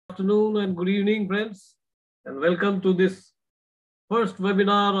Afternoon and good evening, friends, and welcome to this first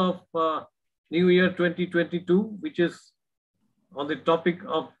webinar of New Year 2022, which is on the topic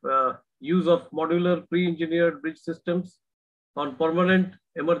of use of modular pre-engineered bridge systems on permanent,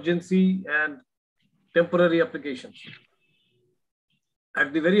 emergency, and temporary applications.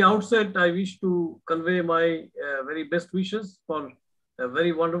 At the very outset, I wish to convey my very best wishes for a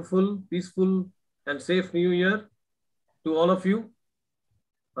very wonderful, peaceful, and safe New Year to all of you.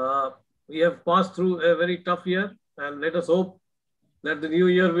 We have passed through a very tough year, and let us hope that the new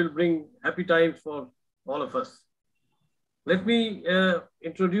year will bring happy times for all of us. Let me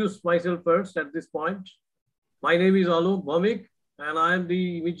introduce myself first at this point. My name is Alok Bhaumik, and I am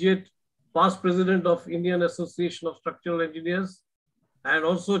the immediate past president of Indian Association of Structural Engineers and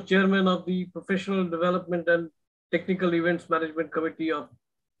also chairman of the Professional Development and Technical Events Management Committee of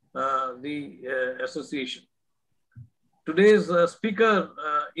the association. Today's speaker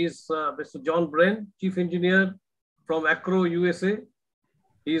is Mr. John Bren, Chief Engineer from Acro, USA.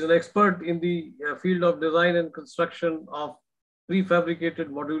 He is an expert in the field of design and construction of prefabricated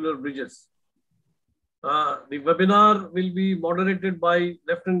modular bridges. The webinar will be moderated by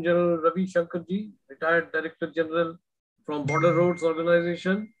Lieutenant General Ravi Shankarji, retired Director General from Border Roads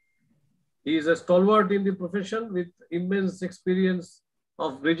Organization. He is a stalwart in the profession with immense experience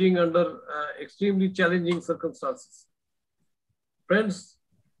of bridging under extremely challenging circumstances. Friends,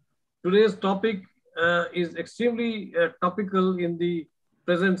 today's topic is extremely topical in the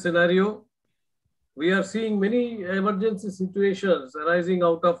present scenario. We are seeing many emergency situations arising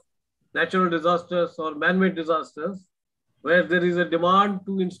out of natural disasters or man-made disasters, where there is a demand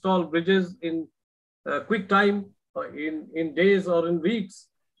to install bridges in quick time, in days or in weeks,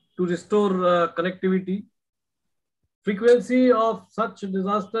 to restore connectivity. Frequency of such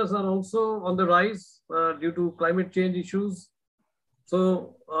disasters are also on the rise due to climate change issues.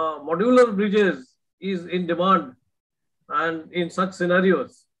 So modular bridges is in demand and in such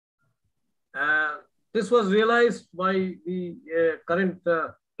scenarios. This was realized by the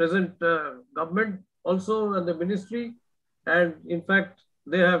present government also and the ministry. And in fact,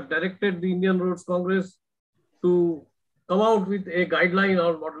 they have directed the Indian Roads Congress to come out with a guideline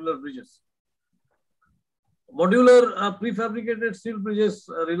on modular bridges. Modular prefabricated steel bridges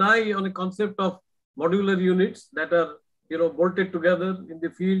rely on a concept of modular units that are bolted together in the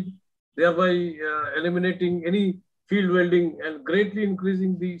field, thereby eliminating any field welding and greatly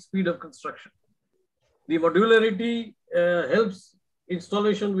increasing the speed of construction. The modularity helps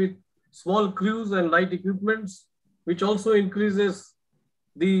installation with small crews and light equipments, which also increases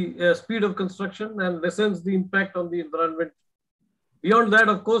the speed of construction and lessens the impact on the environment. Beyond that,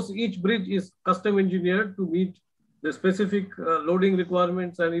 of course, each bridge is custom engineered to meet the specific loading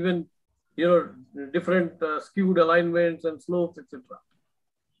requirements and even different skewed alignments and slopes, etc.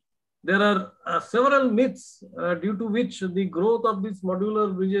 There are several myths due to which the growth of these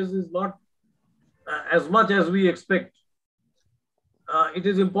modular bridges is not as much as we expect. It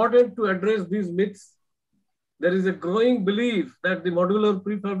is important to address these myths. There is a growing belief that the modular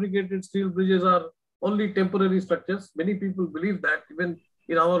prefabricated steel bridges are only temporary structures. Many people believe that, even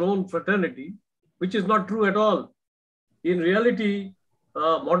in our own fraternity, which is not true at all. In reality,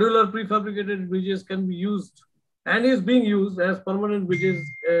 modular prefabricated bridges can be used and is being used as permanent bridges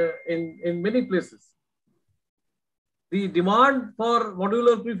in many places. The demand for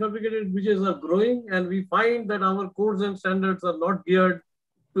modular prefabricated bridges are growing, and we find that our codes and standards are not geared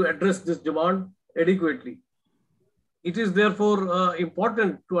to address this demand adequately. It is therefore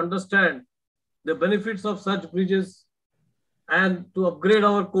important to understand the benefits of such bridges, and to upgrade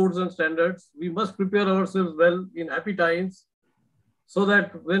our codes and standards, we must prepare ourselves well in happy times, so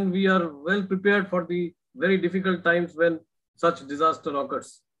that when we are well prepared for the very difficult times when such disaster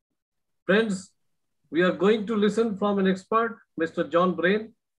occurs. Friends, we are going to listen from an expert, Mr. John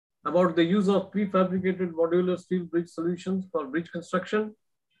Bren, about the use of prefabricated modular steel bridge solutions for bridge construction.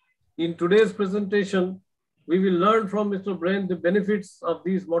 In today's presentation, we will learn from Mr. Bren the benefits of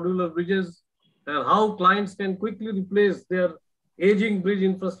these modular bridges and how clients can quickly replace their aging bridge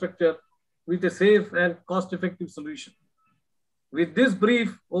infrastructure with a safe and cost-effective solution. With this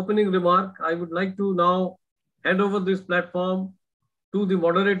brief opening remark, I would like to now hand over this platform to the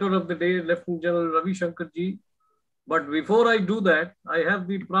moderator of the day, Lieutenant General Ravi Shankarji. But before I do that, I have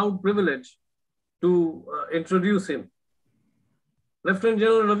the proud privilege to introduce him. Lieutenant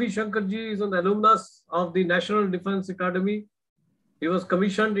General Ravi Shankarji is an alumnus of the National Defence Academy. He was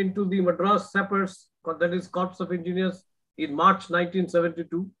commissioned into the Madras Sappers, that is Corps of Engineers, in March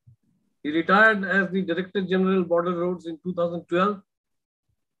 1972. He retired as the Director General Border Roads in 2012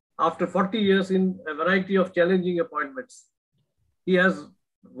 after 40 years in a variety of challenging appointments. He has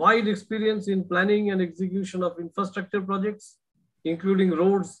wide experience in planning and execution of infrastructure projects, including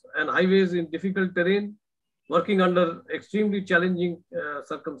roads and highways in difficult terrain, working under extremely challenging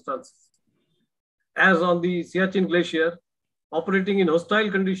circumstances. As on the Siachen Glacier, operating in hostile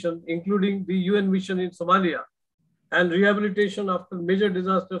conditions, including the UN mission in Somalia, and rehabilitation after major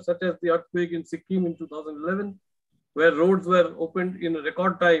disasters such as the earthquake in Sikkim in 2011, where roads were opened in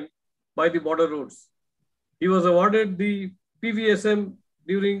record time by the border roads. He was awarded the PVSM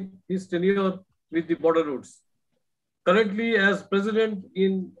during his tenure with the border roads. Currently, as president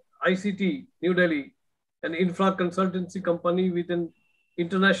in ICT, New Delhi, an infra consultancy company with an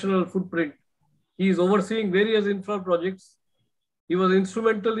international footprint, he is overseeing various infra projects. He was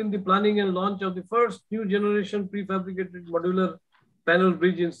instrumental in the planning and launch of the first new generation prefabricated modular panel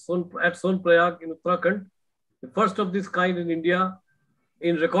bridge at Sonprayag in Uttarakhand, the first of this kind in India,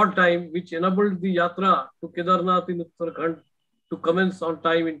 in record time, which enabled the Yatra to Kedarnath in Uttarakhand to commence on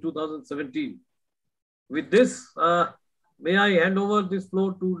time in 2017. With this, may I hand over this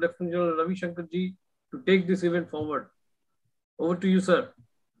floor to Lieutenant General Ravi Shankar ji to take this event forward. Over to you, sir.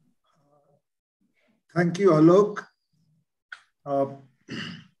 Thank you, Alok.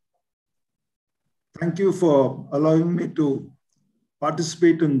 Thank you for allowing me to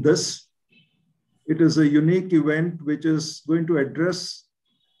participate in this. It is a unique event which is going to address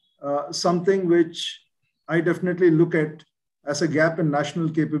something which I definitely look at as a gap in national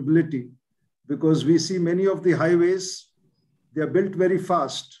capability, because we see many of the highways, they are built very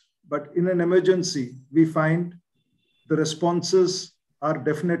fast, but in an emergency, we find the responses are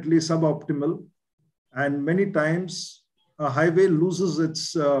definitely suboptimal. And many times a highway loses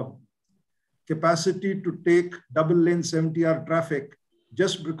its capacity to take double lane 70R traffic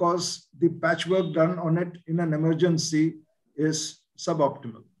just because the patchwork done on it in an emergency is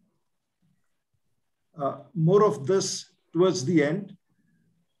suboptimal. More of this towards the end.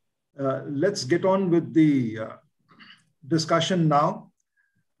 Let's get on with the discussion now.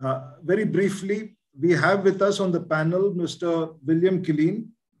 Very briefly, we have with us on the panel Mr. William Killeen.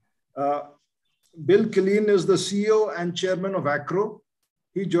 Bill Killeen is the CEO and chairman of ACRO.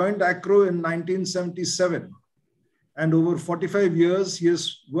 He joined ACRO in 1977. And over 45 years, he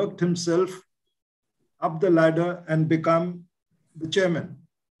has worked himself up the ladder and become the chairman.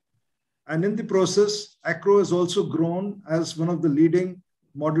 And in the process, ACRO has also grown as one of the leading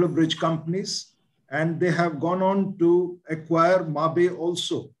modular bridge companies. And they have gone on to acquire Mabe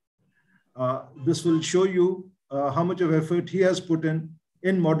also. This will show you how much of effort he has put in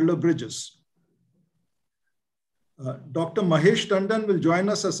modular bridges. Dr. Mahesh Tandon will join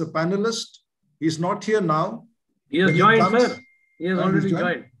us as a panelist. He's not here now. He has joined, sir. He has already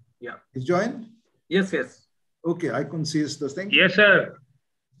joined. Yeah. He's joined? Yes, yes. Okay, I can see this thing. Yes, sir.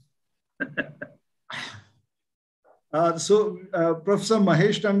 Professor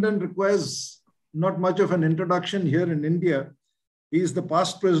Mahesh Tandon requires not much of an introduction here in India. He is the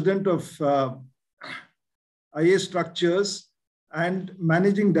past president of IA Structures and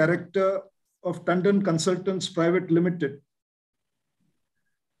managing director of Tandon Consultants Private Limited.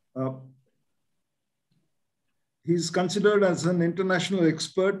 He's considered as an international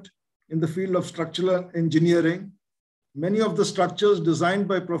expert in the field of structural engineering. Many of the structures designed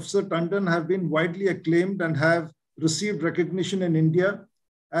by Professor Tandon have been widely acclaimed and have received recognition in India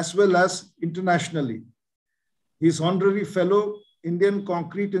as well as internationally. He's honorary fellow, Indian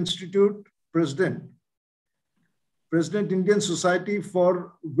Concrete Institute President, Indian Society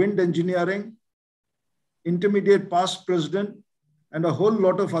for Wind Engineering, intermediate past president, and a whole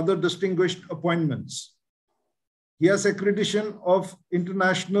lot of other distinguished appointments. He has accreditation of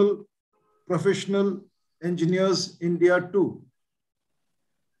International Professional Engineers India too.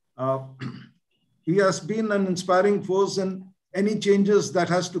 He has been an inspiring force in any changes that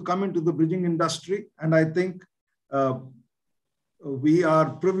has to come into the bridging industry. And I think we are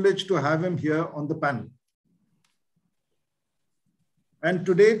privileged to have him here on the panel. And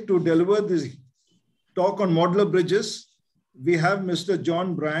today, to deliver this talk on modular bridges, we have Mr.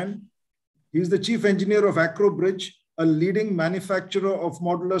 John Brand. He's the chief engineer of ACRO Bridge, a leading manufacturer of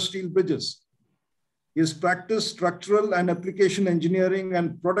modular steel bridges. He has practiced structural and application engineering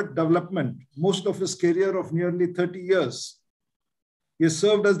and product development most of his career of nearly 30 years. He has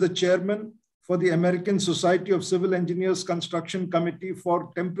served as the chairman for the American Society of Civil Engineers Construction Committee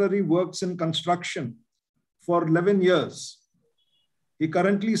for Temporary Works in Construction for 11 years. He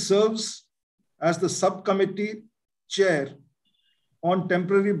currently serves as the subcommittee chair on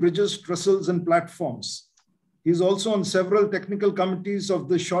temporary bridges, trestles, and platforms. He's also on several technical committees of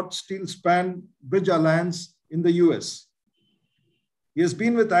the Short Steel Span Bridge Alliance in the US. He has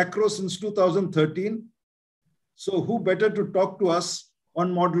been with ACRO since 2013. So who better to talk to us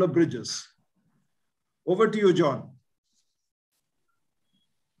on modular bridges. Over to you, John.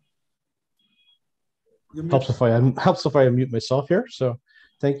 Helps if I unmute myself here. So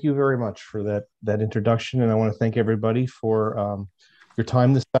thank you very much for that introduction. And I want to thank everybody for your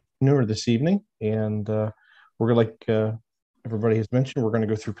time this afternoon or this evening. And we're going to, like everybody has mentioned, we're going to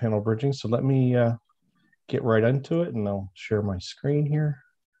go through panel bridging. So let me get right into it, and I'll share my screen here.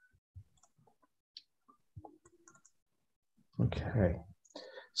 Okay.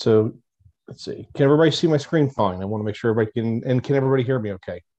 So let's see. Can everybody see my screen fine? I want to make sure everybody can, and can everybody hear me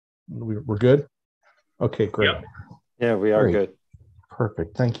okay? We're good? Okay, great. Yep. Yeah, we are good.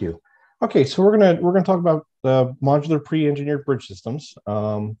 Perfect. Thank you. Okay, so we're gonna talk about modular pre-engineered bridge systems.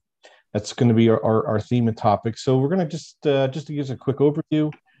 That's going to be our theme and topic. So we're going to just to give us a quick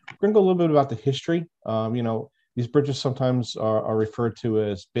overview. We're going to go a little bit about the history. You know, these bridges sometimes are referred to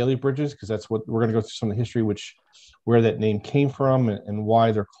as Bailey bridges because that's what we're going to go through some of the history, where that name came from and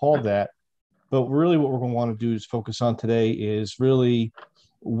why they're called that. But really, what we're going to want to do is focus on today is really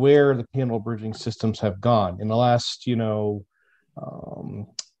where the panel bridging systems have gone in the last 20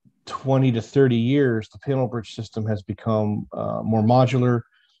 to 30 years. The panel bridge system has become more modular.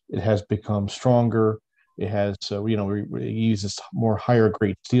 It has become stronger. It has we uses more higher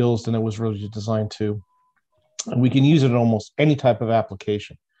grade steels than it was really designed to, and we can use it in almost any type of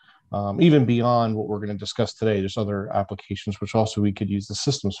application, even beyond what we're going to discuss today. There's other applications which also we could use the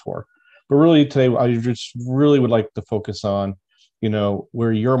systems for. But really today, I just really would like to focus on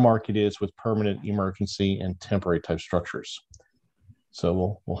where your market is with permanent, emergency, and temporary type structures.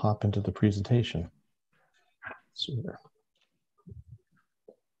 So we'll hop into the presentation.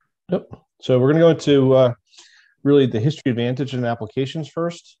 Yep. So we're going to go into really the history, advantage, and applications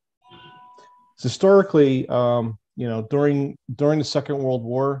first. So historically, during the Second World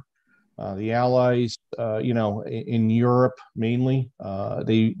War, the Allies, in Europe mainly,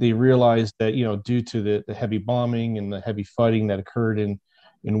 they realized that due to the heavy bombing and the heavy fighting that occurred in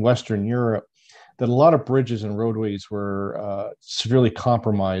Western Europe, that a lot of bridges and roadways were severely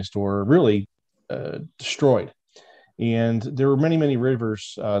compromised or really destroyed. And there were many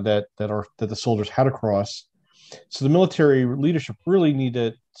rivers that the soldiers had to cross. So the military leadership really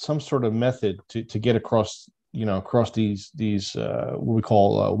needed some sort of method to get across these what we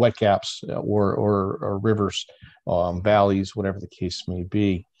call wet gaps or rivers, valleys, whatever the case may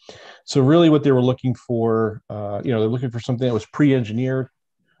be. So really, what they were looking for, they're looking for something that was pre-engineered.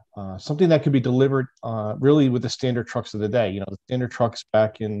 Something that could be delivered really with the standard trucks of the day. The standard trucks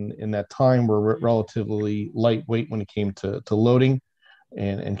back in that time were relatively lightweight when it came to loading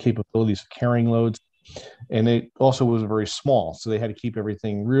and capabilities of carrying loads. And it also was very small. So they had to keep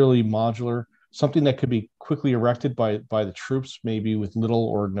everything really modular, something that could be quickly erected by the troops, maybe with little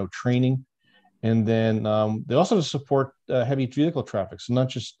or no training. And then they also support heavy vehicle traffic. So not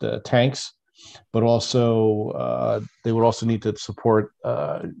just tanks, but also they would also need to support,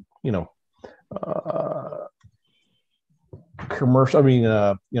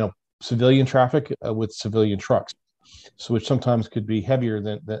 civilian traffic with civilian trucks, so which sometimes could be heavier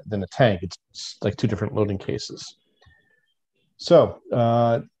than a tank. It's like two different loading cases. So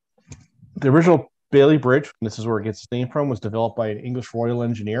the original Bailey Bridge, and this is where it gets its name from, was developed by an English royal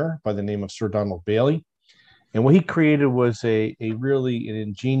engineer by the name of Sir Donald Bailey. And what he created was an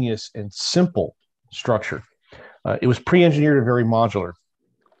ingenious and simple structure. It was pre-engineered and very modular.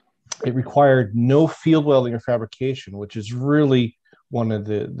 It required no field welding or fabrication, which is really one of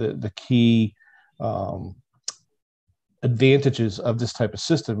the key advantages of this type of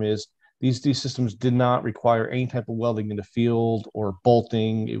system. Is these systems did not require any type of welding in the field or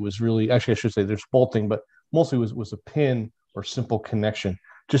bolting. It was really, actually, I should say there's bolting, but mostly was a pin or simple connection,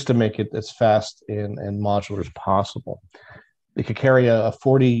 just to make it as fast and modular as possible. It could carry a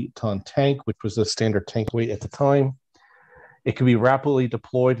 40-ton tank, which was the standard tank weight at the time. It could be rapidly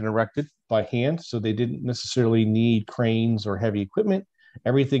deployed and erected by hand, so they didn't necessarily need cranes or heavy equipment.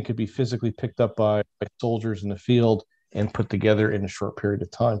 Everything could be physically picked up by soldiers in the field and put together in a short period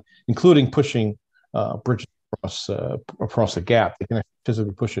of time, including pushing bridges across a gap. They can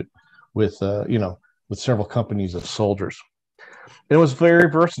physically push it with several companies of soldiers. And it was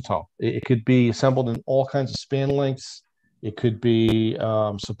very versatile. It could be assembled in all kinds of span lengths. It could be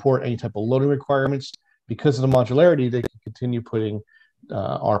support any type of loading requirements. Because of the modularity, they could continue putting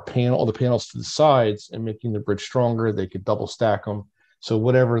all the panels to the sides and making the bridge stronger. They could double stack them. So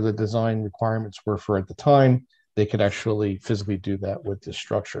whatever the design requirements were for at the time, they could actually physically do that with this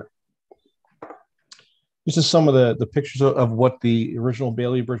structure. This is some of the pictures of what the original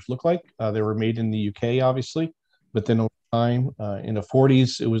Bailey Bridge looked like. They were made in the UK, obviously, but then over time, in the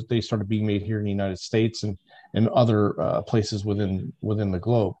 40s, they started being made here in the United States, and and other places within the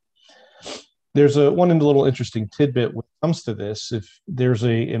globe. There's one little interesting tidbit when it comes to this. If there's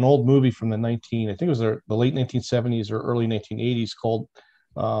an old movie from I think it was the late 1970s or early 1980s called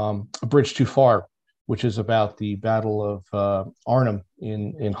A Bridge Too Far, which is about the Battle of Arnhem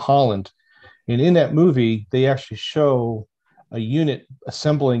in Holland. And in that movie, they actually show a unit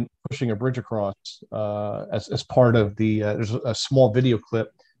assembling, pushing a bridge across as part of there's a small video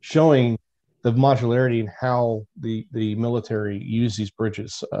clip showing the modularity and how the military used these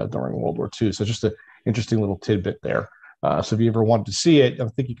bridges during World War II. So just an interesting little tidbit there. So if you ever wanted to see it, I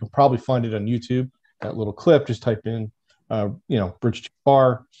think you can probably find it on YouTube. That little clip, just type in, bridge too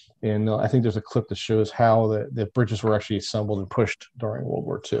far. And I think there's a clip that shows how the bridges were actually assembled and pushed during World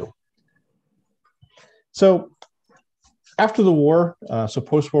War II. So after the war, so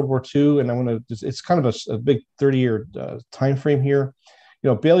post-World War II, and I'm going to, it's kind of a big 30-year time frame here.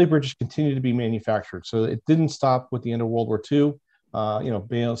 Bailey bridges continue to be manufactured. So it didn't stop with the end of World War II.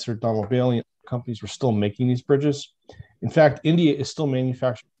 Sir Donald Bailey and companies were still making these bridges. In fact, India is still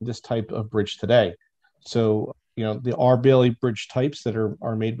manufacturing this type of bridge today. So, there are Bailey bridge types that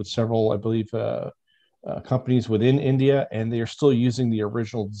are made with several, I believe, companies within India, and they are still using the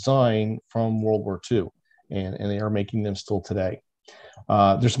original design from World War II, and they are making them still today.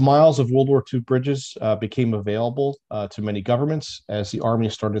 There's miles of World War II bridges became available to many governments as the Army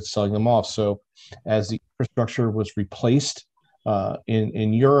started selling them off. So as the infrastructure was replaced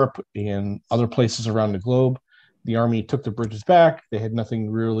in Europe and other places around the globe, the Army took the bridges back. They had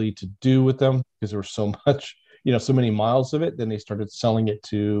nothing really to do with them because there was so much, so many miles of it. Then they started selling it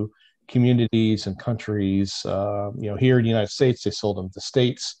to communities and countries. Here in the United States, they sold them to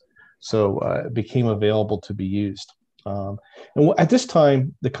states. So it became available to be used. And at this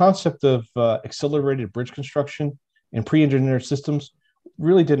time, the concept of accelerated bridge construction and pre-engineered systems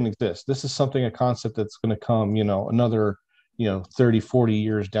really didn't exist. This is a concept that's going to come, another, 30, 40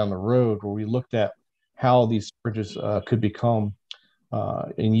 years down the road, where we looked at how these bridges could become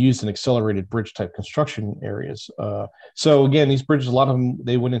and used in accelerated bridge type construction areas. So again, these bridges, a lot of them,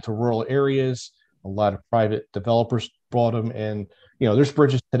 they went into rural areas. A lot of private developers bought them, and there's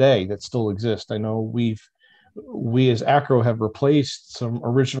bridges today that still exist. I know we as ACRO have replaced some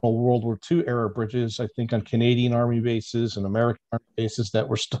original World War II era bridges, I think on Canadian Army bases and American Army bases that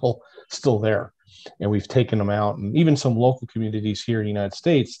were still there. And we've taken them out. And even some local communities here in the United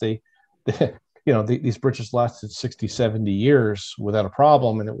States, these bridges lasted 60, 70 years without a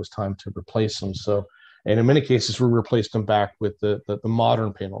problem, and it was time to replace them. So, and in many cases, we replaced them back with the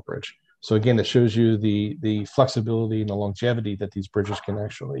modern panel bridge. So again, it shows you the flexibility and the longevity that these bridges can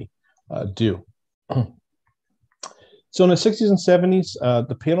actually do. So in the 60s and 70s,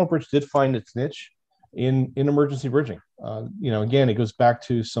 the panel bridge did find its niche in emergency bridging. Again, it goes back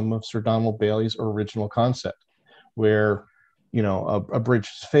to some of Sir Donald Bailey's original concept, where a bridge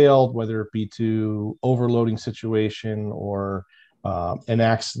has failed, whether it be to overloading situation or an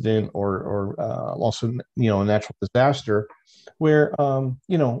accident or also a natural disaster, where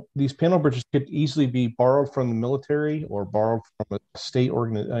these panel bridges could easily be borrowed from the military or borrowed from a state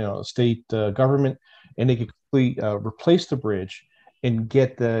government, and they could quickly replace the bridge and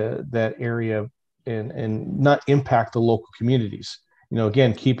get that area and not impact the local communities.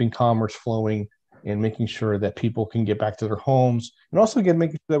 Again, keeping commerce flowing and making sure that people can get back to their homes, and also again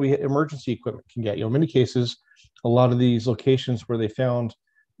making sure that emergency equipment can get. In many cases, a lot of these locations where they found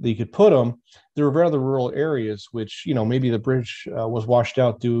that you could put them, there were rather rural areas, which maybe the bridge was washed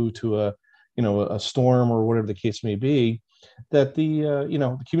out due to a storm or whatever the case may be, that the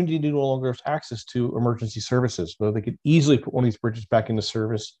community no longer has access to emergency services. So they could easily put one of these bridges back into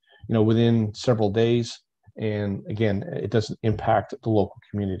service, within several days, and again, it doesn't impact the local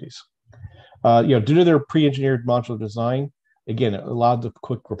communities. Due to their pre-engineered modular design, again, it allowed the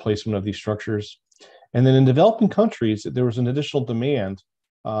quick replacement of these structures. And then in developing countries, there was an additional demand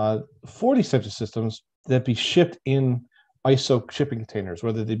for these types of systems that be shipped in ISO shipping containers,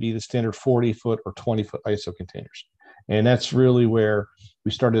 whether they be the standard 40-foot or 20-foot ISO containers. And that's really where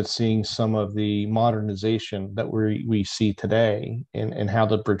we started seeing some of the modernization that we see today and how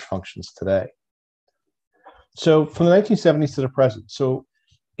the bridge functions today. So from the 1970s to the present. So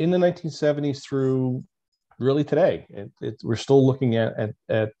in the 1970s through really today, we're still looking at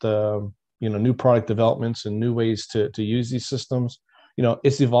new product developments and new ways to use these systems.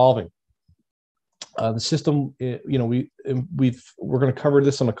 It's evolving. The system, we're going to cover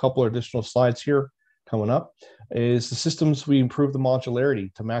this on a couple of additional slides here coming up. Is the systems we improve the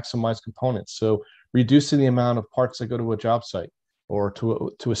modularity to maximize components, so reducing the amount of parts that go to a job site or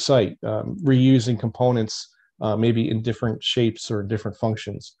to a site, reusing components maybe in different shapes or different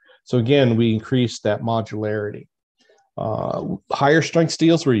functions. So again, we increased that modularity. Higher strength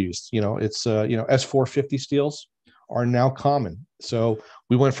steels were used. It's S450 steels are now common. So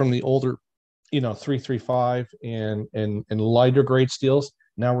we went from the older, 335 and lighter grade steels.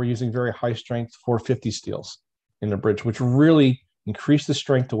 Now we're using very high strength 450 steels in the bridge, which really increase the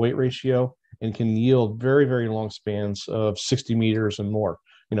strength to weight ratio and can yield very, very long spans of 60 meters and more.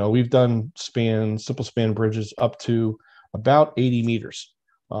 We've done simple span bridges up to about 80 meters,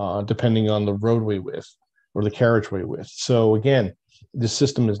 depending on the roadway width or the carriageway width. So again, this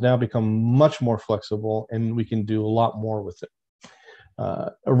system has now become much more flexible, and we can do a lot more with it.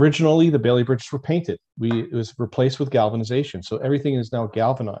 Originally, the Bailey bridges were painted. It was replaced with galvanization. So everything is now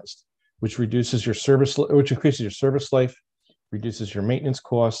galvanized, which increases your service life, reduces your maintenance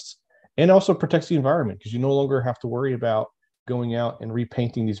costs, and also protects the environment, because you no longer have to worry about going out and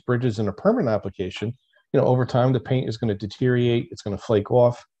repainting these bridges in a permanent application. Over time, the paint is going to deteriorate. It's going to flake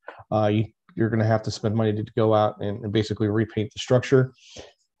off. You're going to have to spend money to go out and basically repaint the structure.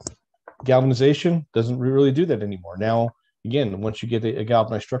 Galvanization doesn't really do that anymore. Now, again, once you get a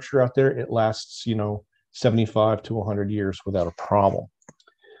galvanized structure out there, it lasts, 75 to 100 years without a problem.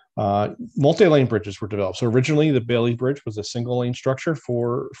 Multi-lane bridges were developed. So originally, the Bailey Bridge was a single-lane structure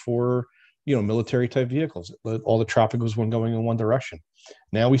for military-type vehicles. All the traffic was going in one direction.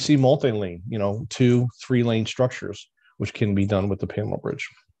 Now we see multi-lane, 2, 3-lane structures, which can be done with the panel bridge.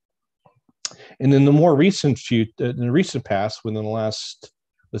 And in the more recent past, within the last,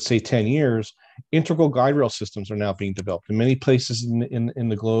 let's say, 10 years, integral guide rail systems are now being developed. In many places in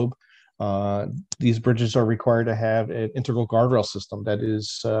the globe, these bridges are required to have an integral guardrail system that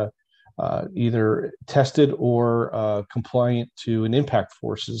is either tested or compliant to an impact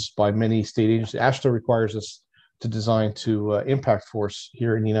forces by many state agencies. AASHTO requires us to design to impact force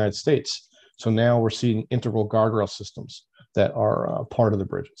here in the United States. So now we're seeing integral guardrail systems that are part of the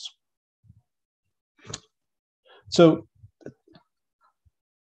bridges. So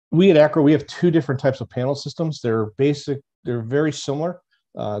we at Acro, we have 2 different types of panel systems. They're very similar.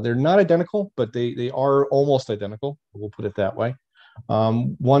 They're not identical, but they are almost identical. We'll put it that way.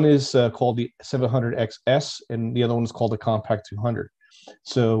 One is called the 700XS, and the other one is called the Compact 200.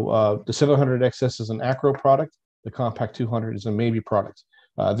 So the 700XS is an Acro product. The Compact 200 is a Maybe product.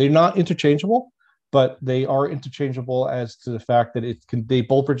 They're not interchangeable, but they are interchangeable as to the fact that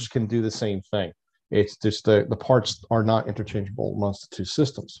both bridges can do the same thing. It's just the parts are not interchangeable amongst the 2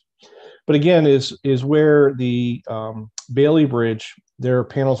 systems. But again, is where the Bailey Bridge, their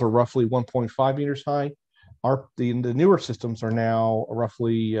panels are roughly 1.5 meters high. The newer systems are now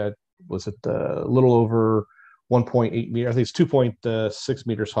roughly, a little over 1.8 meters. I think it's 2.6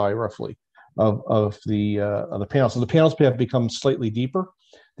 meters high, roughly, of the panels. So the panels have become slightly deeper.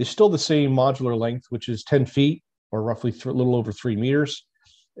 They're still the same modular length, which is 10 feet or roughly a little over 3 meters.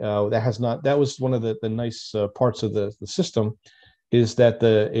 That was one of the nice parts of the system, is that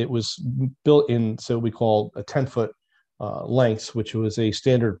it was built in, so we call a 10-foot lengths, which was a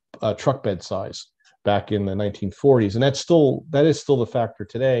standard truck bed size back in the 1940s. And that is still the factor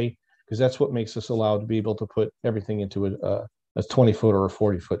today, because that's what makes us allowed to be able to put everything into a 20-foot or a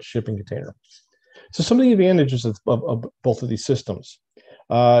 40-foot shipping container. So some of the advantages of both of these systems.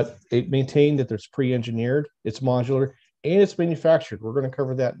 It maintained that it's pre-engineered, it's modular, and it's manufactured. We're going to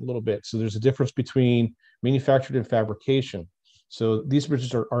cover that in a little bit. So there's a difference between manufactured and fabrication. So these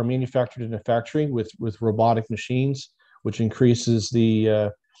bridges are manufactured in a factory with robotic machines, which increases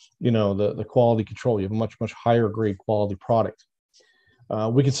the quality control. You have a much higher grade quality product.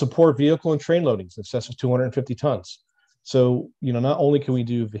 We can support vehicle and train loadings in excess of 250 tons. So not only can we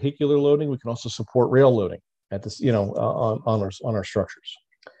do vehicular loading, we can also support rail loading at this on our structures.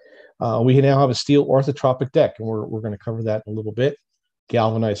 We now have a steel orthotropic deck, and we're going to cover that in a little bit.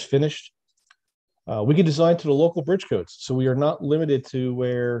 Galvanized finished. We can design to the local bridge codes, so we are not limited to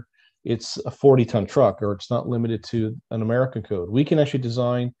where it's a 40-ton truck, or it's not limited to an American code. We can actually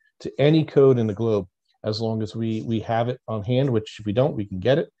design to any code in the globe, as long as we have it on hand, which if we don't, we can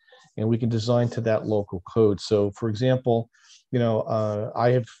get it, and we can design to that local code. So, for example, we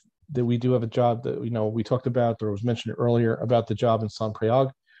do have a job that we talked about, or was mentioned earlier, about the job in Saint-Priag.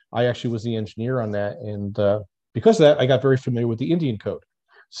 I actually was the engineer on that, and because of that, I got very familiar with the Indian code.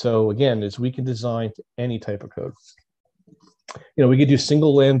 So again, we can design to any type of code. We could do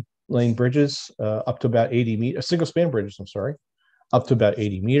single lane bridges up to about 80 meters, single span bridges, up to about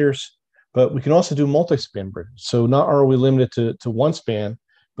 80 meters. But we can also do multi-span bridges. So not are we limited to one span,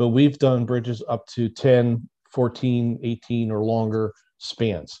 but we've done bridges up to 10, 14, 18 or longer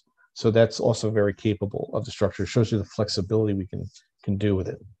spans. So that's also very capable of the structure. It shows you the flexibility we can do with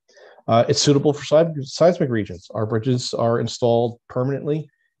it. It's suitable for seismic regions. Our bridges are installed permanently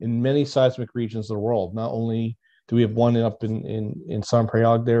in many seismic regions of the world. Not only do we have one up in San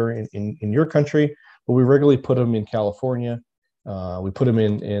Prayag there in your country, but we regularly put them in California. We put them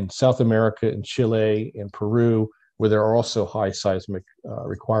in South America, in Chile, in Peru, where there are also high seismic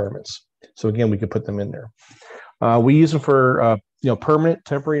requirements. So again, we could put them in there. We use them for permanent,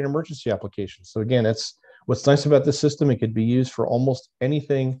 temporary, and emergency applications. So again, that's what's nice about this system. It could be used for almost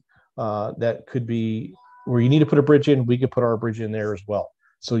anything that could be where you need to put a bridge in. We could put our bridge in there as well.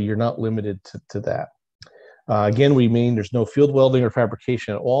 So you're not limited to that. Again, there's no field welding or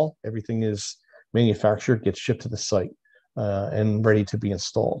fabrication at all. Everything is manufactured, gets shipped to the site and ready to be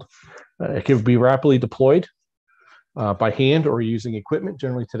installed. It can be rapidly deployed by hand or using equipment.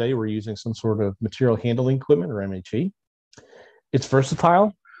 Generally today, we're using some sort of material handling equipment or MHE. It's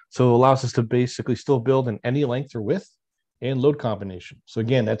versatile, so it allows us to basically still build in any length or width and load combination. So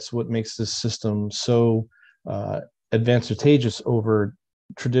again, that's what makes this system so advantageous over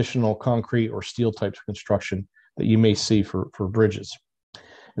traditional concrete or steel types of construction that you may see for bridges.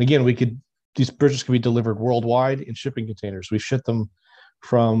 And again, these bridges can be delivered worldwide in shipping containers. We ship them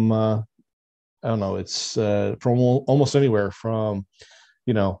from it's from almost anywhere, from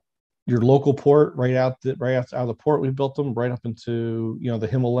your local port right out of the port. We built them right up into the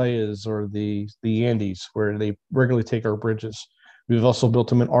Himalayas or the Andes, where they regularly take our bridges. We've also built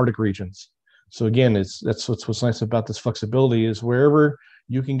them in Arctic regions. So again, that's what's nice about this flexibility, is wherever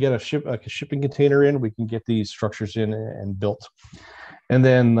you can get a shipping container in, we can get these structures in and built. And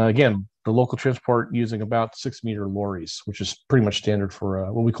then again, the local transport using about 6-meter lorries, which is pretty much standard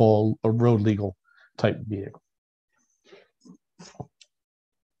for what we call a road legal type vehicle.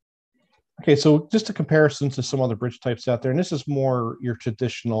 Okay, so just a comparison to some other bridge types out there, and this is more your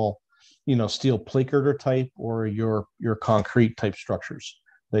traditional, steel plate girder type or your concrete type structures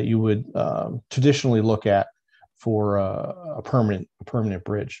that you would traditionally look at for a permanent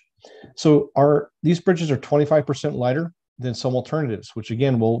bridge. So these bridges are 25% lighter than some alternatives, which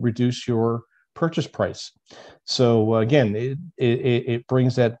again will reduce your purchase price. So again, it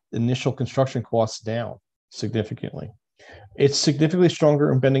brings that initial construction costs down significantly. It's significantly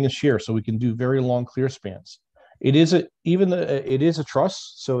stronger in bending and shear, so we can do very long clear spans. It is a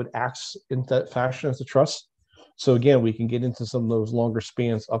truss, so it acts in that fashion as a truss. So again, we can get into some of those longer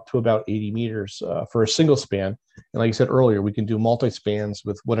spans up to about 80 meters for a single span. And like I said earlier, we can do multi-spans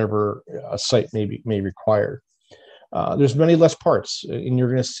with whatever a site may require. There's many less parts, and you're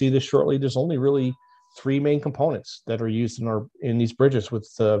going to see this shortly. There's only really 3 main components that are used in these bridges, with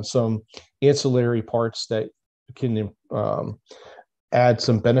some ancillary parts that can add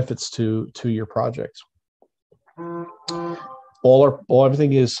some benefits to your projects.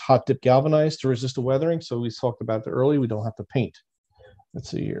 Everything is hot dip galvanized to resist the weathering. So we talked about that earlier. We don't have to paint.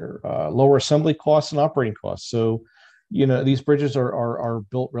 Let's see here. Lower assembly costs and operating costs. So these bridges are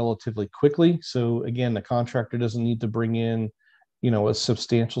built relatively quickly. So again, the contractor doesn't need to bring in a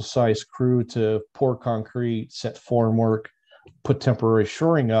substantial size crew to pour concrete, set formwork, put temporary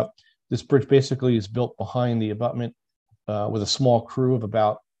shoring up. This bridge basically is built behind the abutment with a small crew of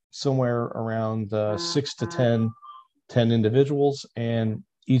about somewhere around 6 to 10 individuals, and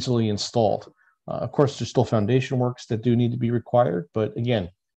easily installed. Of course, there's still foundation works that do need to be required, but again,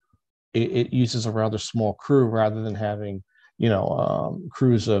 it uses a rather small crew rather than having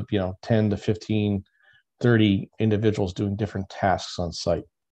crews of 10 to 15, 30 individuals doing different tasks on site.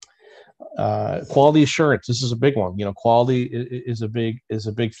 Quality assurance. This is a big one. Quality is a big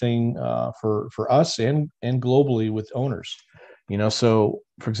thing for us and globally with owners. So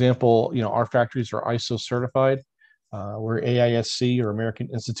for example, our factories are ISO certified. We're AISC, or American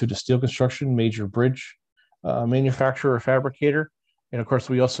Institute of Steel Construction, major bridge manufacturer or fabricator. And of course,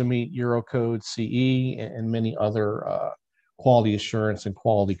 we also meet Eurocode CE and many other quality assurance and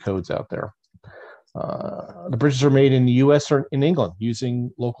quality codes out there. The bridges are made in the US or in England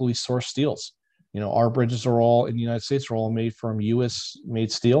using locally sourced steels. Our bridges are all in the United States, are all made from US made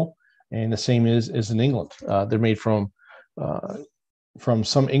steel, and the same is in England. They're made from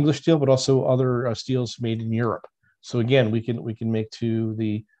some English steel, but also other steels made in Europe. So again, we can make to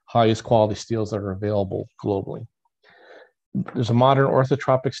the highest quality steels that are available globally. There's a modern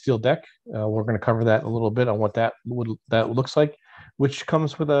orthotropic steel deck. We're going to cover that a little bit on what that looks like, which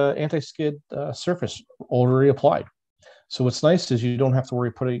comes with an anti-skid surface already applied. So what's nice is you don't have to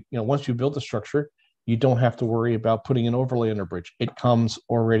worry once you build the structure, you don't have to worry about putting an overlay on the bridge. It comes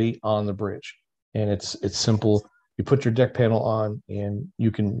already on the bridge, and it's simple. You put your deck panel on, and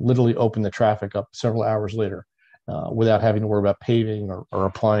you can literally open the traffic up several hours later without having to worry about paving or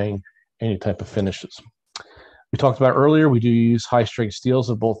applying any type of finishes. We talked about earlier, we do use high-strength steels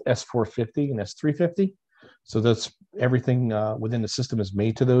of both S450 and S350. So that's everything within the system is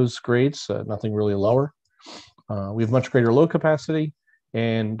made to those grades, nothing really lower. We have much greater load capacity,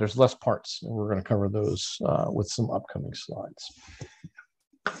 and there's less parts. And we're going to cover those with some upcoming slides.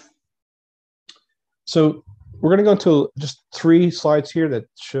 So we're going to go into just 3 slides here that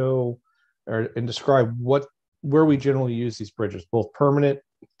show and describe where we generally use these bridges, both permanent,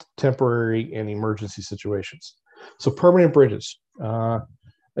 temporary, and emergency situations. So permanent bridges,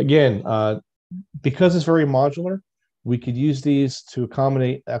 again, because it's very modular, we could use these to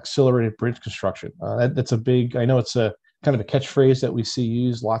accommodate accelerated bridge construction. That's a big, I know it's a kind of a catchphrase that we see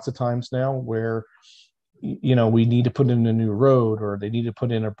used lots of times now, where we need to put in a new road, or they need to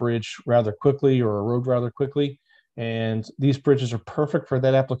put in a bridge rather quickly, or a road rather quickly. And these bridges are perfect for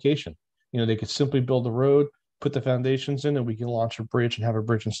that application. They could simply build the road, put the foundations in, and we can launch a bridge and have a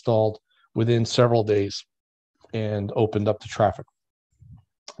bridge installed within several days and opened up to traffic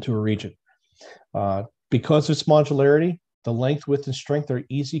to a region. Because of its modularity, the length, width, and strength are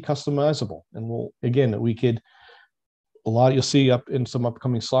easy customizable. And you'll see up in some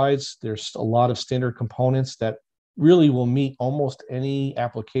upcoming slides, there's a lot of standard components that really will meet almost any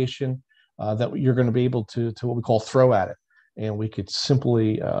application that you're going to be able to what we call throw at it. And we could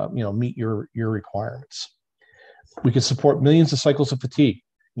simply, meet your requirements. We could support millions of cycles of fatigue.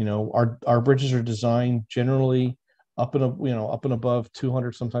 Our bridges are designed generally up and above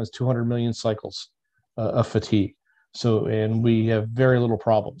 200, sometimes 200 million cycles of fatigue. So, and we have very little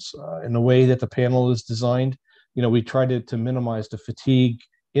problems. In the way that the panel is designed, we try to minimize the fatigue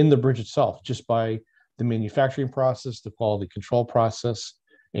in the bridge itself just by the manufacturing process, the quality control process,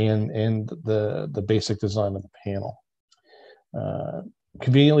 and the basic design of the panel.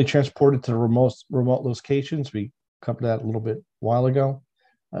 Conveniently transported to remote locations. We covered that a little bit a while ago.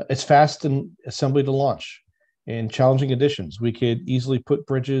 It's fast in assembly to launch. In challenging conditions, we could easily put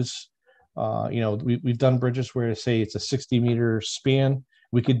bridges. We've done bridges where, say, it's a 60-meter span.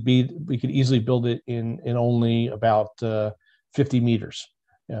 We could easily build it in only about 50 meters.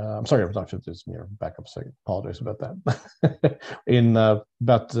 I'm sorry, I'm not 50 meters. Back up a second. Apologize about that. In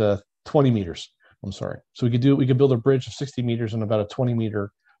about 20 meters. I'm sorry. So we could build a bridge of 60 meters in about a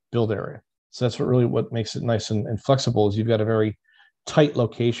 20-meter build area. So that's what makes it nice and flexible, is you've got a very tight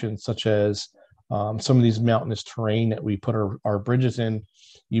location, such as some of these mountainous terrain that we put our bridges in.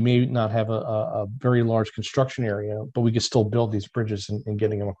 You may not have a very large construction area, but we could still build these bridges and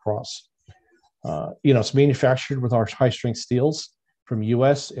getting them across. It's manufactured with our high-strength steels from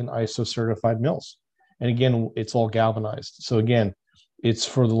U.S. and ISO certified mills. And again, it's all galvanized. So again, it's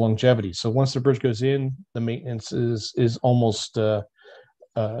for the longevity. So once the bridge goes in, the maintenance is almost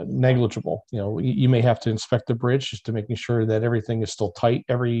negligible. You may have to inspect the bridge just to making sure that everything is still tight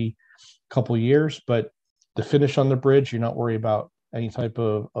every couple of years, but the finish on the bridge, you're not worried about any type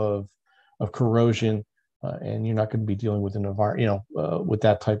of corrosion, and you're not going to be dealing with an environment, with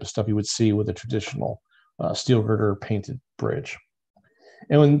that type of stuff you would see with a traditional steel girder painted bridge.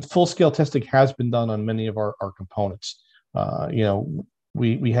 And when full-scale testing has been done on many of our components,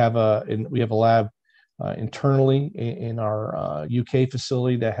 we have a lab internally in our UK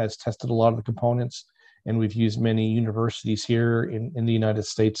facility that has tested a lot of the components, and we've used many universities here in the United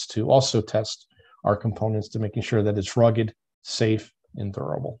States to also test our components to making sure that it's rugged, safe, and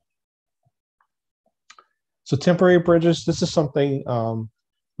durable. So temporary bridges, this is something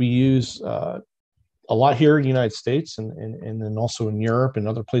we use a lot here in the United States and then also in Europe and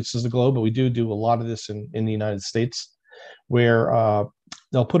other places of the globe, but we do a lot of this in the United States, where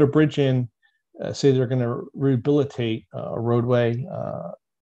they'll put a bridge in, say they're going to rehabilitate a roadway,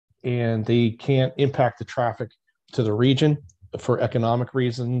 and they can't impact the traffic to the region for economic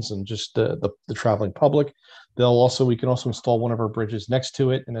reasons and just the traveling public. We can also install one of our bridges next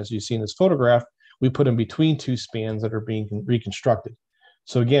to it, and as you see in this photograph, we put them between 2 spans that are being reconstructed.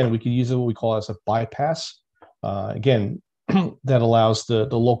 So again, we could use what we call as a bypass. Again, that allows the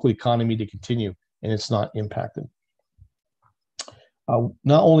local economy to continue and it's not impacted.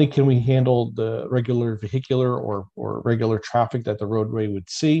 Not only can we handle the regular vehicular or regular traffic that the roadway would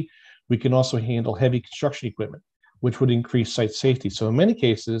see, we can also handle heavy construction equipment, which would increase site safety. So in many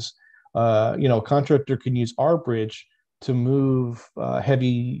cases, a contractor can use our bridge to move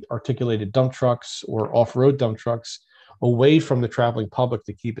heavy articulated dump trucks or off-road dump trucks away from the traveling public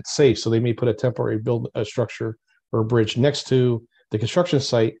to keep it safe. So they may put a temporary structure or a bridge next to the construction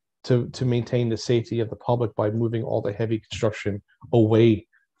site to maintain the safety of the public by moving all the heavy construction away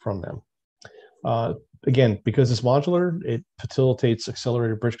from them. Again, because it's modular, it facilitates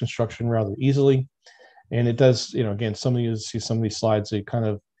accelerated bridge construction rather easily. And it does, again, some of you see some of these slides, they kind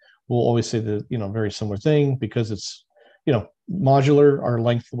of will always say the, very similar thing because it's, modular, our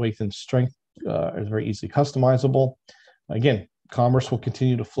length, weight, and strength is very easily customizable. Again, commerce will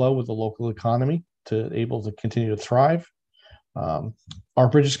continue to flow with the local economy to able to continue to thrive. Our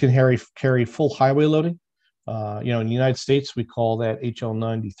bridges can carry full highway loading. In the United States, we call that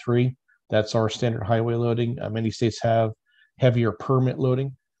HL93. That's our standard highway loading. Many states have heavier permit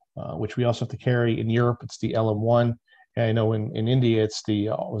loading, which we also have to carry. In Europe, it's the LM1. And I know in India, it's the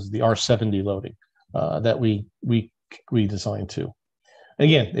R70 loading that we designed to.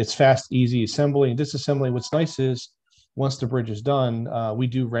 Again, it's fast, easy assembly and disassembly. What's nice is once the bridge is done, we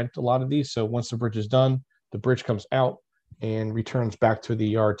do rent a lot of these. So once the bridge is done, the bridge comes out and returns back to the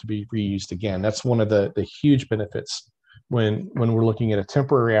yard to be reused again. That's one of the huge benefits when we're looking at a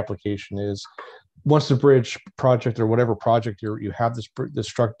temporary application is once the bridge project or whatever project you have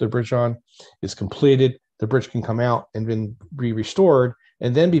the bridge on is completed, the bridge can come out and then be restored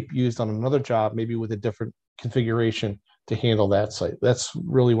and then be used on another job, maybe with a different configuration to handle that site. That's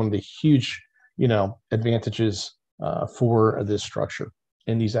really one of the huge, advantages for this structure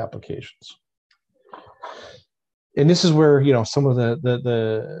in these applications. And this is where some of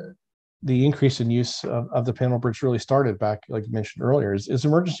the increase in use of the panel bridge really started back, like you mentioned earlier, is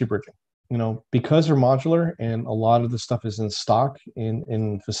emergency bridging. Because they're modular and a lot of the stuff is in stock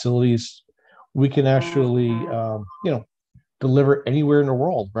in facilities, we can actually deliver anywhere in the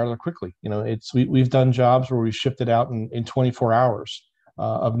world rather quickly. We've done jobs where we shipped it out in 24 hours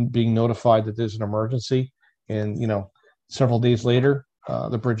of being notified that there's an emergency, and several days later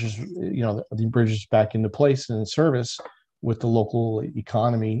the bridge is back into place and in service with the local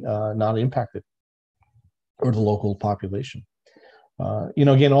economy not impacted or the local population.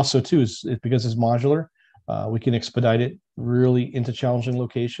 Again, also too is because it's modular, we can expedite it really into challenging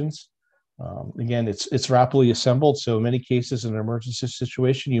locations. Again, it's rapidly assembled. So in many cases, in an emergency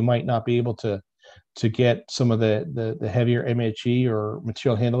situation, you might not be able to get some of the heavier MHE or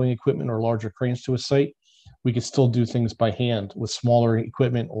material handling equipment or larger cranes to a site. We could still do things by hand with smaller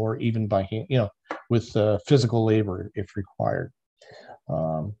equipment or even by hand, with physical labor if required.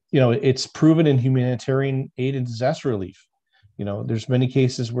 It's proven in humanitarian aid and disaster relief. There's many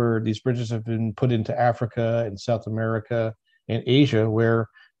cases where these bridges have been put into Africa and South America and Asia where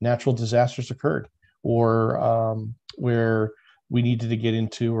natural disasters occurred, or where we needed to get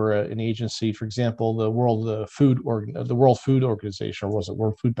into, or an agency, for example, the World Food Organization, or was it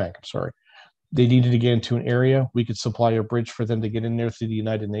World Food Bank? I'm sorry. They needed to get into an area. We could supply a bridge for them to get in there through the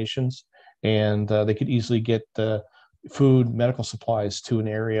United Nations, and they could easily get food, medical supplies to an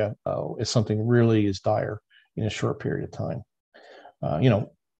area if something really is dire in a short period of time.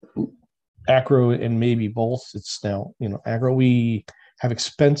 ACRO and maybe both. It's now, ACRO, we have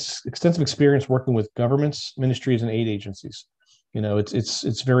extensive experience working with governments, ministries, and aid agencies.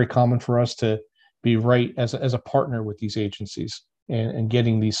 It's very common for us to be right as a partner with these agencies and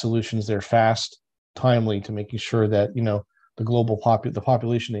getting these solutions there fast, timely, to making sure that the global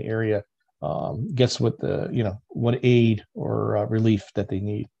population in the area gets what aid or relief that they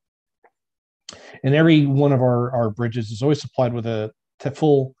need. And every one of our bridges is always supplied with a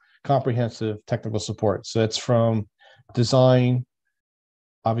full comprehensive technical support. So that's from design,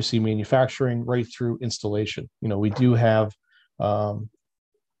 obviously manufacturing, right through installation. We do have a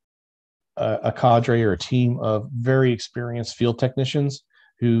cadre or a team of very experienced field technicians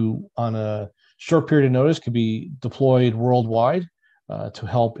who, on a short period of notice, could be deployed worldwide to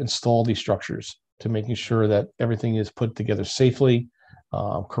help install these structures, to making sure that everything is put together safely,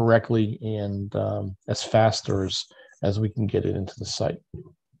 correctly, and as fast or as we can get it into the site.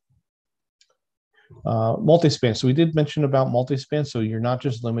 Multi-span. So we did mention about multi-span. So you're not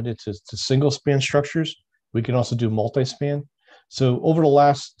just limited to single span structures. We can also do multi-span. So over the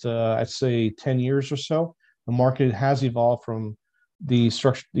last, I'd say 10 years or so, the market has evolved from these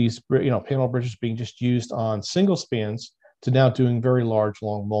panel bridges being just used on single spans to now doing very large,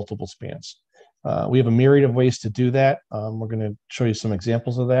 long, multiple spans. We have a myriad of ways to do that. We're going to show you some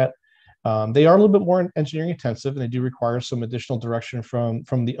examples of that. They are a little bit more engineering intensive, and they do require some additional direction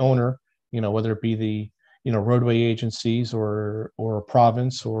from the owner, whether it be the roadway agencies or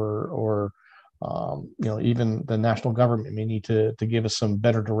province or even the national government may need to give us some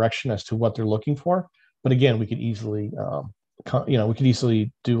better direction as to what they're looking for. But again, we could easily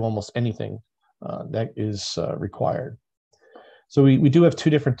do almost anything that is required. So we do have two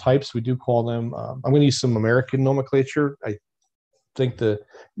different types. We do call them, I'm going to use some American nomenclature. I think the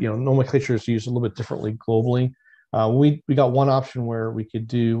nomenclature is used a little bit differently globally. We got one option where we could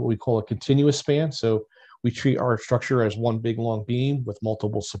do what we call a continuous span. So we treat our structure as one big long beam with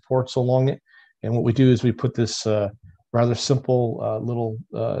multiple supports along it. And what we do is we put this rather simple little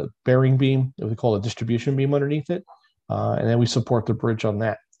bearing beam that we call a distribution beam underneath it. And then we support the bridge on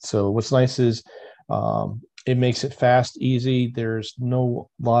that. So what's nice is it makes it fast, easy. There's no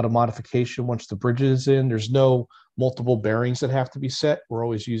lot of modification once the bridge is in. There's no multiple bearings that have to be set. We're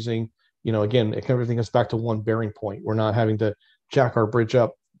always using, again, everything goes back to one bearing point. We're not having to jack our bridge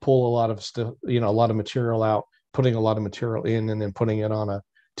up, pull a lot of stuff, a lot of material out, putting a lot of material in, and then putting it on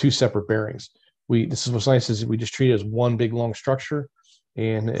two separate bearings. This is what's nice is we just treat it as one big long structure,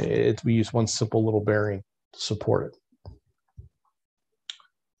 and we use one simple little bearing to support it.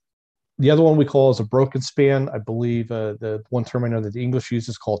 The other one we call is a broken span. I believe the one term I know that the English uses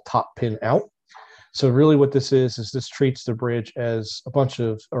is called top pin out. So really what this is this treats the bridge as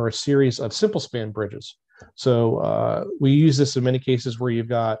a series of simple span bridges. So we use this in many cases where you've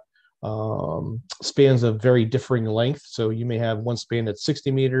got spans of very differing length. So you may have one span that's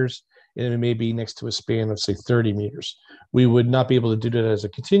 60 meters, and it may be next to a span of, say, 30 meters. We would not be able to do that as a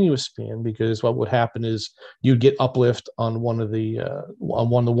continuous span, because what would happen is you'd get uplift on on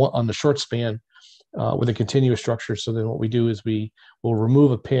the short span with a continuous structure. So then what we do is we will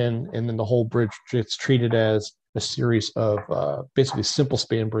remove a pin, and then the whole bridge gets treated as a series of basically simple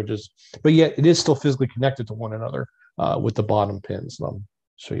span bridges, but yet it is still physically connected to one another with the bottom pins. And I'll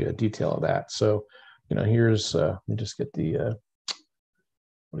show you a detail of that. So, here's, let me just get the,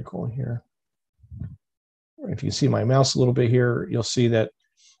 what do you call it here? If you see my mouse a little bit here, you'll see that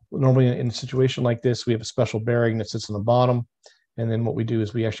normally in a situation like this, we have a special bearing that sits on the bottom. And then what we do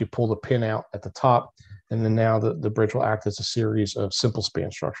is we actually pull the pin out at the top. And then now the bridge will act as a series of simple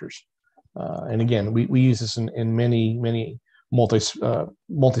span structures. And again, we use this in many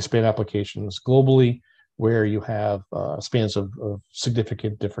multi-span applications globally, where you have spans of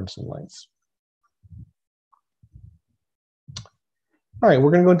significant difference in lengths. All right,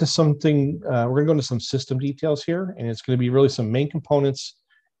 we're going to go into some system details here, and it's going to be really some main components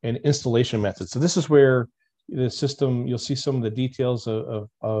and installation methods. So this is where the system, you'll see some of the details of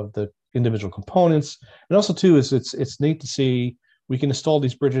the individual components. And also too, it's neat to see we can install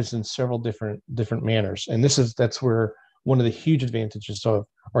these bridges in several different manners. And that's where one of the huge advantages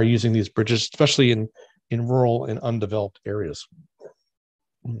are using these bridges, especially in rural and undeveloped areas.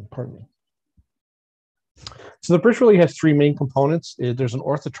 Pardon me. So the bridge really has three main components. There's an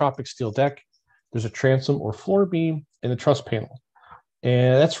orthotropic steel deck, there's a transom or floor beam, and a truss panel.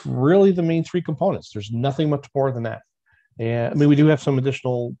 And that's really the main three components. There's nothing much more than that. And I mean, we do have some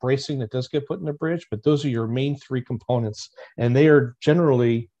additional bracing that does get put in the bridge, but those are your main three components. And they are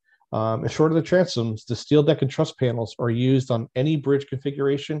generally, short of the transoms, the steel deck and truss panels are used on any bridge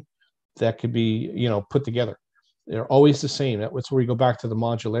configuration that could be, put together. They're always the same. That's where we go back to the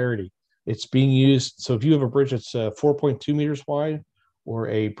modularity. It's being used. So if you have a bridge that's 4.2 meters wide, or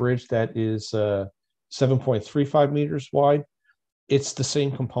a bridge that is 7.35 meters wide, it's the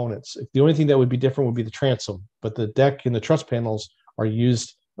same components. The only thing that would be different would be the transom, but the deck and the truss panels are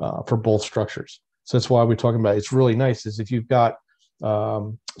used for both structures. So that's why we're talking about it's really nice is if you've got,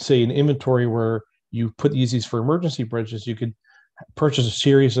 say, an inventory where you put these for emergency bridges, you could purchase a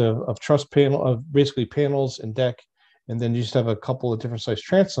series of truss panel, of basically panels and deck, and then you just have a couple of different size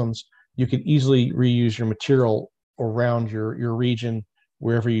transoms. You could easily reuse your material around your region,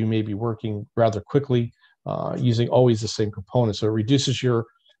 wherever you may be working, rather quickly, using always the same components. So it reduces your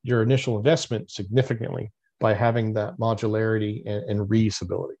initial investment significantly by having that modularity and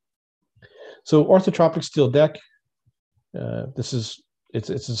reusability. So orthotropic steel deck, it's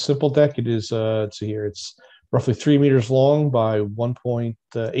a simple deck. It is, let's see here, it's roughly 3 meters long by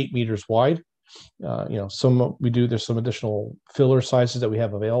 1.8 meters wide. There's some additional filler sizes that we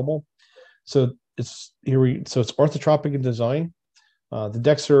have available. So it's orthotropic in design. The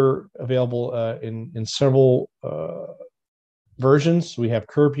decks are available in several versions. We have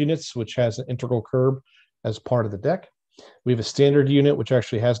curb units, which has an integral curb as part of the deck. We have a standard unit, which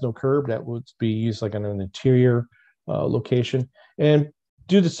actually has no curb. That would be used like on an interior location. And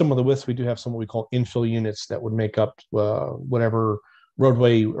due to some of the widths, we do have some what we call infill units that would make up whatever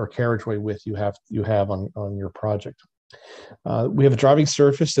roadway or carriageway width you have on your project. We have a driving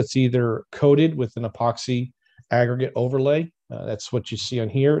surface that's either coated with an epoxy aggregate overlay. That's what you see on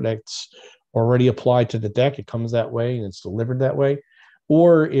here. That's already applied to the deck. It comes that way and it's delivered that way.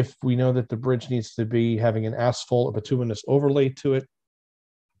 Or if we know that the bridge needs to be having an asphalt or bituminous overlay to it,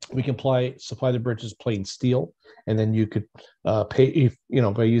 we can supply the bridge as plain steel, and then you could pay,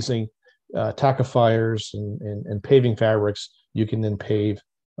 by using tackifiers and paving fabrics, you can then pave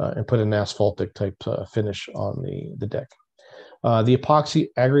and put an asphaltic type finish on the deck. The epoxy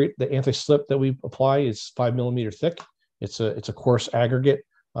aggregate, the anti-slip that we apply is 5 millimeter thick. It's a coarse aggregate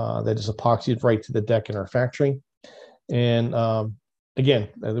that is epoxied right to the deck in our factory. And again,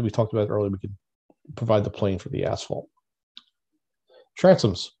 as we talked about earlier, we could provide the plane for the asphalt.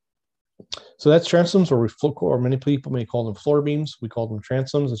 Transoms. So that's transoms, or many people may call them floor beams. We call them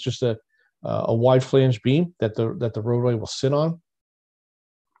transoms. It's just a wide flange beam that the roadway will sit on.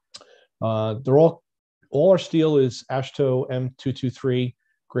 They're all our steel is AASHTO M223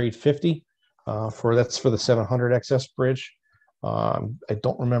 grade 50. That's for the 700 XS bridge. I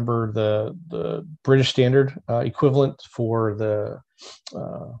don't remember the British standard equivalent for the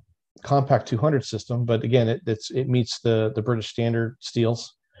compact 200 system, but again, it meets the British standard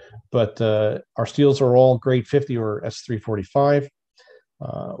steels. But our steels are all grade 50 or S345.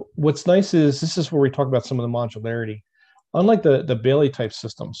 What's nice is this is where we talk about some of the modularity. Unlike the Bailey type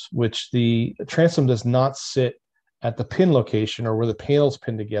systems, which the transom does not sit at the pin location or where the panels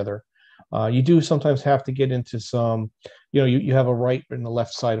pin together, you do sometimes have to get into some, you have a right and the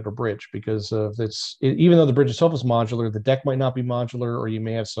left side of a bridge because of even though the bridge itself is modular, the deck might not be modular, or you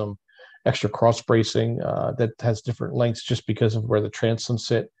may have some extra cross bracing that has different lengths just because of where the transoms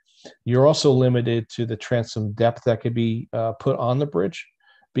sit. You're also limited to the transom depth that could be put on the bridge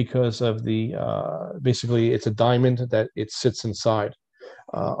because of basically it's a diamond that it sits inside.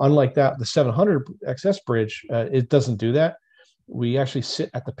 Unlike that, the 700 XS bridge, it doesn't do that. We actually sit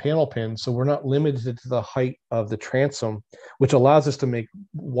at the panel pin, so we're not limited to the height of the transom, which allows us to make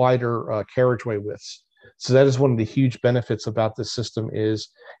wider carriageway widths. So that is one of the huge benefits about this system is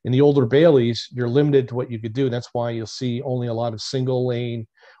in the older Baileys, you're limited to what you could do. And that's why you'll see only a lot of single lane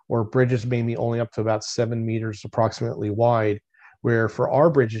or bridges maybe only up to about 7 meters approximately wide, where for our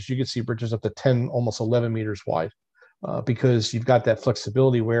bridges, you can see bridges up to 10, almost 11 meters wide because you've got that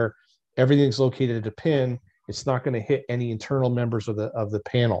flexibility where everything's located at a pin. It's not going to hit any internal members of the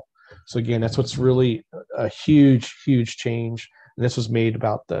panel. So again, that's what's really a huge, huge change. And this was made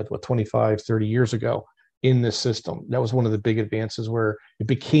about 25, 30 years ago in this system. That was one of the big advances where it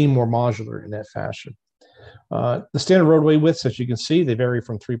became more modular in that fashion. The standard roadway widths, as you can see, they vary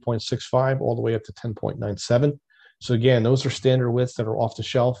from 3.65 all the way up to 10.97. So again, those are standard widths that are off the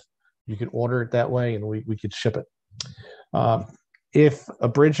shelf. You can order it that way and we could ship it. If a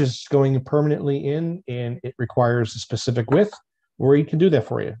bridge is going permanently in and it requires a specific width, we can do that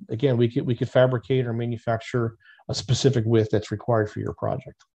for you. Again, we could fabricate or manufacture a specific width that's required for your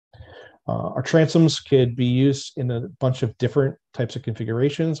project. Our transoms could be used in a bunch of different types of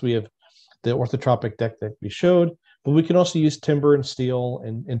configurations. We have the orthotropic deck that we showed, but we can also use timber and steel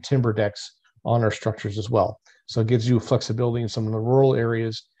and timber decks on our structures as well. So it gives you flexibility in some of the rural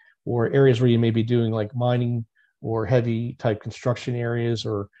areas or areas where you may be doing like mining or heavy type construction areas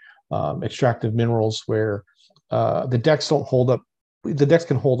or extractive minerals where the decks don't hold up. The decks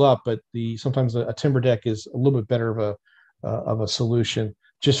can hold up, but sometimes a timber deck is a little bit better of a solution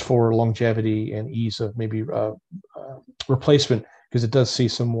just for longevity and ease of maybe replacement, because it does see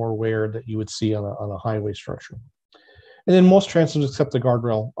some more wear that you would see on a highway structure. And then most transoms, except the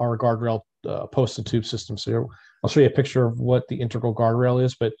guardrail, are a guardrail post and tube system. So I'll show you a picture of what the integral guardrail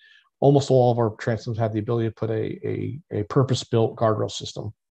is, but almost all of our transoms have the ability to put a purpose-built guardrail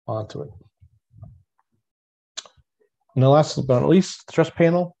system onto it. And the last but not least, the truss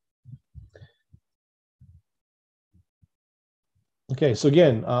panel. Okay, so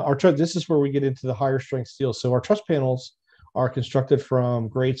again, this is where we get into the higher strength steel. So our truss panels are constructed from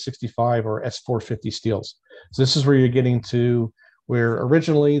grade 65 or S450 steels. So this is where you're getting to where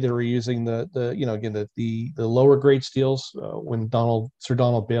originally they were using the lower grade steels when Sir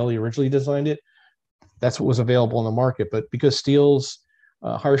Donald Bailey originally designed it. That's what was available in the market. But because steels,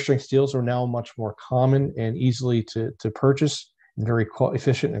 higher strength steels are now much more common and easily to purchase and very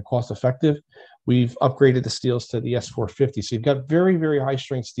efficient and cost effective, we've upgraded the steels to the S450. So you've got very, very high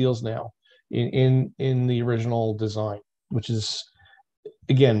strength steels now in the original design, which is,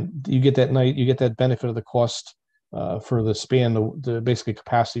 again, you get that benefit of the cost for the span, the basically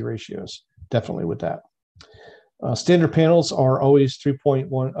capacity ratios, definitely with that. Standard panels are always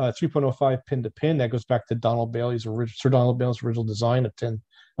 3.05 pin to pin. That goes back to Sir Donald Bailey's original design of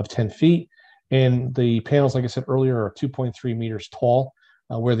 10 feet. And the panels, like I said earlier, are 2.3 meters tall,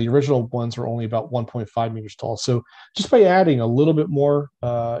 where the original ones are only about 1.5 meters tall. So just by adding a little bit more,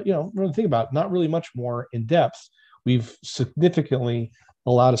 really think about it, not really much more in depth, we've significantly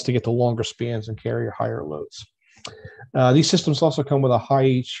allowed us to get to longer spans and carry higher loads. These systems also come with a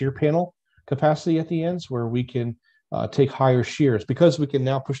high shear panel capacity at the ends where we can take higher shears. Because we can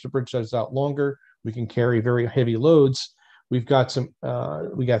now push the bridge sides out longer, we can carry very heavy loads. We've got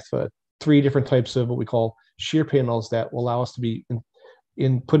three different types of what we call shear panels that will allow us to be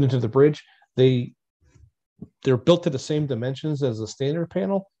put into the bridge. They're built to the same dimensions as the standard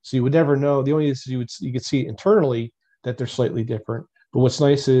panel, so you would never know. The only is you could see internally that they're slightly different. But what's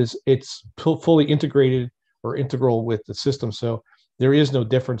nice is it's fully integrated or integral with the system. So there is no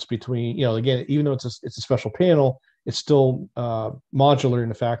difference between, again, even though it's a special panel, it's still modular in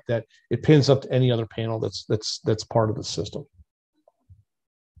the fact that it pins up to any other panel that's part of the system.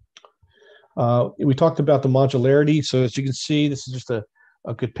 We talked about the modularity. So as you can see, this is just a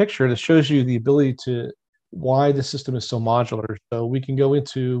good picture that shows you the ability to why the system is so modular. So we can go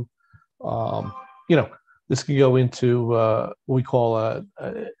into, this can go into what we call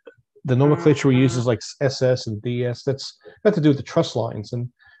the nomenclature we use is like SS and DS. That's got to do with the truss lines,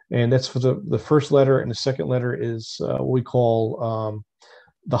 and that's for the first letter, and the second letter is what we call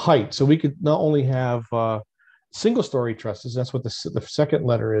the height. So we could not only have single story trusses, that's what the second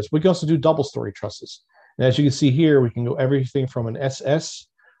letter is. We can also do double story trusses. And as you can see here, we can go everything from an SS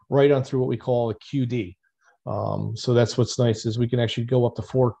right on through what we call a QD. So that's what's nice is we can actually go up to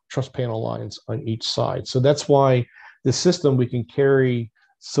 4 truss panel lines on each side. So that's why the system we can carry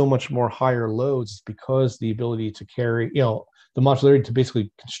so much more higher loads, because the ability to carry, the modularity to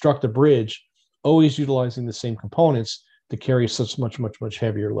basically construct a bridge, always utilizing the same components to carry such much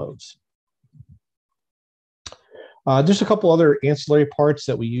heavier loads. There's a couple other ancillary parts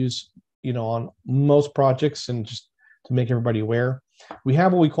that we use, on most projects, and just to make everybody aware, we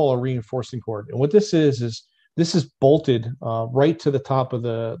have what we call a reinforcing cord. And what this is this is bolted right to the top of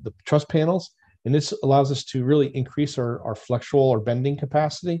the truss panels. And this allows us to really increase our flexural or bending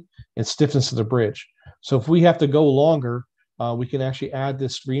capacity and stiffness of the bridge. So if we have to go longer, we can actually add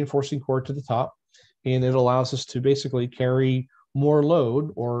this reinforcing cord to the top, and it allows us to basically carry more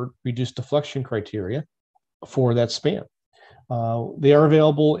load or reduce deflection criteria for that span. They are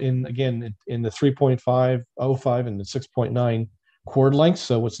available in the 3.5, 05, and the 6.9 cord lengths.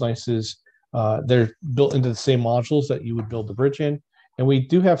 So what's nice is they're built into the same modules that you would build the bridge in. And we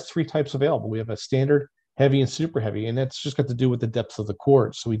do have 3 types available. We have a standard, heavy, and super heavy, and that's just got to do with the depth of the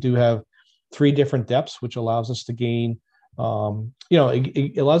cord. So we do have 3 different depths, which allows us to gain,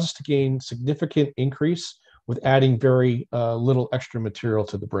 it allows us to gain significant increase with adding very little extra material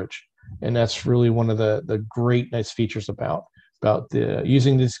to the bridge. And that's really one of the great, nice features about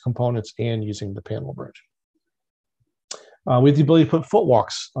using these components and using the panel bridge. We have the ability to put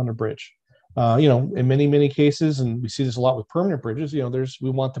footwalks on the bridge. In many cases, and we see this a lot with permanent bridges, we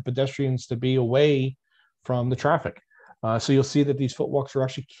want the pedestrians to be away from the traffic. So you'll see that these footwalks are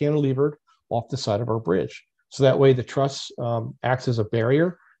actually cantilevered off the side of our bridge. So that way the truss acts as a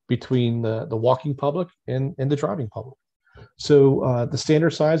barrier between the walking public and the driving public. So the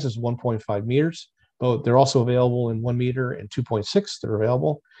standard size is 1.5 meters, but they're also available in 1 meter and 2.6. They're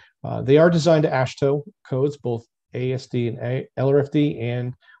available. They are designed to AASHTO codes, both ASD and LRFD,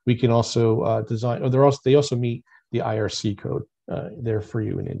 and we can also design, they also meet the IRC code there for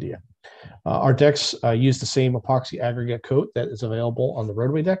you in India. Our decks use the same epoxy aggregate coat that is available on the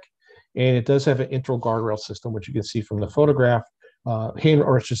roadway deck, and it does have an integral guardrail system, which you can see from the photograph,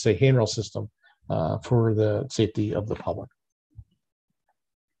 handrail system for the safety of the public.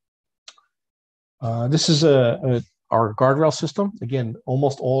 This is our guardrail system. Again,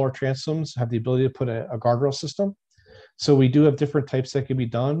 almost all our transoms have the ability to put a guardrail system. So we do have different types that can be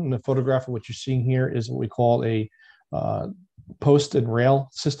done. And the photograph of what you're seeing here is what we call a post and rail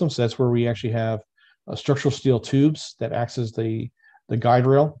system. So that's where we actually have structural steel tubes that acts as the guide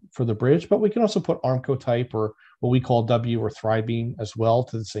rail for the bridge. But we can also put Armco type, or what we call W or thri beam as well,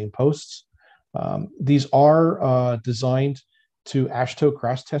 to the same posts. These are designed to AASHTO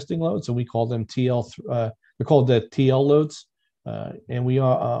crash testing loads, and we call them TL. They're called the TL loads,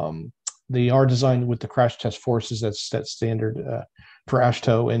 and they are designed with the crash test forces that's standard for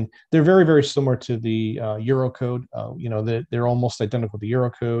AASHTO, and they're very, very similar to the Euro code. They're almost identical to the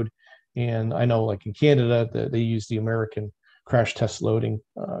Euro code, and I know, like in Canada, they use the American crash test loading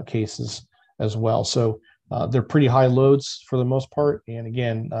cases as well. So they're pretty high loads for the most part, and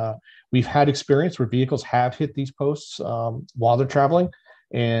again, we've had experience where vehicles have hit these posts while they're traveling,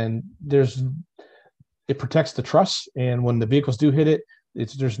 and it protects the truss, and when the vehicles do hit it,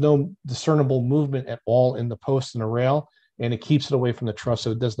 there's no discernible movement at all in the post and the rail, and it keeps it away from the truss,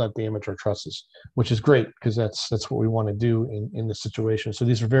 so it does not damage our trusses, which is great, because that's what we want to do in this situation. So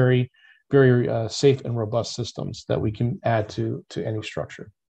these are very, very safe and robust systems that we can add to any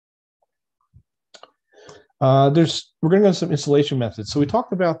structure. We're going to go to some installation methods. So we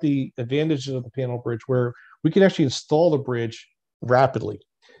talked about the advantages of the panel bridge, where we can actually install the bridge rapidly.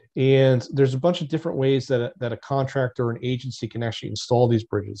 And there's a bunch of different ways that a contractor or an agency can actually install these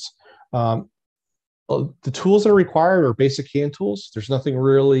bridges. The tools that are required are basic hand tools. There's nothing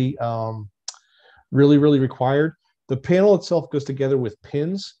really required. The panel itself goes together with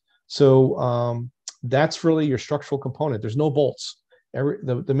pins. So that's really your structural component. There's no bolts.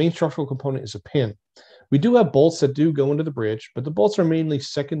 The main structural component is a pin. We do have bolts that do go into the bridge, but the bolts are mainly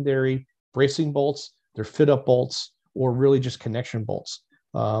secondary bracing bolts. They're fit-up bolts or really just connection bolts.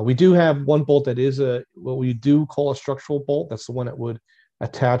 We do have one bolt that is what we do call a structural bolt. That's the one that would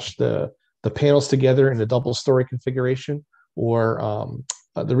attach the panels together in a double-story configuration, or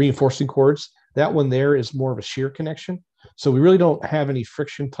the reinforcing cords. That one there is more of a shear connection. So we really don't have any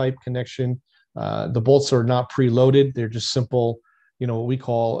friction type connection. The bolts are not preloaded. They're just simple, what we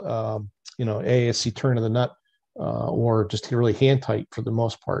call, ASC turn of the nut, or just really hand tight for the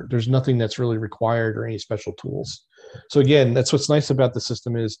most part. There's nothing that's really required or any special tools. So again, that's what's nice about the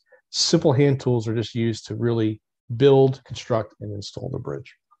system is simple hand tools are just used to really build, construct, and install the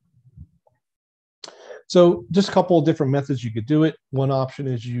bridge. So just a couple of different methods you could do it. One option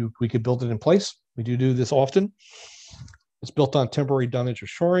is we could build it in place. We do this often. It's built on temporary dunnage or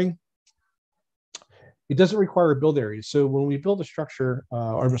shoring. It doesn't require a build area. So when we build a structure,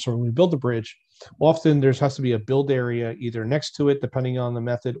 when we build the bridge, often there has to be a build area either next to it, depending on the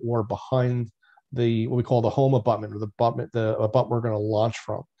method, or behind what we call the home abutment, or the abutment we're going to launch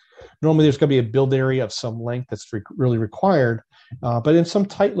from. Normally, there's going to be a build area of some length that's really required, but in some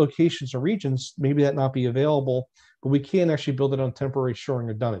tight locations or regions, maybe that not be available, but we can actually build it on temporary shoring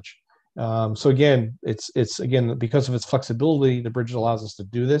or dunnage. So again, it's because of its flexibility, the bridge allows us to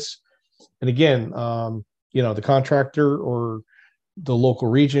do this. And again, the contractor or the local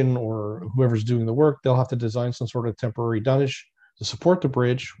region or whoever's doing the work, they'll have to design some sort of temporary dunnage to support the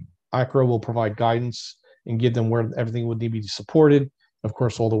bridge. ACRO will provide guidance and give them where everything would need to be supported. Of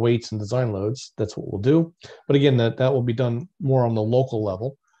course, all the weights and design loads, that's what we'll do. But again, that will be done more on the local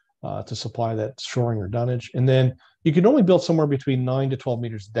level to supply that shoring or dunnage. And then you can only build somewhere between 9 to 12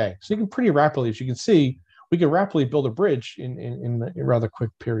 meters a day. So you can pretty rapidly, as you can see, we can rapidly build a bridge in a rather quick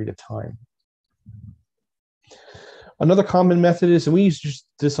period of time. Another common method is, and we use just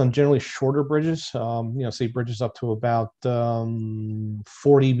this on generally shorter bridges, say bridges up to about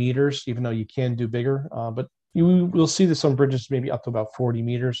 40 meters, even though you can do bigger, but we'll see this on bridges maybe up to about 40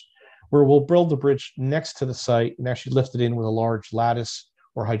 meters, where we'll build the bridge next to the site and actually lift it in with a large lattice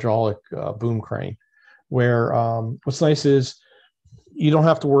or hydraulic boom crane, where what's nice is you don't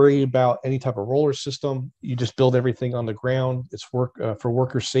have to worry about any type of roller system. You just build everything on the ground. It's for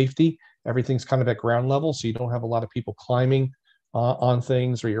worker safety. Everything's kind of at ground level, so you don't have a lot of people climbing on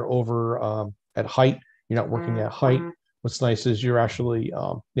things, or you're over at height. You're not working at height. What's nice is you're actually,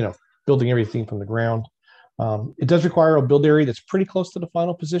 building everything from the ground. It does require a build area that's pretty close to the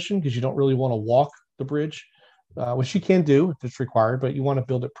final position, because you don't really want to walk the bridge, which you can do if it's required, but you want to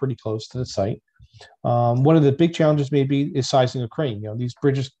build it pretty close to the site. One of the big challenges maybe is sizing a crane. These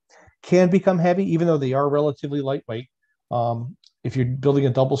bridges can become heavy, even though they are relatively lightweight. If you're building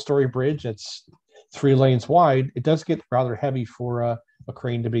a double-story bridge that's 3 lanes wide, it does get rather heavy for a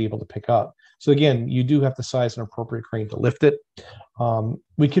crane to be able to pick up. So again, you do have to size an appropriate crane to lift it.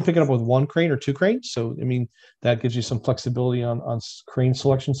 We can pick it up with 1 crane or 2 cranes. So, that gives you some flexibility on crane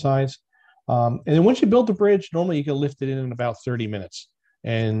selection size. And then once you build the bridge, normally you can lift it in about 30 minutes.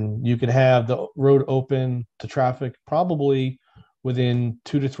 And you can have the road open to traffic probably within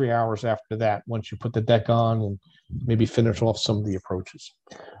 2 to 3 hours after that, once you put the deck on and maybe finish off some of the approaches.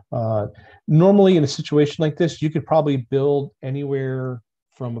 Normally in a situation like this, you could probably build anywhere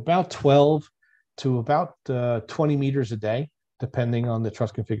from about 12 to about 20 meters a day, depending on the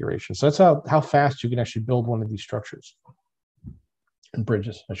truss configuration. So that's how fast you can actually build one of these structures and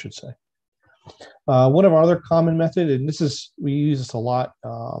bridges, I should say. One of our other common method, and we use this a lot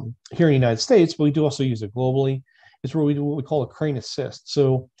here in the United States, but we do also use it globally, is where we do what we call a crane assist.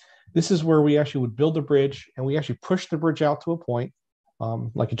 So this is where we actually would build a bridge, and we actually push the bridge out to a point,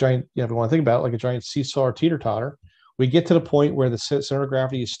 like a giant, if you want to think about it, like a giant seesaw or teeter-totter. We get to the point where the center of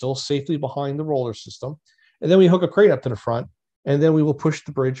gravity is still safely behind the roller system, and then we hook a crane up to the front, and then we will push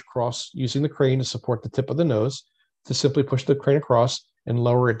the bridge across using the crane to support the tip of the nose, to simply push the crane across and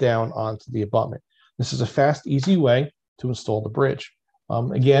lower it down onto the abutment. This is a fast, easy way to install the bridge.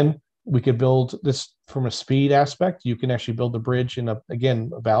 Again, we could build this from a speed aspect. You can actually build the bridge in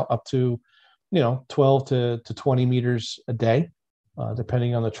about up to 12 to 20 meters a day,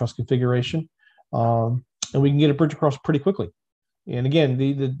 depending on the truss configuration. And we can get a bridge across pretty quickly. And again,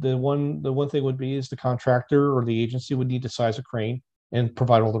 the one thing would be is the contractor or the agency would need to size a crane and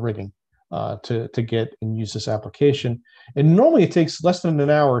provide all the rigging to get and use this application. And normally it takes less than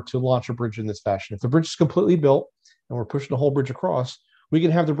an hour to launch a bridge in this fashion. If the bridge is completely built and we're pushing the whole bridge across, we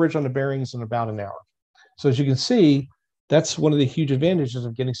can have the bridge on the bearings in about an hour. So as you can see, that's one of the huge advantages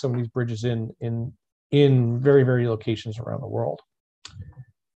of getting some of these bridges in very, very locations around the world.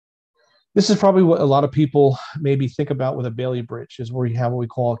 This is probably what a lot of people maybe think about with a Bailey bridge, is where you have what we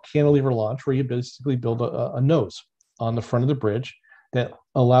call a cantilever launch, where you basically build a nose on the front of the bridge that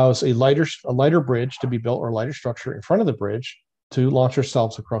allows a lighter bridge to be built, or a lighter structure in front of the bridge to launch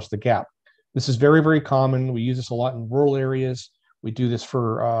ourselves across the gap. This is very, very common. We use this a lot in rural areas. We do this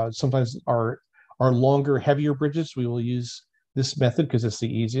for sometimes our longer, heavier bridges. We will use this method because it's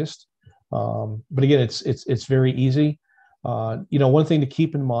the easiest. But again, it's very easy. One thing to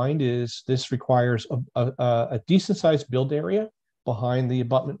keep in mind is this requires a decent sized build area behind the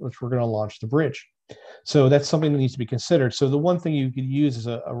abutment, which we're going to launch the bridge. So that's something that needs to be considered. So the one thing you could use as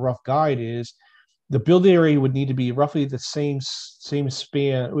a rough guide is the build area would need to be roughly the same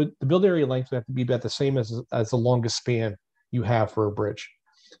span. The build area length would have to be about the same as the longest span you have for a bridge.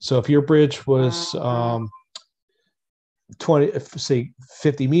 So if your bridge was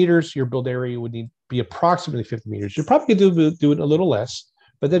 50 meters, your build area would need to be approximately 50 meters. You're probably going to do it a little less,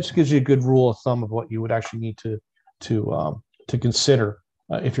 but that just gives you a good rule of thumb of what you would actually need to consider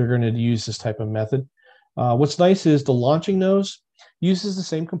if you're going to use this type of method. What's nice is the launching nose uses the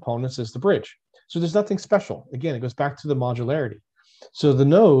same components as the bridge. So there's nothing special. Again, it goes back to the modularity. So the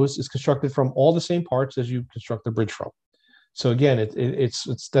nose is constructed from all the same parts as you construct the bridge from. So again,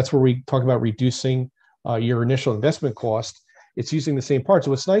 that's where we talk about reducing your initial investment cost. It's using the same parts.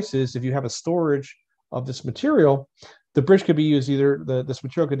 So what's nice is if you have a storage of this material, the bridge could be used this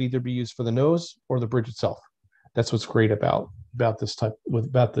material could either be used for the nose or the bridge itself. That's what's great about this type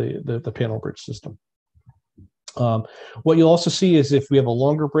about the panel bridge system. What you'll also see is if we have a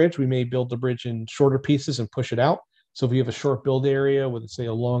longer bridge, we may build the bridge in shorter pieces and push it out. So if you have a short build area with, say,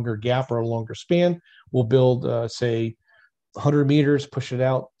 a longer gap or a longer span, we'll build, say, 100 meters, push it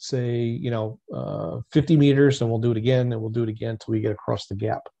out, say, 50 meters, and we'll do it again, and we'll do it again until we get across the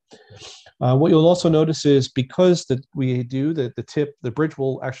gap. What you'll also notice is because the bridge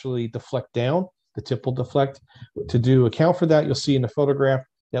will actually deflect down, the tip will deflect. To account for that, you'll see in the photograph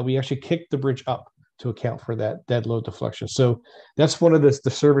that we actually kick the bridge up to account for that dead load deflection. So that's one of the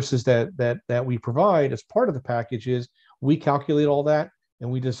services that we provide as part of the package is we calculate all that and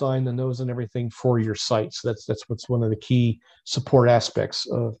we design the nose and everything for your site. So that's what's one of the key support aspects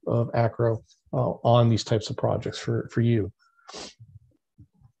of Acro on these types of projects for you.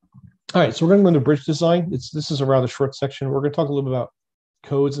 All right, so we're going to go into bridge design. This is a rather short section. We're going to talk a little bit about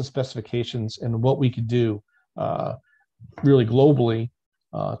codes and specifications and what we could do really globally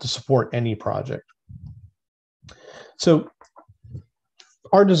to support any project. So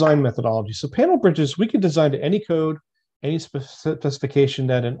our design methodology. So panel bridges, we can design to any code, any specification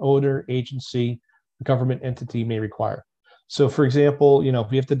that an owner, agency, government entity may require. So for example, if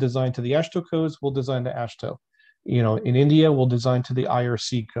we have to design to the AASHTO codes, we'll design to AASHTO. In India, we'll design to the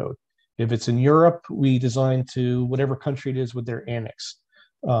IRC code. If it's in Europe, we design to whatever country it is with their annex.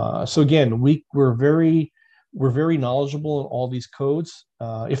 So again, we're very knowledgeable in all these codes.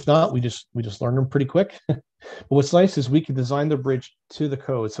 If not, we just learn them pretty quick. But what's nice is we can design the bridge to the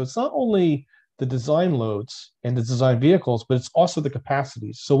code. So it's not only the design loads and the design vehicles, but it's also the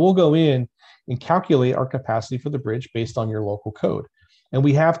capacities. So we'll go in and calculate our capacity for the bridge based on your local code. And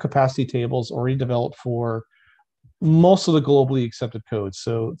we have capacity tables already developed for most of the globally accepted codes.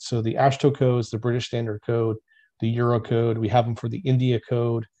 So the AASHTO codes, the British Standard Code, the Euro code, we have them for the India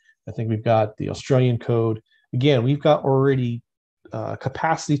code. I think we've got the Australian code. Again, we've got already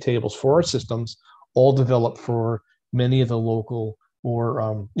capacity tables for our systems, all developed for many of the local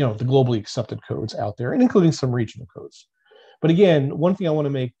or the globally accepted codes out there, and including some regional codes. But again, one thing I want to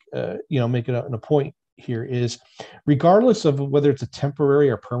make it a point here is, regardless of whether it's a temporary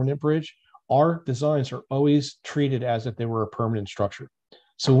or permanent bridge, our designs are always treated as if they were a permanent structure.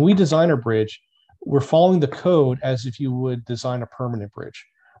 So when we design a bridge, we're following the code as if you would design a permanent bridge.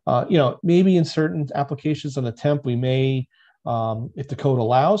 Maybe in certain applications on a temp, we may, if the code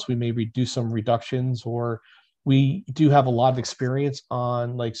allows, we may do some reductions, or we do have a lot of experience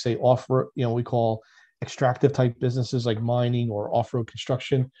on, like, say, off-road, we call extractive type businesses like mining or off-road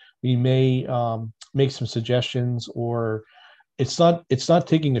construction. We may make some suggestions, or it's not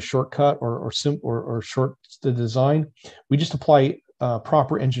taking a shortcut or short the design. We just apply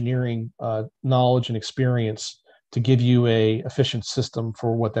proper engineering knowledge and experience to give you a efficient system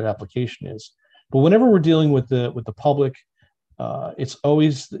for what that application is. But whenever we're dealing with the public, it's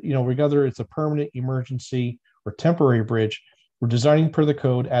always, whether it's a permanent, emergency, or temporary bridge, we're designing per the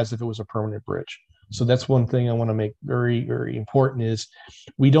code as if it was a permanent bridge. So that's one thing I want to make very, very important is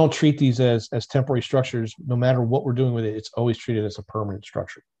we don't treat these as temporary structures. No matter what we're doing with it, it's always treated as a permanent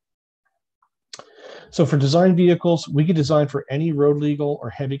structure. So for design vehicles, we can design for any road legal or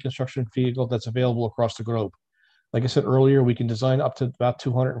heavy construction vehicle that's available across the globe. Like I said earlier, we can design up to about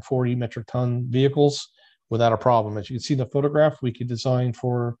 240 metric ton vehicles without a problem. As you can see in the photograph, we can design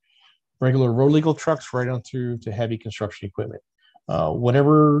for regular road legal trucks right on through to heavy construction equipment.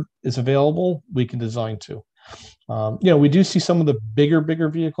 Whatever is available, we can design to. We do see some of the bigger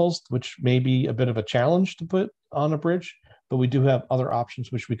vehicles, which may be a bit of a challenge to put on a bridge, but we do have other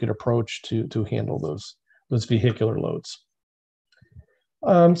options which we could approach to handle those vehicular loads.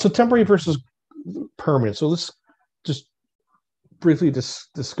 So temporary versus permanent. So let's just briefly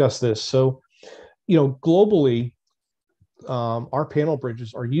discuss this. So, globally, our panel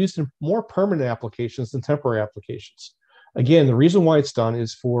bridges are used in more permanent applications than temporary applications. Again, the reason why it's done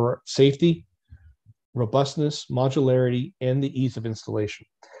is for safety, robustness, modularity, and the ease of installation.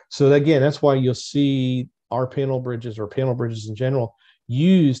 So again, that's why you'll see our panel bridges or panel bridges in general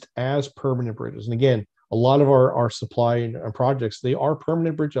used as permanent bridges. And again, a lot of our supply and projects, they are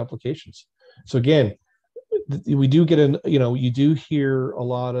permanent bridge applications. So again, we do get you do hear a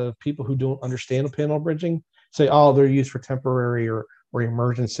lot of people who don't understand panel bridging say, oh, they're used for temporary or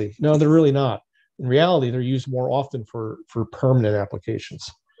emergency. No, they're really not. In reality, they're used more often for permanent applications.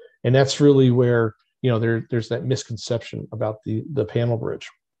 And that's really where, there's that misconception about the panel bridge.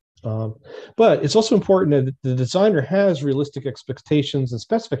 But it's also important that the designer has realistic expectations and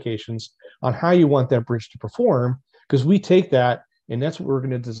specifications on how you want that bridge to perform, because we take that and that's what we're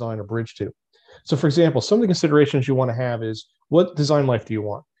going to design a bridge to. So for example, some of the considerations you want to have is, what design life do you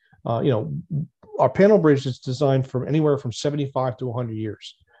want? Our panel bridge is designed from anywhere from 75 to 100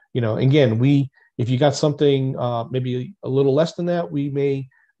 years. Again, if you got something maybe a little less than that, we may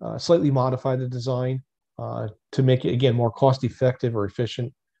slightly modify the design to make it, again, more cost effective or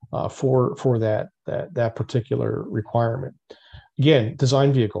efficient for that particular requirement. Again,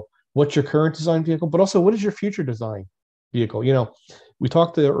 design vehicle. What's your current design vehicle? But also, what is your future design vehicle? We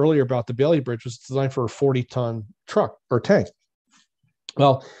talked earlier about the Bailey Bridge was designed for a 40-ton truck or tank.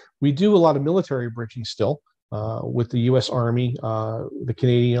 Well, we do a lot of military bridging still with the U.S. Army, the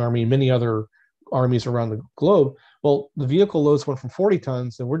Canadian Army, and many other armies around the globe. Well, the vehicle loads went from 40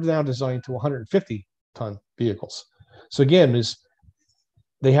 tons, and we're now designing to 150-ton vehicles. So again,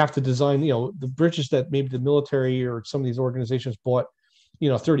 they have to design, the bridges that maybe the military or some of these organizations bought,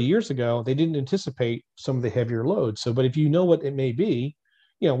 30 years ago, they didn't anticipate some of the heavier loads. So, but if you know what it may be,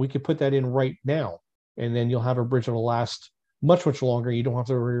 we could put that in right now, and then you'll have a bridge that will last much, much longer. You don't have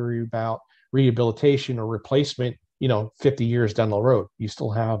to worry about rehabilitation or replacement, 50 years down the road. You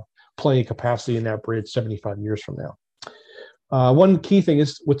still have plenty of capacity in that bridge 75 years from now. One key thing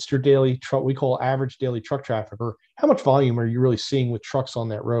is, what's your daily truck, we call average daily truck traffic, or how much volume are you really seeing with trucks on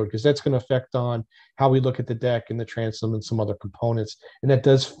that road? Because that's going to affect on how we look at the deck and the transom and some other components. And that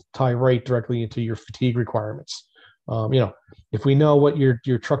does tie right directly into your fatigue requirements. If we know what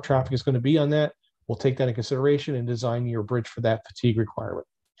your truck traffic is going to be on that, we'll take that in consideration and design your bridge for that fatigue requirement.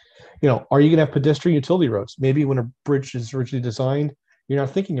 Are you going to have pedestrian utility roads? Maybe when a bridge is originally designed, you're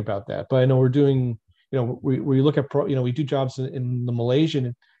not thinking about that. But I know we're doing, we look at, we do jobs in the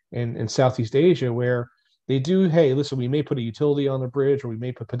Malaysian and Southeast Asia where they do, hey, listen, we may put a utility on the bridge or we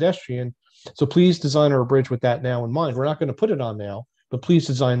may put pedestrian. So please design our bridge with that now in mind. We're not going to put it on now, but please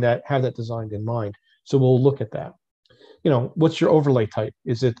design that, have that designed in mind. So we'll look at that. What's your overlay type?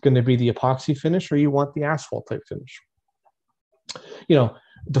 Is it going to be the epoxy finish or you want the asphalt type finish?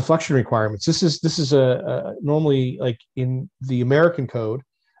 Deflection requirements. This is a normally, like in the American code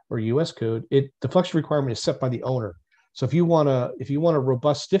or US code, deflection requirement is set by the owner. So if you want a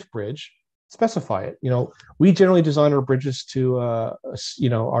robust stiff bridge, specify it. We generally design our bridges to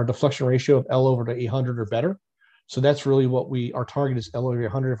our deflection ratio of L over to 800 or better. So that's really what our target is, L over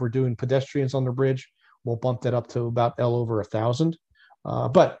 800. If we're doing pedestrians on the bridge, we'll bump that up to about L over 1,000.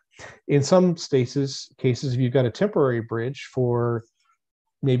 But in some cases, if you've got a temporary bridge for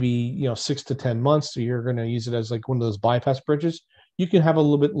maybe 6 to 10 months, so you're going to use it as like one of those bypass bridges, you can have a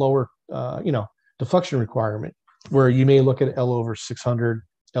little bit lower deflection requirement, where you may look at L over 600,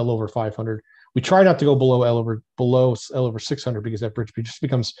 L over 500. We try not to go below L over 600 because that bridge just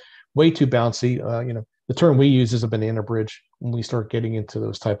becomes way too bouncy. The term we use is a banana bridge when we start getting into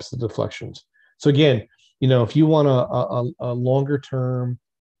those types of deflections. So again, if you want a longer term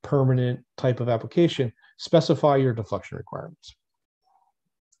permanent type of application, specify your deflection requirements.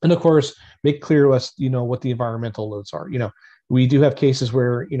 And of course, make clear to us, what the environmental loads are. We do have cases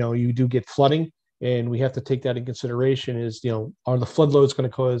where, you do get flooding, and we have to take that in consideration is, are the flood loads going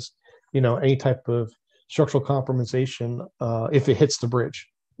to cause, any type of structural compromisation if it hits the bridge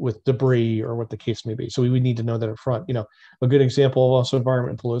with debris or what the case may be. So we would need to know that up front. A good example of also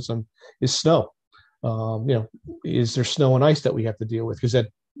environmental loads is snow. Is there snow and ice that we have to deal with? Because that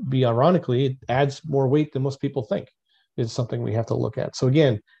be ironically, it adds more weight than most people think is something we have to look at. So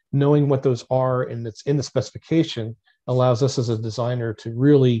again, knowing what those are and it's in the specification allows us as a designer to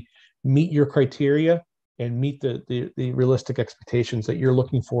really meet your criteria and meet the realistic expectations that you're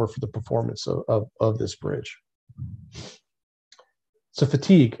looking for the performance of this bridge. So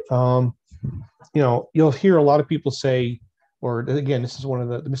fatigue, you'll hear a lot of people say, or again, this is one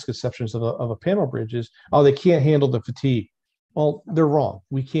of the misconceptions of a panel bridge is, oh, they can't handle the fatigue. Well, they're wrong.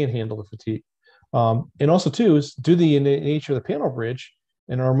 We can't handle the fatigue. And also too is due to the nature of the panel bridge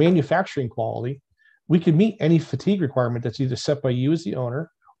and our manufacturing quality, we can meet any fatigue requirement that's either set by you as the owner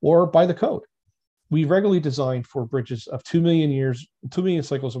or by the code. We regularly design for bridges of 2 million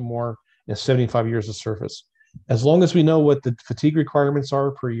cycles or more and 75 years of surface. As long as we know what the fatigue requirements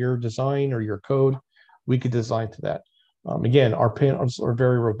are per your design or your code, we could design to that. Again, our panels are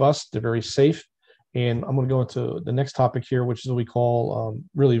very robust, they're very safe. And I'm going to go into the next topic here, which is what we call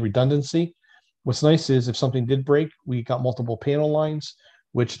really redundancy. What's nice is if something did break, we got multiple panel lines,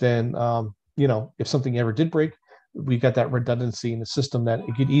 which then, if something ever did break, we got that redundancy in the system that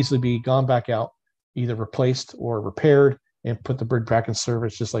it could easily be gone back out, either replaced or repaired, and put the bridge back in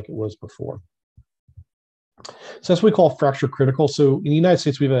service just like it was before. So that's what we call fracture critical. So in the United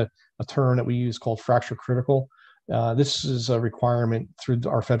States, we have a term that we use called fracture critical. This is a requirement through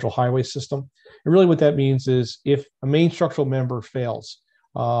our federal highway system. And really what that means is if a main structural member fails,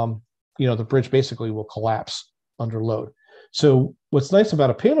 the bridge basically will collapse under load. So what's nice about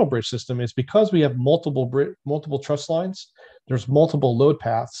a panel bridge system is because we have multiple truss lines, there's multiple load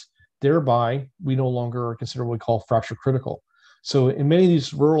paths, thereby we no longer consider what we call fracture critical. So in many of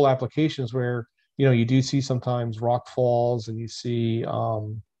these rural applications where you do see sometimes rock falls and you see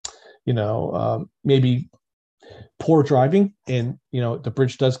maybe poor driving and the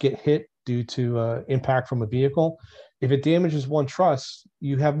bridge does get hit due to impact from a vehicle. If it damages one truss,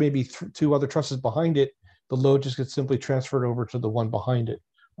 you have maybe two other trusses behind it, the load just gets simply transferred over to the one behind it,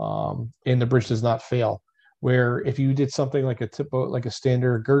 and the bridge does not fail. Where if you did something like a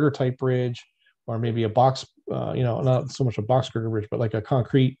standard girder type bridge, or maybe a box, not so much a box girder bridge, but like a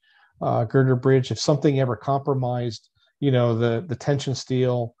concrete girder bridge, if something ever compromised, the tension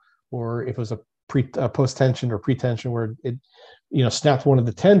steel, or if it was a post tension or pre-tension where it, snapped one of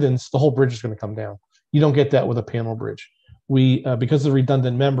the tendons, the whole bridge is going to come down. You don't get that with a panel bridge. We, because of the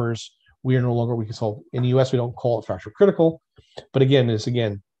redundant members, we are no longer, we can solve, in the US, we don't call it fracture critical, but again,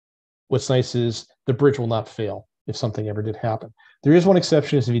 what's nice is the bridge will not fail if something ever did happen. There is one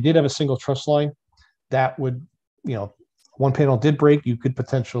exception is if you did have a single truss line, that would, one panel did break, you could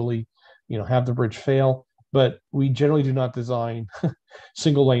potentially, have the bridge fail, but we generally do not design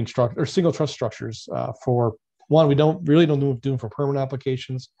single lane structure or single truss structures for one, we don't do them for permanent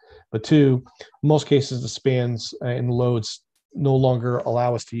applications, but two, in most cases, the spans and loads no longer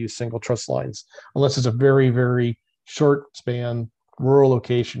allow us to use single truss lines unless it's a very, very short span rural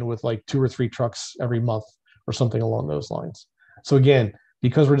location with like 2 or 3 trucks every month or something along those lines. So again,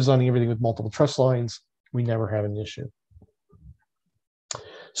 because we're designing everything with multiple truss lines, we never have an issue.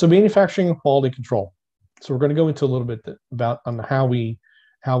 So manufacturing and quality control. So we're going to go into a little bit about on how we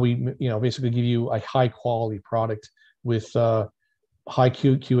basically give you a high quality product with high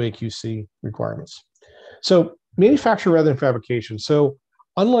QA/QC requirements. So manufacture rather than fabrication. So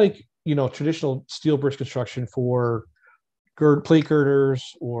unlike traditional steel bridge construction for plate girders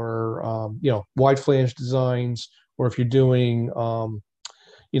or wide flange designs, or if you're doing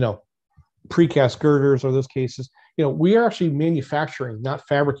precast girders or those cases, we are actually manufacturing, not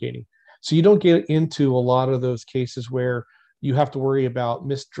fabricating. So you don't get into a lot of those cases where you have to worry about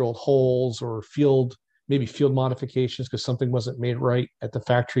misdrilled holes or field modifications because something wasn't made right at the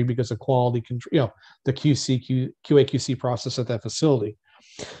factory because of quality control, the QA/QC process at that facility.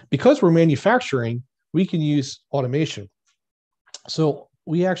 Because we're manufacturing, we can use automation. So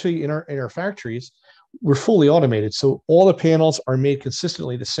we actually, in our factories, we're fully automated. So all the panels are made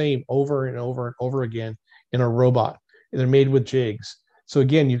consistently the same over and over and over again in a robot. And they're made with jigs. So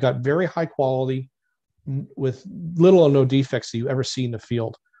again, you've got very high quality with little or no defects that you ever see in the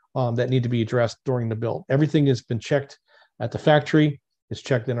field that need to be addressed during the build. Everything has been checked at the factory. It's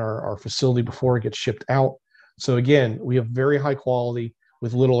checked in our facility before it gets shipped out. So again, we have very high quality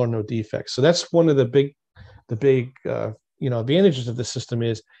with little or no defects. So that's one of the big advantages of this system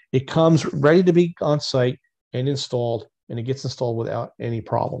is it comes ready to be on site and installed, and it gets installed without any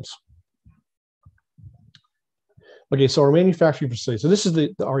problems. Okay, so our manufacturing facility. So this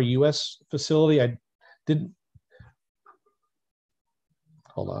is our US facility.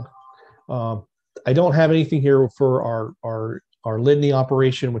 Hold on. I don't have anything here for our Lydney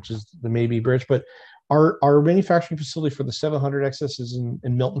operation, which is the Maybe Bridge, but Our manufacturing facility for the 700XS is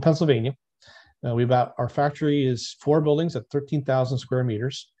in Milton, Pennsylvania. Our factory is 4 buildings at 13,000 square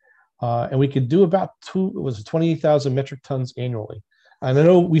meters, and we could do about 28,000 metric tons annually. And I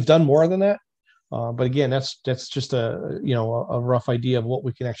know we've done more than that, but again, that's just a rough idea of what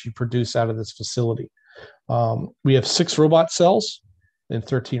we can actually produce out of this facility. We have 6 robot cells and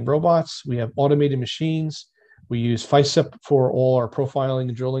 13 robots. We have automated machines. We use FICEP for all our profiling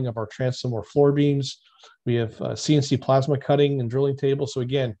and drilling of our transom or floor beams. We have CNC plasma cutting and drilling tables. So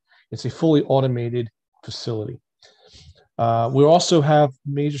again, it's a fully automated facility. We also have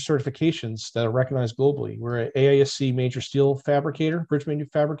major certifications that are recognized globally. We're an AISC major steel fabricator, bridge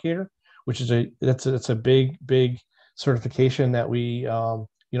fabricator, which is that's a big certification that we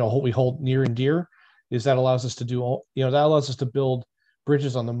we hold near and dear. Is that allows us to do that allows us to build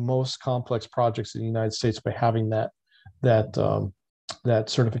bridges on the most complex projects in the United States by having that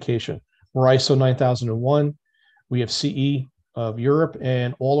certification. We're ISO 9001. We have CE of Europe,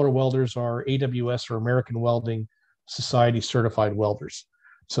 and all our welders are AWS or American Welding Society certified welders.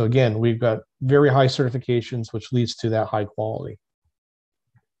 So again, we've got very high certifications, which leads to that high quality.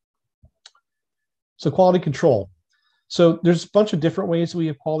 So quality control. So there's a bunch of different ways we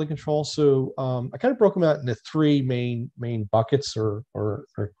have quality control. So I kind of broke them out into 3 main buckets or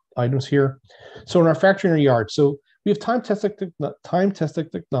items here. So in our factory and our yard, so we have time-tested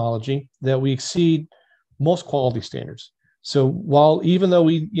technology that we exceed most quality standards. So even though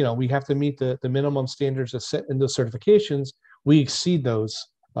we have to meet the minimum standards that's set in those certifications, we exceed those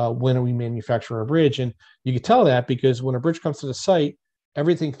when we manufacture our bridge. And you can tell that because when a bridge comes to the site,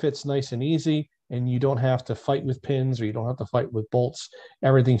 everything fits nice and easy, and you don't have to fight with pins or you don't have to fight with bolts.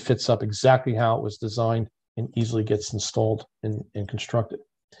 Everything fits up exactly how it was designed and easily gets installed and constructed.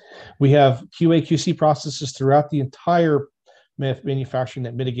 We have QA/QC processes throughout the entire manufacturing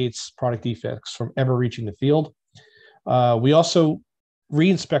that mitigates product defects from ever reaching the field. We also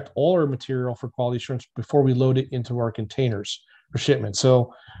re-inspect all our material for quality assurance before we load it into our containers for shipment.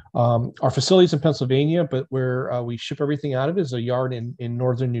 So our facilities in Pennsylvania, but where we ship everything out of is a yard in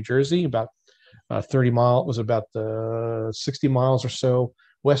northern New Jersey, about 60 miles or so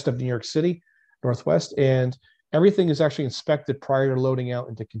west of New York City, northwest. And everything is actually inspected prior to loading out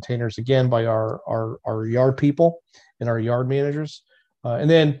into containers, again, by our yard people and our yard managers. And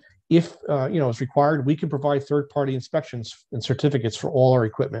then if it's required, we can provide third-party inspections and certificates for all our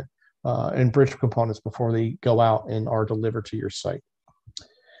equipment and bridge components before they go out and are delivered to your site.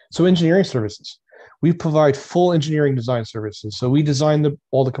 So engineering services. We provide full engineering design services. So we design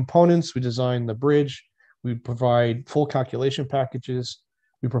all the components, we design the bridge, we provide full calculation packages,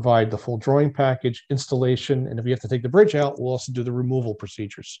 we provide the full drawing package, installation, and if you have to take the bridge out, we'll also do the removal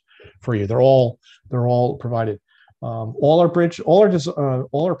procedures for you. They're all provided. All our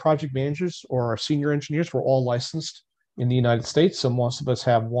project managers or our senior engineers were all licensed in the United States. So most of us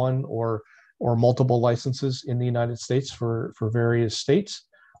have one or multiple licenses in the United States for various states.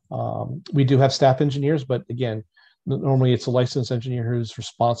 We do have staff engineers, but again, normally it's a licensed engineer who's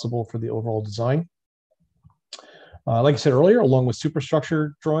responsible for the overall design. Like I said earlier, along with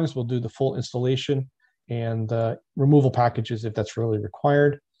superstructure drawings, we'll do the full installation and removal packages if that's really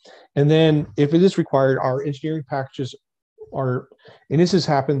required. And then if it is required, our engineering packages are, and this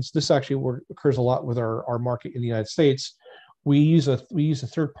actually occurs a lot with our market in the United States. We use a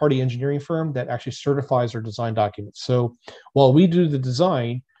third-party engineering firm that actually certifies our design documents. So while we do the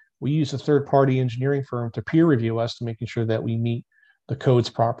design, we use a third-party engineering firm to peer review us to making sure that we meet the codes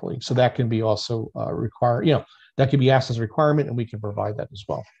properly. So that can be also required, that can be asked as a requirement, and we can provide that as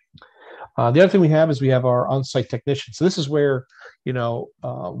well. The other thing we have is we have our on-site technicians. So this is where,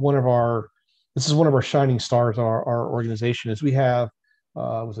 one of our shining stars of our organization is we have,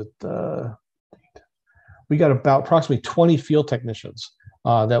 we got about approximately 20 field technicians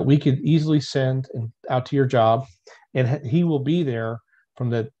that we could easily send out to your job, and he will be there from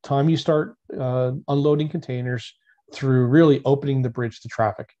the time you start unloading containers through really opening the bridge to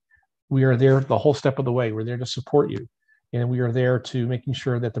traffic. We are there the whole step of the way. We're there to support you. And we are there to making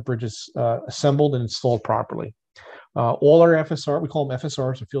sure that the bridge is assembled and installed properly. All our FSR, we call them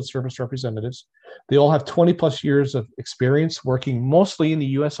FSRs, or field service representatives. They all have 20 plus years of experience working mostly in the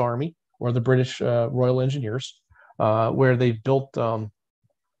US Army or the British Royal Engineers, where they've built their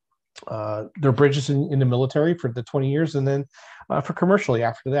bridges in the military for the 20 years and then for commercially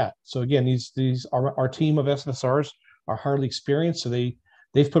after that. So again, these are our team of FSRs are highly experienced. So they've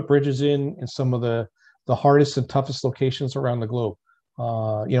put bridges in some of the hardest and toughest locations around the globe,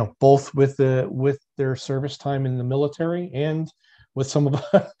 both with their service time in the military and with some of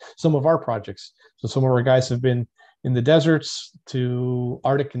our projects. So some of our guys have been in the deserts to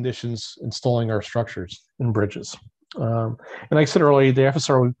Arctic conditions, installing our structures and bridges. And like I said earlier, the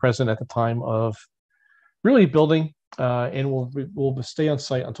FSR will be present at the time of really building, and we'll stay on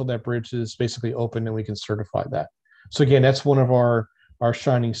site until that bridge is basically open and we can certify that. So again, that's one of our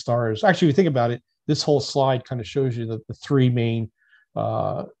shining stars. Actually, if you think about it, this whole slide kind of shows you the three main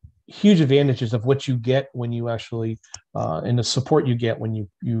huge advantages of what you get when you actually and the support you get when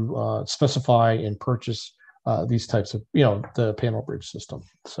you specify and purchase these types of, the panel bridge system.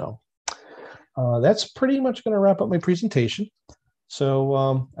 So that's pretty much going to wrap up my presentation.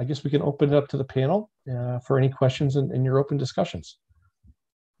 So I guess we can open it up to the panel for any questions and your open discussions.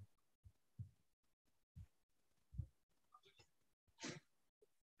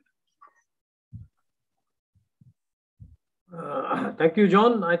 Thank you,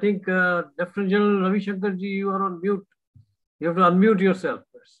 John. I think Lieutenant General Ravi Shankar ji, you are on mute. You have to unmute yourself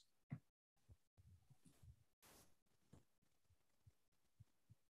first.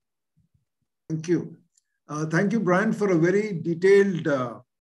 Thank you. Thank you, Brian, for a very detailed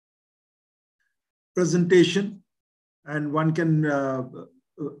presentation. And one can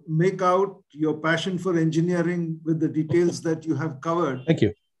make out your passion for engineering with the details that you have covered. Thank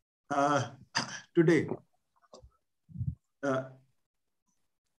you. Today.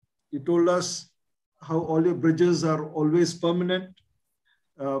 You told us how all your bridges are always permanent,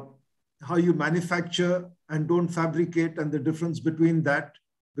 how you manufacture and don't fabricate, and the difference between that,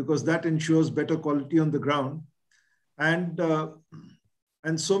 because that ensures better quality on the ground, and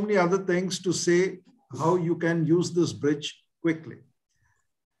so many other things to say how you can use this bridge quickly.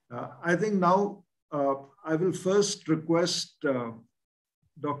 I think now I will first request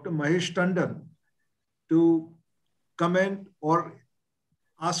Dr. Mahesh Tandon to comment or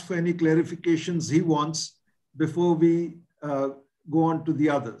ask for any clarifications he wants before we go on to the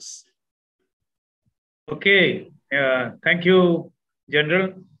others. Okay, thank you,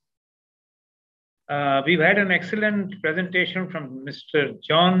 General. We've had an excellent presentation from Mr.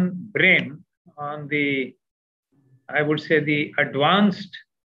 John Brain on the, I would say, the advanced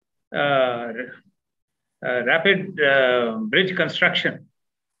rapid bridge construction.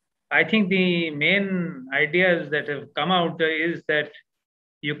 I think the main ideas that have come out is that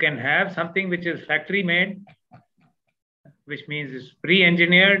you can have something which is factory made, which means it's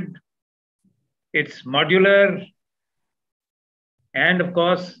pre-engineered, it's modular, and of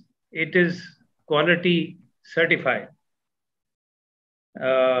course, it is quality certified.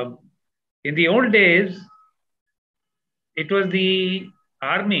 In the old days, it was the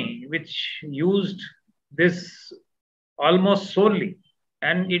army which used this almost solely,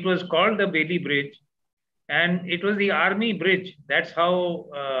 and it was called the Bailey Bridge, and it was the army bridge. That's how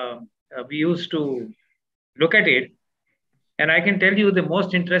we used to look at it. And I can tell you the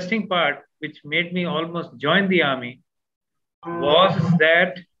most interesting part, which made me almost join the army, was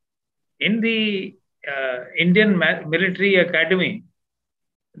that in the Indian Military Academy,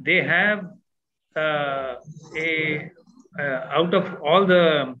 they have out of all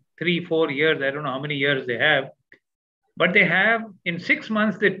the 3-4 years, I don't know how many years they have, but they have, in 6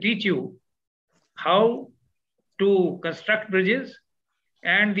 months, they teach you how to construct bridges,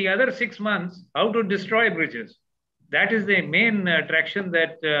 and the other 6 months, how to destroy bridges. That is the main attraction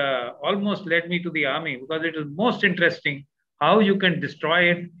that almost led me to the army, because it is most interesting how you can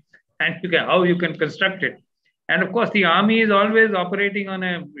destroy it and how you can construct it. And of course, the army is always operating on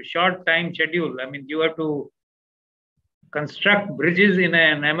a short time schedule. I mean, you have to construct bridges in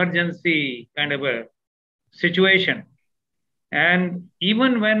an emergency kind of a situation. And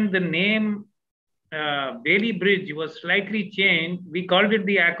even when the name Bailey Bridge was slightly changed, we called it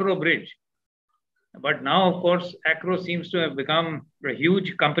the Acro Bridge. But now, of course, Acro seems to have become a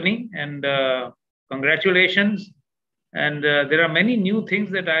huge company, and congratulations. And there are many new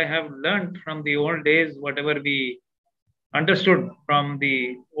things that I have learned from the old days, whatever we understood from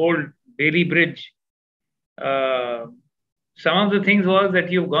the old Bailey Bridge. Some of the things was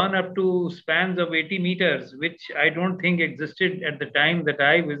that you've gone up to spans of 80 meters, which I don't think existed at the time that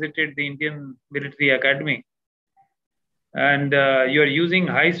I visited the Indian Military Academy. And you're using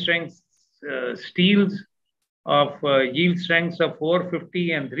high strength steels of yield strengths of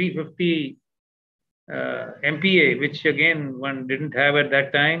 450 and 350 MPa, which again one didn't have at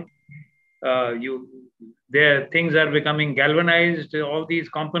that time. There things are becoming galvanized, all these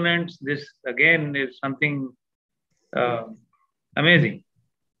components. This again is something amazing.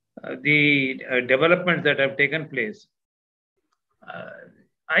 The developments that have taken place.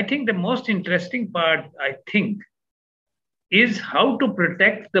 I think the most interesting part, is how to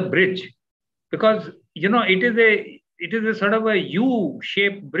protect the bridge, because it is a sort of a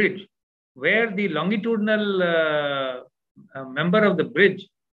U-shaped bridge. where the longitudinal member of the bridge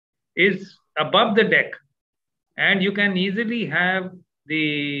is above the deck, and you can easily have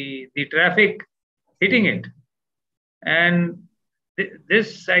the traffic hitting it. And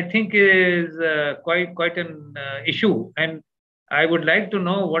this, I think, is quite an issue. And I would like to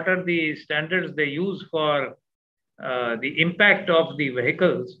know what are the standards they use for the impact of the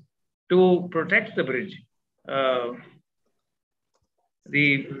vehicles to protect the bridge.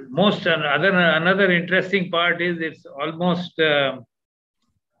 The most another interesting part is it's almost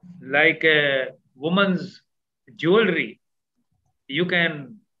like a woman's jewelry. You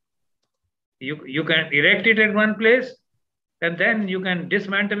can erect it at one place, and then you can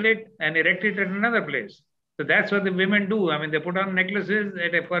dismantle it and erect it at another place. So that's what the women do. I mean, they put on necklaces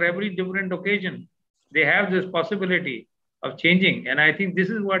for every different occasion. They have this possibility of changing, and I think this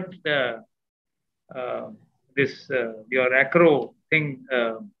is what your acro thing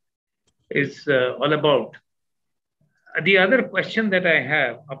is all about. The other question that I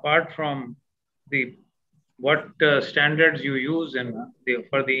have, apart from what standards you use and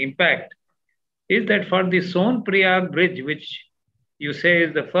for the impact, is that for the Son-Prayag bridge, which you say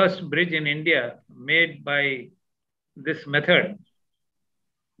is the first bridge in India made by this method,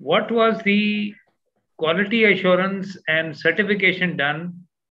 what was the quality assurance and certification done?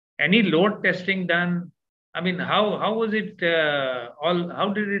 Any load testing done? I mean, how was it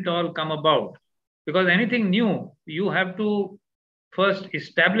how did it all come about? Because anything new, you have to first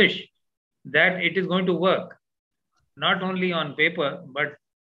establish that it is going to work, not only on paper, but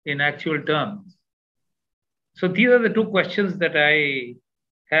in actual terms. So these are the two questions that I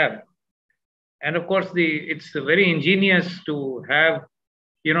have. And of course, it's very ingenious to have,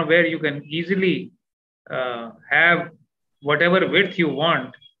 where you can easily have whatever width you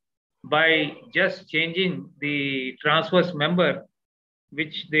want by just changing the transverse member,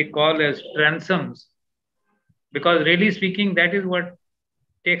 which they call as transoms. Because really speaking, that is what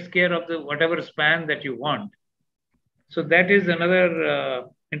takes care of the whatever span that you want. So that is another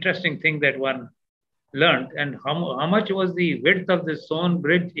interesting thing that one learned. And how much was the width of the Son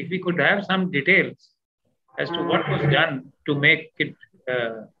bridge? If we could have some details as to what was done to make it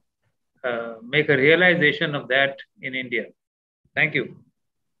make a realization of that in India. Thank you.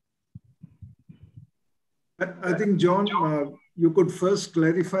 I think, John, you could first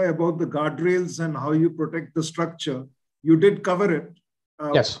clarify about the guardrails and how you protect the structure. You did cover it.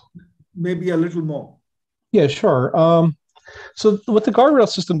 Yes. Maybe a little more. Yeah, sure. So what the guardrail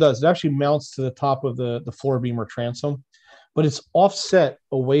system does, it actually mounts to the top of the floor beam or transom, but it's offset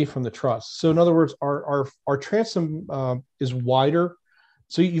away from the truss. So in other words, our transom is wider.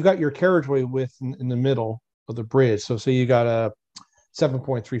 So you got your carriageway width in the middle of the bridge. So say you got a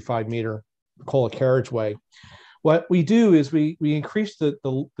 7.35 meter, call it carriageway. What we do is we increase the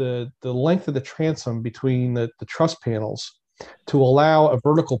length of the transom between the truss panels to allow a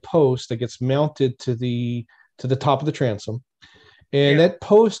vertical post that gets mounted to the top of the transom. And that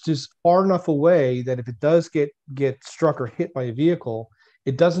post is far enough away that if it does get struck or hit by a vehicle,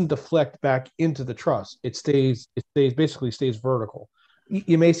 it doesn't deflect back into the truss. It basically stays vertical.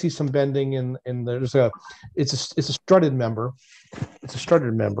 You may see some bending and it's a strutted member. It's a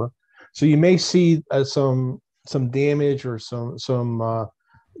strutted member. So you may see some damage or some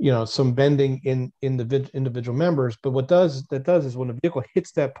bending in the individual members. But what that does is when a vehicle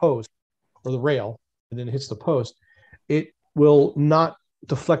hits that post or the rail and then it hits the post, it will not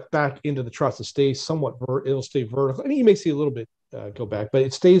deflect back into the truss. It stays it'll stay vertical. I mean, you may see a little bit go back, but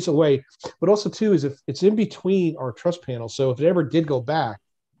it stays away. But also too is if it's in between our truss panels. So if it ever did go back,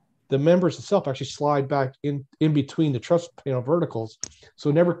 the members itself actually slide back in between the truss panel verticals. So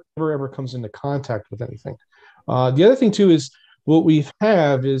it never ever comes into contact with anything. The other thing too is what we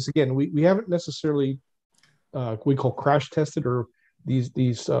have is, again, we haven't necessarily we call crash tested or these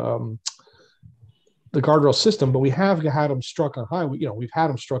the guardrail system, but we have had them struck on highway. We've had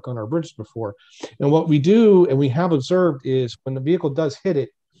them struck on our bridges before. And what we do, and we have observed, is when the vehicle does hit it,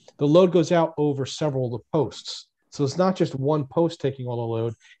 the load goes out over several of the posts. So it's not just one post taking all the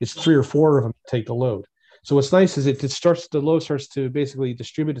load; it's 3 or 4 of them take the load. So what's nice is the load starts to basically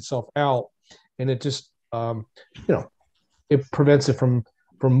distribute itself out, and it just it prevents it from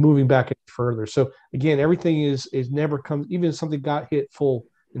moving back any further. So again, everything is never comes, even if something got hit with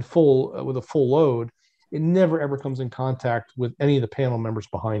a full load, it never ever comes in contact with any of the panel members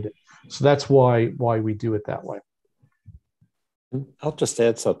behind it. So that's why we do it that way. I'll just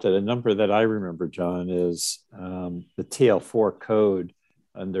add something. A number that I remember, John, is the TL4 code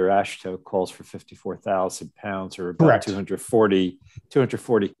under AASHTO calls for 54,000 pounds or about 240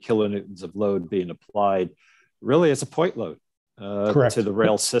 kilonewtons of load being applied really as a point load. to the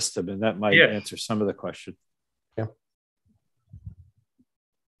rail system, and that might answer some of the question. Yeah.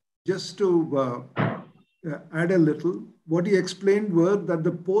 Just to add a little, what he explained were that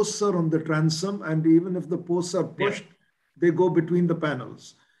the posts are on the transom, and even if the posts are pushed, they go between the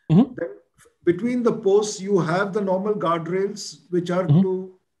panels. Then between the posts, you have the normal guardrails, which are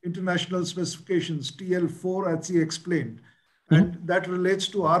to international specifications, TL4, as he explained. And that relates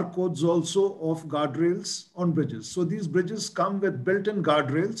to our codes also of guardrails on bridges. So these bridges come with built-in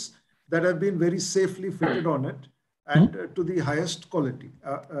guardrails that have been very safely fitted on it and to the highest quality.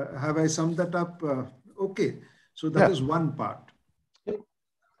 Have I summed that up? Okay. So that is one part.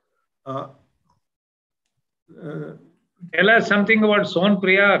 Tell us something about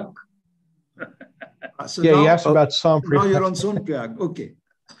Sonpriyag. So you now, asked about Sonpriyag. Now you're on Sonpriyag. Okay.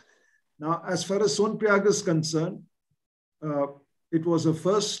 Now, as far as Sonpriyag is concerned, it was a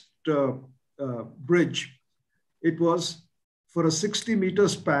first bridge. It was for a 60-meter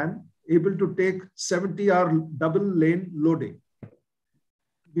span, able to take 70R double lane loading.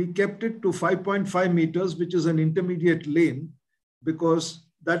 We kept it to 5.5 meters, which is an intermediate lane, because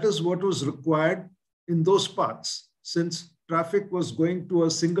that is what was required in those parts. Since traffic was going to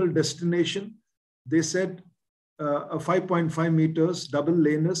a single destination, they said a 5.5 meters double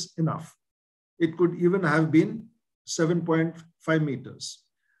lane is enough. It could even have been 7.5 meters.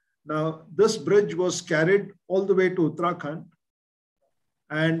 Now, this bridge was carried all the way to Uttarakhand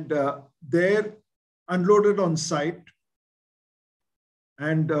and there unloaded on site.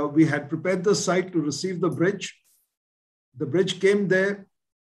 And we had prepared the site to receive the bridge. The bridge came there.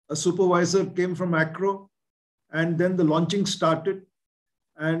 A supervisor came from Acro, and then the launching started.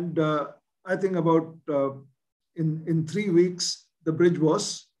 And I think about in 3 weeks, the bridge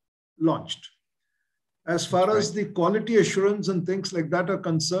was launched. As far as the quality assurance and things like that are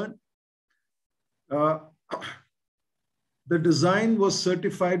concerned, the design was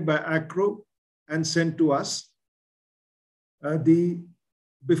certified by Acro and sent to us.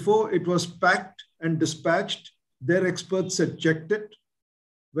 Before it was packed and dispatched, their experts had checked it.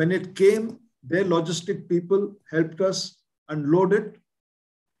 When it came, their logistic people helped us unload it,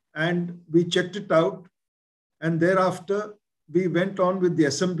 and we checked it out. And thereafter, we went on with the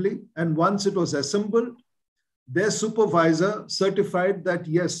assembly. And once it was assembled, their supervisor certified that,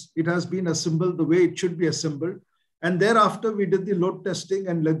 yes, it has been assembled the way it should be assembled. And thereafter, we did the load testing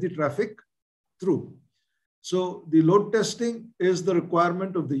and let the traffic through. So the load testing is the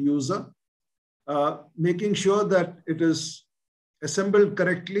requirement of the user. Making sure that it is assembled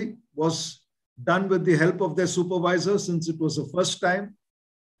correctly was done with the help of their supervisor, since it was the first time.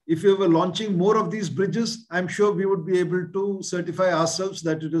 If we were launching more of these bridges, I'm sure we would be able to certify ourselves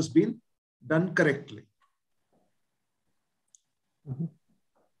that it has been done correctly.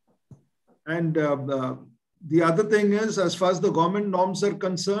 And the other thing is, as far as the government norms are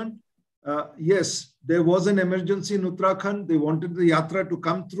concerned, yes, there was an emergency in Uttarakhand. They wanted the Yatra to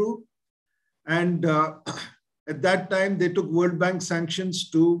come through. And at that time, they took World Bank sanctions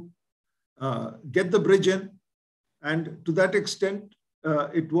to get the bridge in. And to that extent,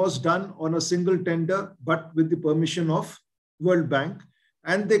 it was done on a single tender, but with the permission of World Bank.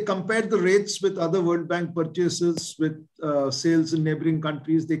 And they compared the rates with other World Bank purchases, with sales in neighboring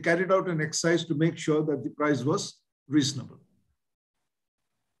countries. They carried out an exercise to make sure that the price was reasonable.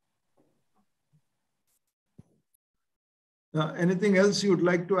 Anything else you would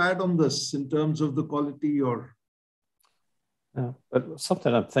like to add on this in terms of the quality or? But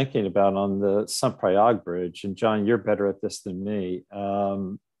something I'm thinking about on the Sonpriyag Bridge, and John, you're better at this than me.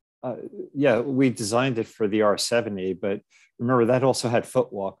 Yeah, we designed it for the R70, but remember that also had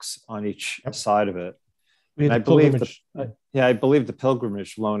footwalks on each side of it. And I believe the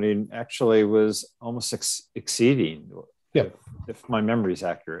pilgrimage loading actually was almost exceeding, if my memory is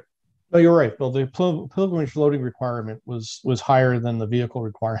accurate. No, you're right, Bill. The pilgrimage loading requirement was higher than the vehicle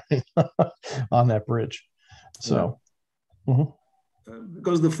requirement on that bridge. So,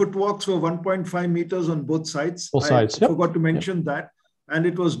 because the footwalks were 1.5 meters on both sides. Both sides. I forgot to mention that. And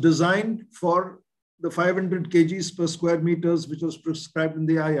it was designed for the 500 kgs per square meters, which was prescribed in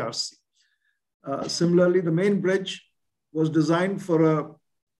the IRC. Similarly, the main bridge was designed for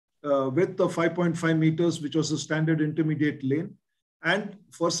a width of 5.5 meters, which was a standard intermediate lane, and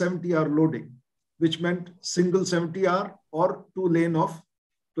for 70R loading, which meant single 70R or 2-lane of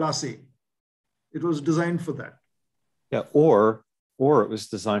Class A. It was designed for that. Yeah, or it was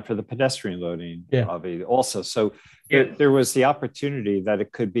designed for the pedestrian loading also. So there was the opportunity that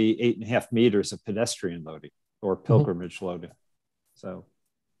it could be 8.5 meters of pedestrian loading or pilgrimage loading. So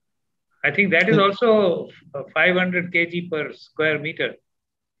I think that is also 500 kg per square meter.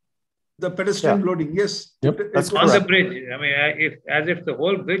 The pedestrian loading, yes. Yep. That's on the correct. bridge. I mean, as if the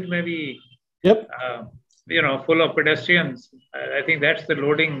whole bridge may be, Yep. Full of pedestrians. I think that's the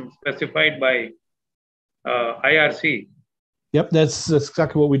loading specified by IRC. Yep, that's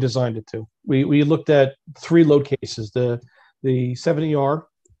exactly what we designed it to. We looked at 3 load cases: the 70R.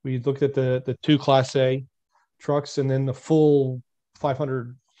 We looked at the 2 Class A trucks, and then the full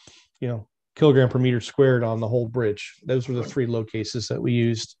 500, kilogram per meter squared on the whole bridge. Those were the 3 load cases that we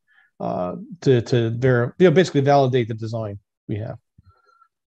used to basically validate the design we have.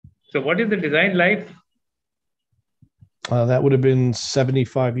 So, what is the design life? That would have been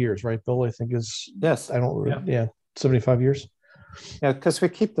 75 years, right, Bill? I think is Yes. 75 years. Yeah, because we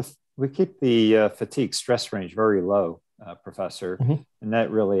keep the fatigue stress range very low, Professor, and that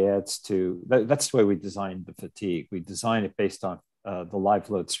really adds to that's the way we designed the fatigue. We design it based on the live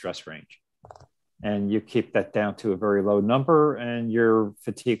load stress range, and you keep that down to a very low number, and your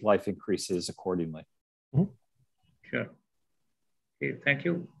fatigue life increases accordingly. Sure. Okay, thank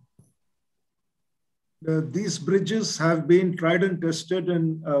you. These bridges have been tried and tested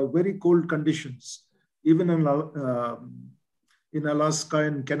in very cold conditions, even in Alaska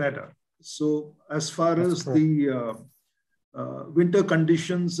and Canada. So as far as the winter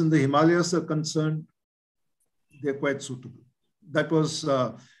conditions in the Himalayas are concerned, they're quite suitable. That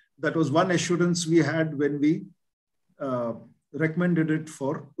was one assurance we had when we recommended it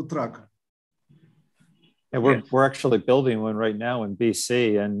for Uttarakhand. And we're actually building one right now in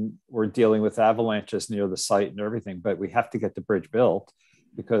BC, and we're dealing with avalanches near the site and everything, but we have to get the bridge built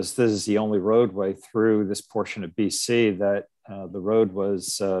because this is the only roadway through this portion of BC that the road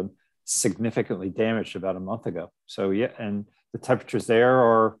was significantly damaged about a month ago. So yeah, and the temperatures there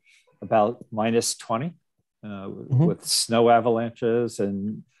are about minus 20 with snow avalanches.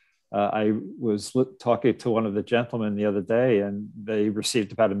 And I was talking to one of the gentlemen the other day, and they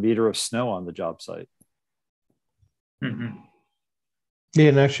received about 1 meter of snow on the job site. Yeah,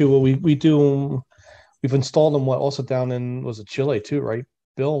 and actually what we do, we've installed them also down in, was it Chile too, right,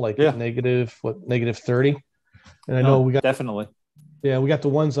 Bill? Like negative 30. And I know we got definitely. Yeah, we got the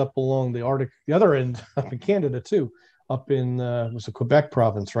ones up along the Arctic, the other end up in Canada too, up in was the Quebec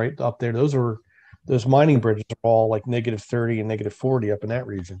province, right? Up there. Those mining bridges are all like negative 30 and negative 40 up in that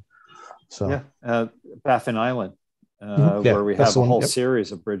region. So Baffin Island. Where we have a whole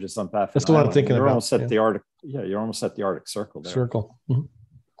series of bridges on Baffin Island. That's the one I'm thinking you're about. Almost at the Arctic. Yeah, you're almost at the Arctic Circle there.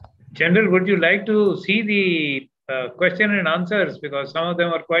 General, would you like to see the question and answers? Because some of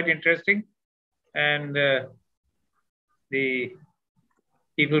them are quite interesting, and the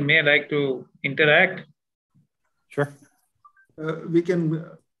people may like to interact. Sure. We can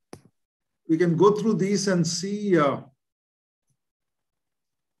go through these and see.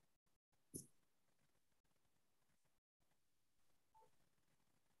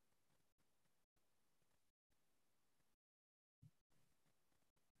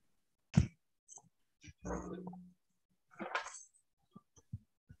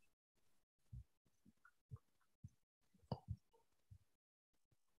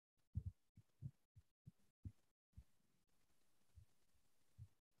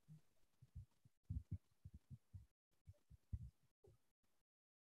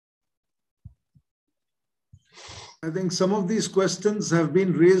 I think some of these questions have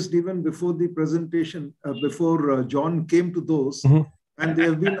been raised even before the presentation, before John came to those, and they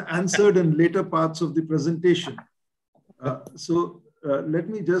have been answered in later parts of the presentation. So let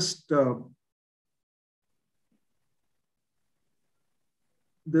me just,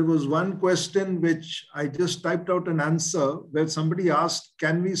 there was one question which I just typed out an answer where somebody asked,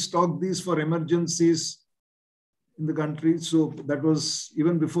 can we stock these for emergencies in the country? So that was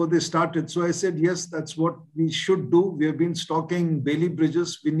even before they started. So I said, yes, that's what we should do. We have been stocking Bailey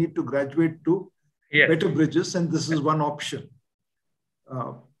bridges. We need to graduate to better bridges, and this is one option.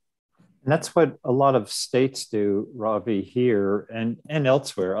 And that's what a lot of states do, Ravi, here and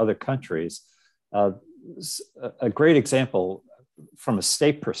elsewhere, other countries. A great example from a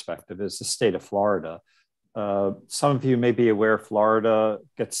state perspective is the state of Florida. Some of you may be aware Florida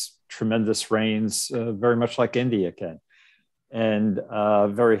gets tremendous rains, very much like India can, and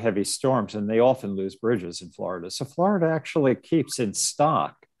very heavy storms, and they often lose bridges in Florida. So Florida actually keeps in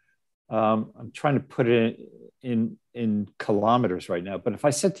stock. I'm trying to put it in kilometers right now, but if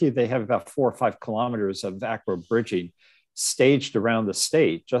I said to you they have about 4 or 5 kilometers of acro bridging staged around the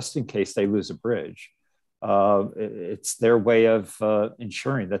state, just in case they lose a bridge, it's their way of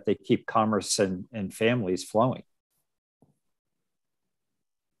ensuring that they keep commerce and families flowing.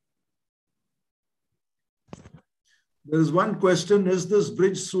 There's one question, is this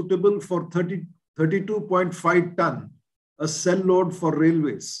bridge suitable for 32.5 ton, a cell load for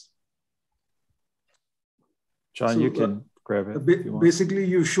railways? John, you can grab it. Basically,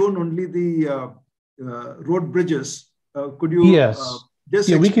 you've shown only the road bridges. Could you just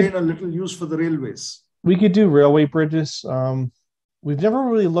explain a little use for the railways? We could do railway bridges. We've never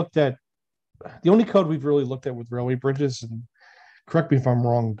really looked at, the only code we've really looked at with railway bridges, and correct me if I'm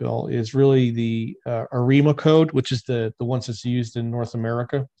wrong, Bill, is really the ARIMA code, which is the ones that's used in North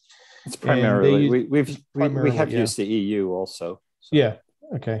America. It's primarily, we have used the EU also. So. Yeah,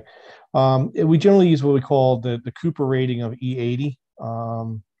 okay. We generally use what we call the Cooper rating of E80,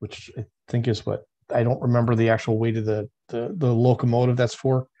 which I think is what, I don't remember the actual weight of the locomotive that's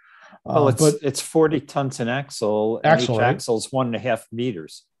for. Well, it's 40 tons an axle, and each axle is 1.5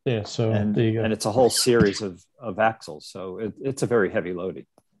 meters. Yeah, so and, there you go. And it's a whole series of axles, so it's a very heavy loading.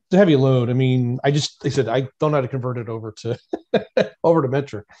 It's a heavy load. I mean, I said I don't know how to convert it over to over to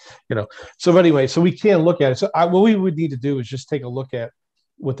metric, So anyway, so we can look at it. So what we would need to do is just take a look at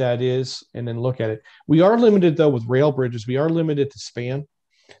what that is and then look at it. We are limited though with rail bridges. We are limited to span.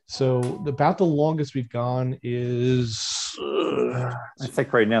 So about the longest we've gone is I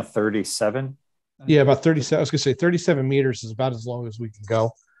think right now 37. Yeah, about 37. I was gonna say 37 meters is about as long as we can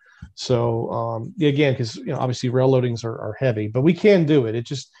go. So again, because obviously rail loadings are heavy, but we can do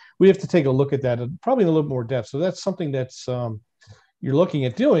it. We have to take a look at that probably in a little more depth. So that's something that's you're looking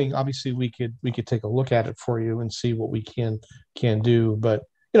at doing. Obviously, we could take a look at it for you and see what we can do. But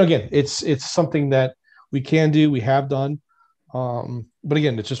again, it's something that we can do. We have done. But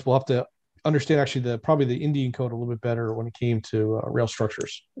again, it's just we'll have to understand actually probably the Indian code a little bit better when it came to rail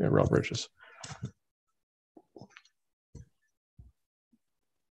structures and rail bridges.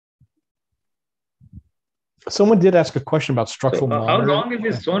 Someone did ask a question about structural monitoring. How long is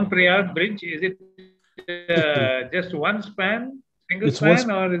this Sonprayag bridge? Is it just one span, single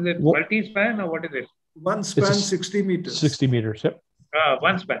span, or is it multi-span, or what is it? One span, 60 meters. 60 meters, yep.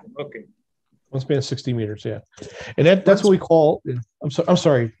 One span, okay. One span, 60 meters, yeah. And that's what we call, I'm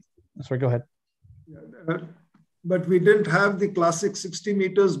sorry, go ahead. But we didn't have the classic 60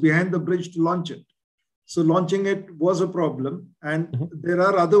 meters behind the bridge to launch it. So launching it was a problem. And there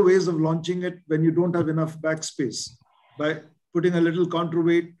are other ways of launching it when you don't have enough backspace, by putting a little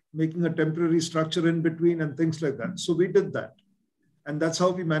counterweight, making a temporary structure in between and things like that. So we did that. And that's how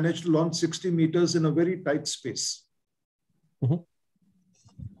we managed to launch 60 meters in a very tight space.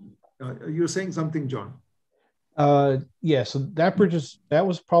 You're saying something, John? Yeah, so that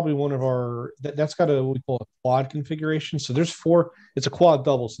was probably one of our, that's got what we call a quad configuration. So there's it's a quad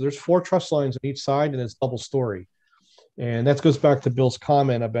double. So there's 4 truss lines on each side and it's double story. And that goes back to Bill's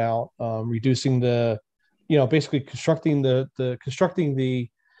comment about reducing basically constructing the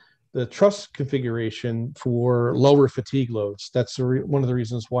truss configuration for lower fatigue loads. That's one of the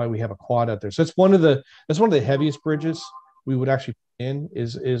reasons why we have a quad out there. So that's one of the heaviest bridges we would actually put in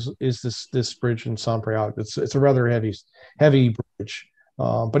is this bridge in Sonprayag. It's a rather heavy bridge.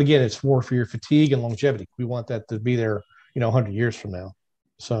 But again, it's more for your fatigue and longevity. We want that to be there, 100 years from now.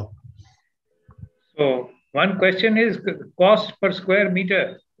 So one question is cost per square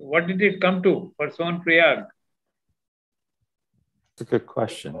meter. What did it come to for Sonprayag? It's a good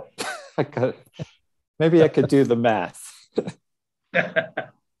question. Maybe I could do the math.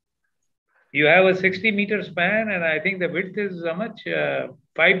 You have a 60-meter span, and I think the width is how much?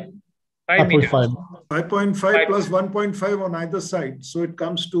 5 meters. 5.5 plus 1.5 on either side. So it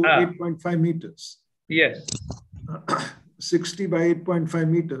comes to 8.5 meters. Yes. 60 by 8.5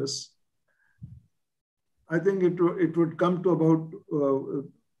 meters. I think it would come to about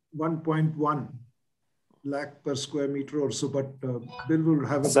 1.1 lakh per square meter or so, but Bill will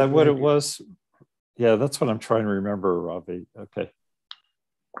have. Is that what it was? Yeah, that's what I'm trying to remember, Ravi. Okay.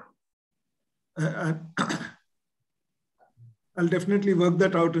 I'll definitely work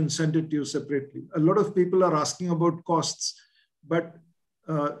that out and send it to you separately. A lot of people are asking about costs, but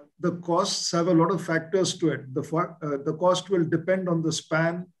the costs have a lot of factors to it. The cost will depend on the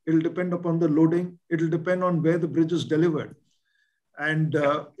span. It'll depend upon the loading. It'll depend on where the bridge is delivered. And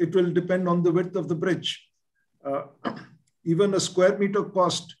it will depend on the width of the bridge. Even a square meter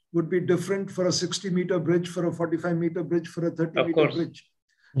cost would be different for a 60-meter bridge, for a 45-meter bridge, for a 30-meter bridge.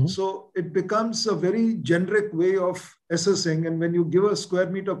 So it becomes a very generic way of assessing. And when you give a square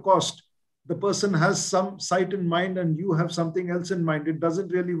meter cost, the person has some site in mind and you have something else in mind. It doesn't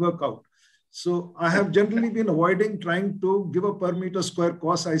really work out. So I have generally been avoiding trying to give a per meter square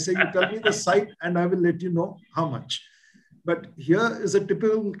cost. I say, you tell me the site and I will let you know how much. But here is a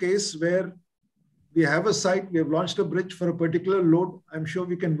typical case where we have a site, we have launched a bridge for a particular load. I'm sure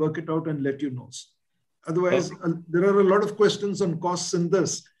we can work it out and let you know. Otherwise, there are a lot of questions on costs in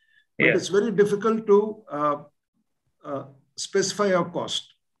this, but it's very difficult to specify our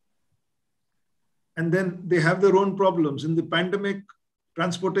cost. and then they have their own problems. In the pandemic,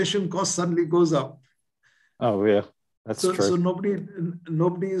 transportation cost suddenly goes up. Oh, yeah, that's true. So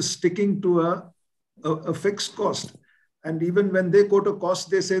nobody is sticking to a fixed cost. And even when they quote a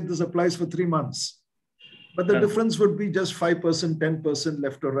cost, they say this applies for 3 months. But the difference would be just 5%, 10%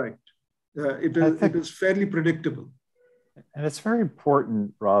 left or right. It is fairly predictable. And it's very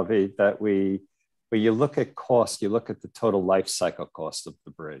important, Ravi, that when you look at cost, you look at the total life cycle cost of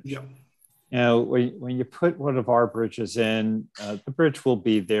the bridge. Yeah. You know, when you put one of our bridges in, the bridge will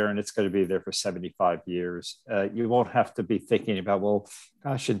be there and it's going to be there for 75 years. You won't have to be thinking about, well,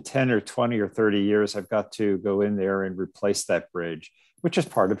 gosh, in 10 or 20 or 30 years, I've got to go in there and replace that bridge, which is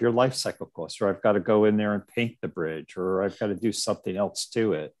part of your life cycle cost, or I've got to go in there and paint the bridge, or I've got to do something else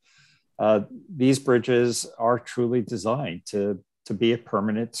to it. These bridges are truly designed to be a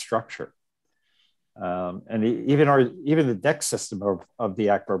permanent structure. And even the deck system of the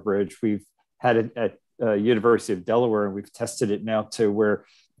Acro Bridge, we've had it at University of Delaware, and we've tested it now to where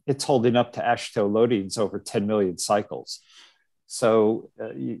it's holding up to AASHTO loadings over 10 million cycles. So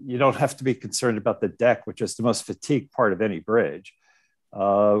you don't have to be concerned about the deck, which is the most fatigued part of any bridge,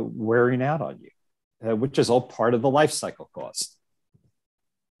 wearing out on you, which is all part of the life cycle cost.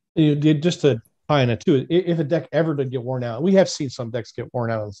 Just to tie in it too, if a deck ever did get worn out, we have seen some decks get worn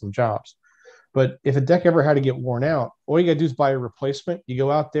out on some jobs, but if a deck ever had to get worn out, all you got to do is buy a replacement. You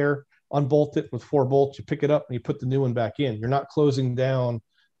go out there, unbolt it with 4 bolts, you pick it up and you put the new one back in. You're not closing down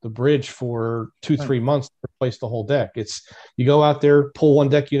the bridge for 2-3 months to replace the whole deck. It's you go out there, pull one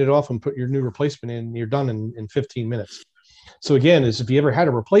deck unit off and put your new replacement in, and you're done in 15 minutes. So again, if you ever had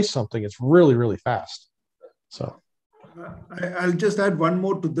to replace something, it's really, really fast. So I'll just add one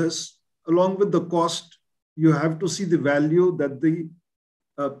more to this. Along with the cost, you have to see the value that the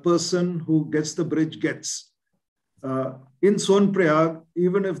person who gets the bridge gets. In Sonprayag,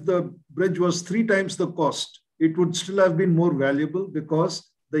 even if the bridge was 3 times the cost, it would still have been more valuable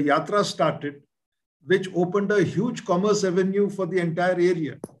because the yatra started, which opened a huge commerce avenue for the entire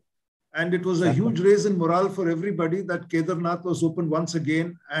area. And it was a huge raise in morale for everybody that Kedarnath was opened once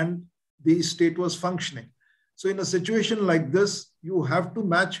again and the state was functioning. So in a situation like this, you have to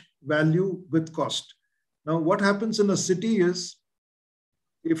match value with cost. Now, what happens in a city is,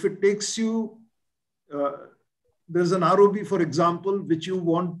 if it takes you, there's an ROB, for example, which you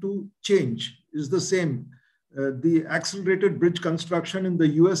want to change, is the same. The accelerated bridge construction in the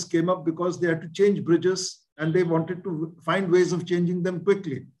US came up because they had to change bridges and they wanted to find ways of changing them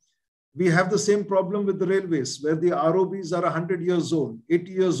quickly. We have the same problem with the railways, where the ROBs are 100 years old,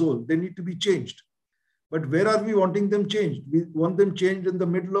 80 years old. They need to be changed. But where are we wanting them changed? We want them changed in the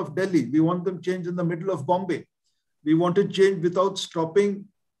middle of Delhi. We want them changed in the middle of Bombay. We want it changed without stopping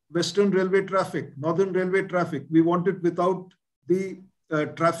Western Railway traffic, Northern Railway traffic. We want it without the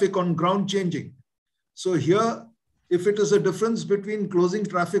traffic on ground changing. So here, if it is a difference between closing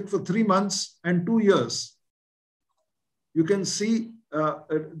traffic for 3 months and 2 years, you can see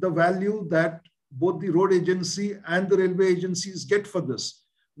the value that both the road agency and the railway agencies get for this.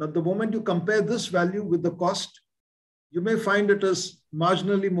 Now, the moment you compare this value with the cost, you may find it as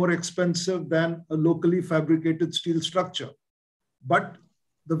marginally more expensive than a locally fabricated steel structure, but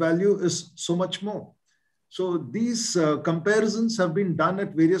the value is so much more. So these comparisons have been done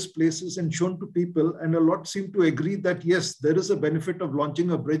at various places and shown to people, and a lot seem to agree that yes, there is a benefit of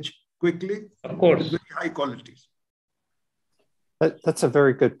launching a bridge quickly, of course, with very high quality. That's a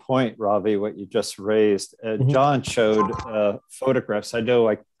very good point, Ravi, what you just raised. John showed photographs. I know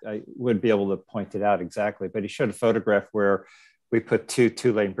I would be able to point it out exactly, but he showed a photograph where we put 2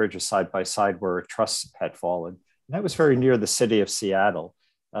 two-lane bridges side by side where a truss had fallen. And that was very near the city of Seattle.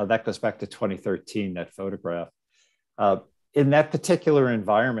 That goes back to 2013, that photograph. In that particular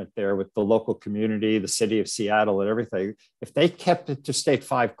environment there with the local community, the city of Seattle and everything, if they kept Interstate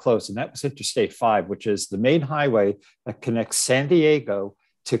 5 closed, and that was Interstate 5, which is the main highway that connects San Diego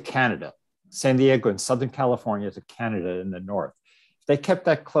to Canada, San Diego in Southern California to Canada in the north. If they kept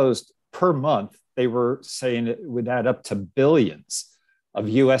that closed per month, they were saying it would add up to billions of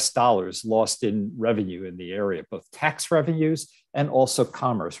US dollars lost in revenue in the area, both tax revenues and also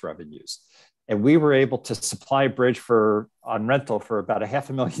commerce revenues. And we were able to supply a bridge on rental for about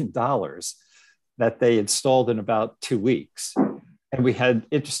 $500,000 that they installed in about 2 weeks. And we had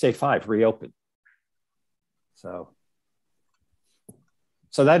Interstate 5 reopened. So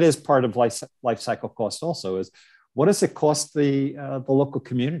that is part of life cycle cost also, is what does it cost the local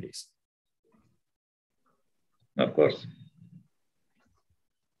communities? Of course.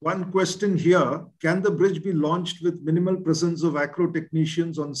 One question here, can the bridge be launched with minimal presence of acro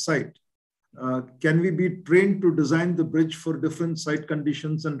technicians on site? Can we be trained to design the bridge for different site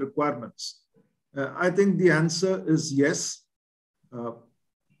conditions and requirements? I think the answer is yes.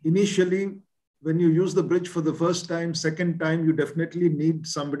 Initially, when you use the bridge for the first time, second time, you definitely need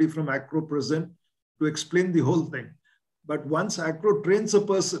somebody from Acro present to explain the whole thing. But once Acro trains a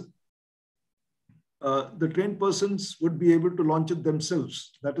person, the trained persons would be able to launch it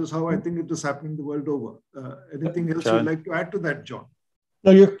themselves. That is how I think it is happening the world over. Anything else John? you'd like to add to that, John?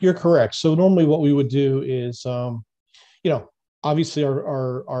 No, you're correct. So normally what we would do is, obviously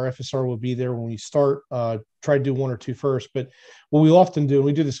our FSR will be there when we start. Try to do one or two first, but what we often do, and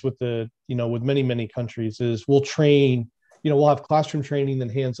we do this with with many countries, is we'll train. We'll have classroom training, then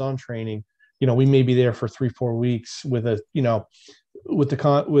hands-on training. We may be there for 3-4 weeks with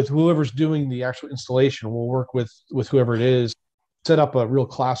with whoever's doing the actual installation. We'll work with whoever it is, set up a real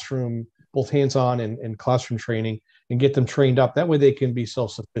classroom, both hands-on and classroom training, and get them trained up. That way they can be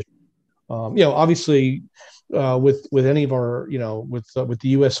self-sufficient. Obviously, with any of our, with the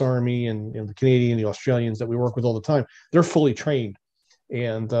U.S. Army and the Canadian, the Australians that we work with all the time, they're fully trained,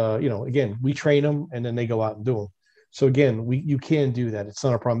 and again, we train them, and then they go out and do them. So again, you can do that. It's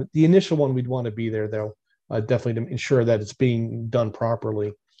not a problem. The initial one, we'd want to be there though, definitely to ensure that it's being done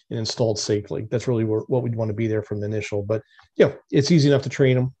properly and installed safely. That's really what we'd want to be there from the initial. But it's easy enough to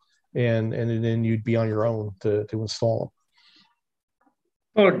train them, and then you'd be on your own to install them.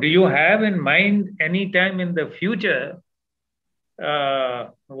 So do you have in mind any time in the future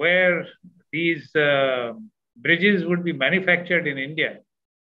where these bridges would be manufactured in India?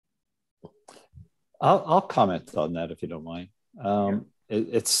 I'll comment on that if you don't mind.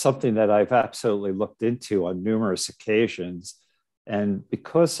 It's something that I've absolutely looked into on numerous occasions. And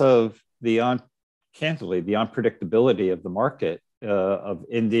because of candidly, the unpredictability of the market of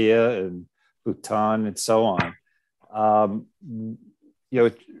India and Bhutan and so on,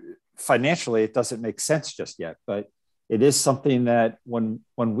 financially, it doesn't make sense just yet, but it is something that when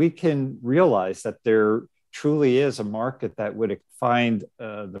we can realize that there truly is a market that would find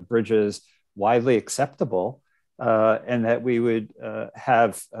the bridges widely acceptable, and that we would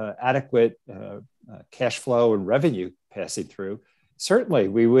have adequate cash flow and revenue passing through, certainly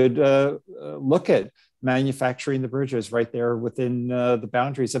we would look at manufacturing the bridges right there within the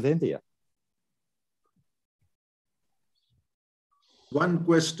boundaries of India. One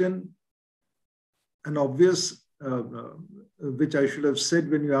question, an obvious, which I should have said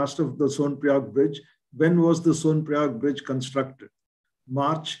when you asked of the Sonprayag Bridge. When was the Sonprayag Bridge constructed?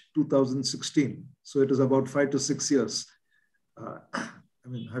 March 2016. So it is about 5 to 6 years.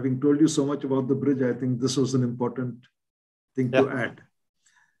 Having told you so much about the bridge, I think this was an important thing to add.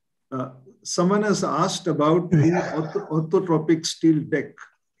 Someone has asked about the orthotropic steel deck.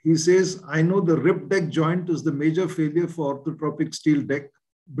 He says, I know the rib deck joint is the major failure for orthotropic steel deck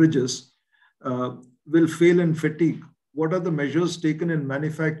bridges, will fail and fatigue. What are the measures taken in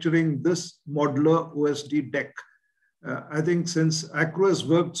manufacturing this modular OSD deck? I think since Acro has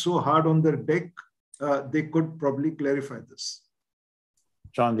worked so hard on their deck, they could probably clarify this.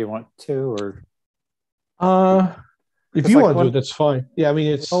 John, do you want to, or? If you want to do it, that's fine. Yeah,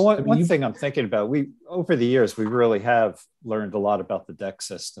 it's one thing I'm thinking about. Over the years, we really have learned a lot about the deck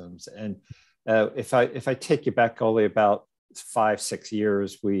systems. And if I take you back only about 5-6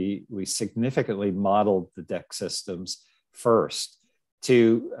 years, we significantly modeled the deck systems first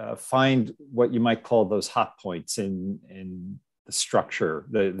to find what you might call those hot points in the structure,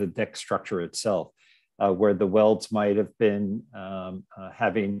 the deck structure itself, where the welds might have been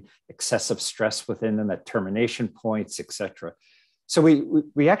having excessive stress within them at termination points, et cetera. So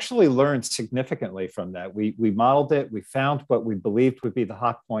we actually learned significantly from that. We modeled it, we found what we believed would be the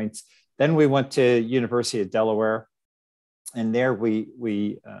hot points. Then we went to University of Delaware, and there we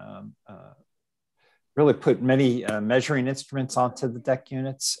really put many measuring instruments onto the deck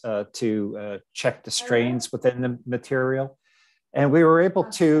units to check the strains within the material. And we were able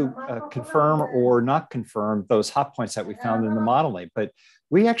to confirm or not confirm those hot points that we found in the modeling. But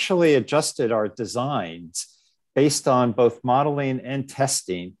we actually adjusted our designs based on both modeling and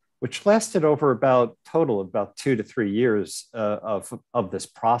testing, which lasted over about 2 to 3 years of this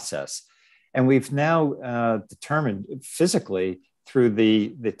process. And we've now determined physically through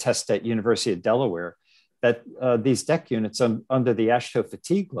the test at University of Delaware that these deck units under the AASHTO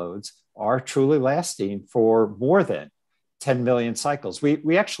fatigue loads are truly lasting for more than 10 million cycles.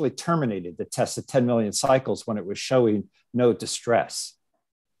 We actually terminated the test at 10 million cycles when it was showing no distress.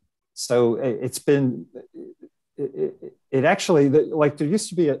 So it's been, it actually, like there used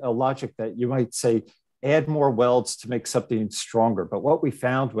to be a logic that you might say, add more welds to make something stronger. But what we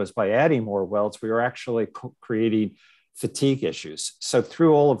found was by adding more welds, we were actually creating fatigue issues. So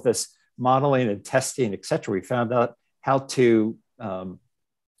through all of this modeling and testing, et cetera, we found out how to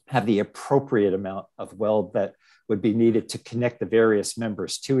have the appropriate amount of weld that would be needed to connect the various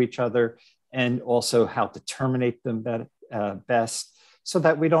members to each other, and also how to terminate them best, so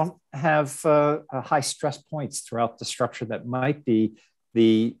that we don't have high stress points throughout the structure that might be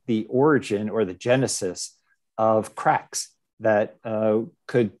the origin or the genesis of cracks that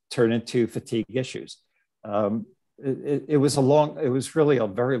could turn into fatigue issues. It was really a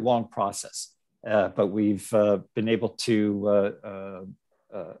very long process, but we've been able to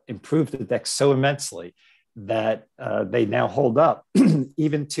improve the decks so immensely that they now hold up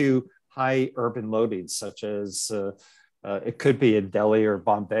even to high urban loadings, such as it could be in Delhi or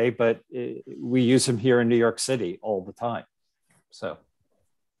Bombay, but we use them here in New York City all the time. So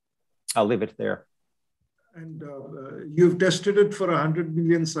I'll leave it there. And you've tested it for 100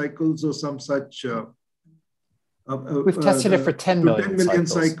 million cycles or some such. We've tested it for 10 million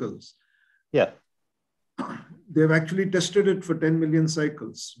cycles. Yeah. They've actually tested it for 10 million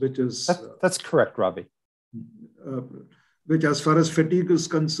cycles, which is... That's correct, Robbie. Which, as far as fatigue is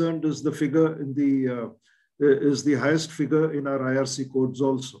concerned, is the figure in the is the highest figure in our IRC codes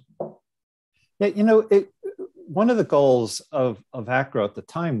also. Yeah, one of the goals of ACRO at the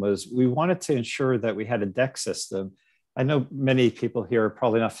time was we wanted to ensure that we had a deck system. I know many people here are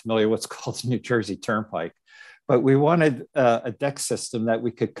probably not familiar with what's called the New Jersey Turnpike, but we wanted a deck system that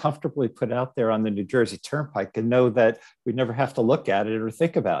we could comfortably put out there on the New Jersey Turnpike and know that we never have to look at it or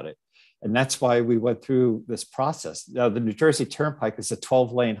think about it. And that's why we went through this process. Now, the New Jersey Turnpike is a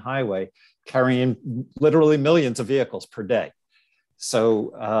 12-lane highway carrying literally millions of vehicles per day.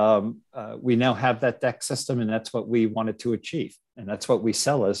 So we now have that deck system, and that's what we wanted to achieve. And that's what we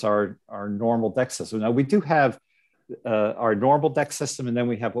sell as our normal deck system. Now, we do have our normal deck system, and then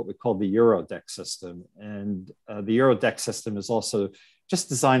we have what we call the Euro deck system. And the Euro deck system is also just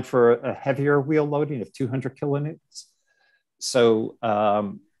designed for a heavier wheel loading of 200 kilonewtons. So,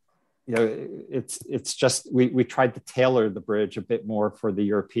 it's just, we tried to tailor the bridge a bit more for the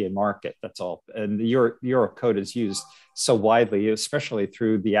European market, that's all. And the Euro code is used so widely, especially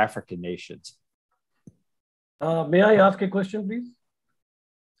through the African nations. May I ask a question, please?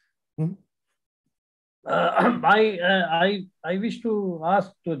 Hmm? I wish to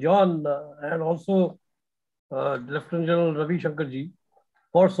ask to John and also Lieutenant General Ravi Shankarji,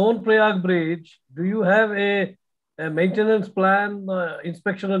 for Sonprayag Bridge, do you have a maintenance plan,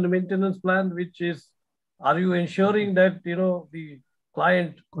 inspection and maintenance plan, are you ensuring that, the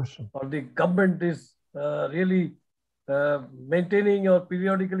client or the government is really maintaining or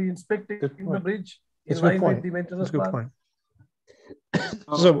periodically inspecting the bridge in line with the maintenance plan?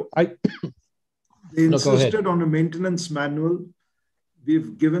 So they insisted on a maintenance manual.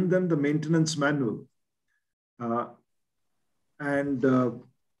 We've given them the maintenance manual.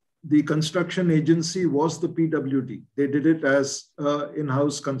 The construction agency was the PWD. They did it as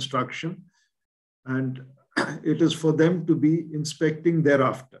in-house construction, and it is for them to be inspecting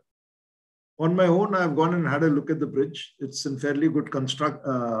thereafter. On my own, I've gone and had a look at the bridge. It's in fairly good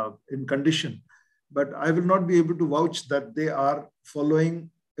condition, but I will not be able to vouch that they are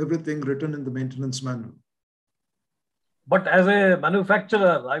following everything written in the maintenance manual. But as a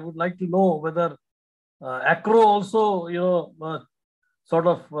manufacturer, I would like to know whether ACRO also, sort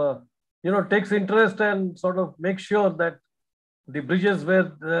of, takes interest and sort of makes sure that the bridges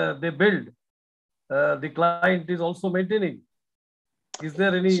where they build, the client is also maintaining. Is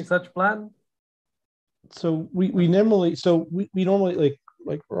there any such plan? So we normally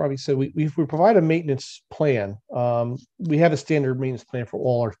like Robbie said, we provide a maintenance plan. We have a standard maintenance plan for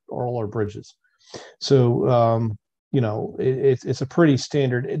all our bridges. So it's a pretty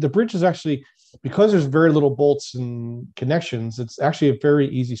standard. The bridge is actually, because there's very little bolts and connections, it's actually a very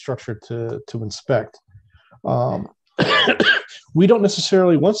easy structure to inspect. We don't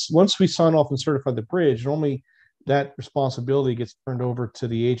necessarily, once we sign off and certify the bridge, normally that responsibility gets turned over to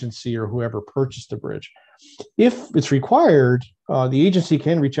the agency or whoever purchased the bridge. If it's required, the agency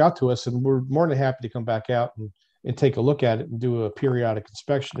can reach out to us, and we're more than happy to come back out and take a look at it and do a periodic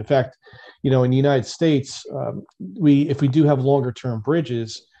inspection. In fact, in the United States, if we do have longer term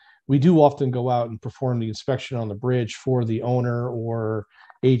bridges, we do often go out and perform the inspection on the bridge for the owner or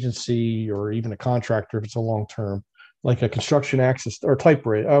agency or even a contractor if it's a long term, like a construction access or type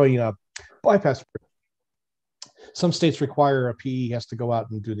bridge, bypass bridge. Some states require a PE has to go out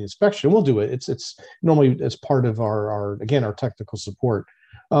and do the inspection. We'll do it. It's normally as part of our technical support,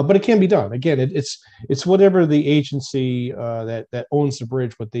 but it can be done. Again, it's whatever the agency that owns the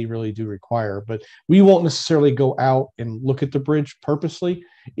bridge, what they really do require. But we won't necessarily go out and look at the bridge purposely.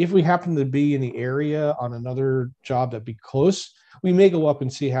 If we happen to be in the area on another job that'd be close, we may go up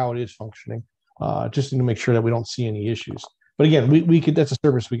and see how it is functioning, just to make sure that we don't see any issues. But again, we could, that's a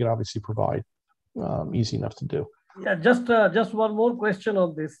service we could obviously provide, easy enough to do. Yeah, just one more question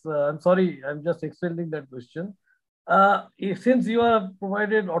on this. I'm sorry, I'm just extending that question. Since you have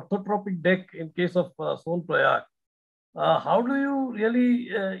provided orthotropic deck in case of Son Prayag, how do you really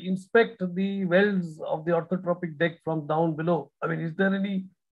inspect the welds of the orthotropic deck from down below? I mean, is there any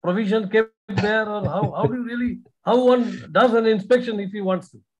provision kept there, or how do you really, how one does an inspection if he wants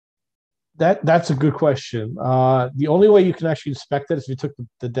to? That's a good question. The only way you can actually inspect it is if you took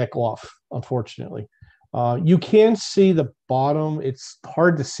the deck off, unfortunately. You can see the bottom. It's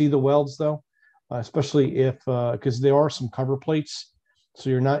hard to see the welds though, especially if, because there are some cover plates,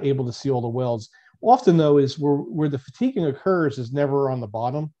 so you're not able to see all the welds. Often though is where the fatiguing occurs is never on the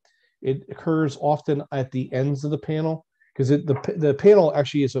bottom. It occurs often at the ends of the panel, because the panel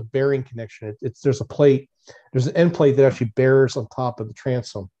actually is a bearing connection. There's a plate, there's an end plate that actually bears on top of the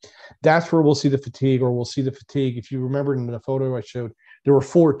transom. That's where we'll see the fatigue, or we'll see the fatigue. If you remember in the photo I showed, there were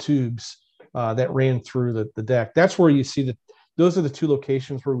 4 tubes that ran through the deck. That's where you see those are the 2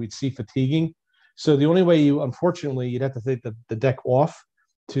 locations where we'd see fatiguing. So the only way unfortunately, you'd have to take the deck off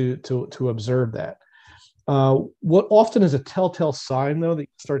to observe that. What often is a telltale sign though that you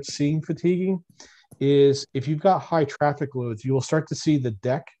start seeing fatiguing is if you've got high traffic loads, you will start to see the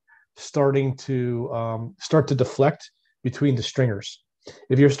deck starting to deflect between the stringers.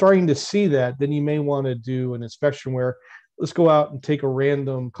 If you're starting to see that, then you may want to do an inspection where let's go out and take a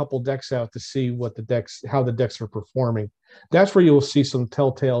random couple decks out to see how the decks are performing. That's where you'll see some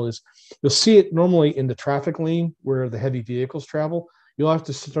telltale is you'll see it normally in the traffic lane where the heavy vehicles travel. You'll have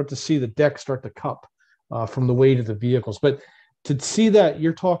to start to see the deck start to cup from the weight of the vehicles. But to see that,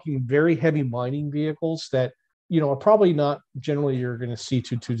 you're talking very heavy mining vehicles that, are probably not generally you're going to see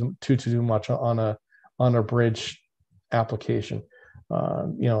too much on a bridge application.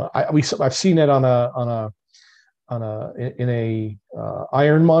 I've seen it in a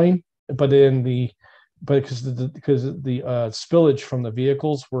iron mine, but because the spillage from the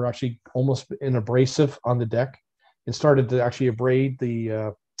vehicles were actually almost an abrasive on the deck, it started to actually abrade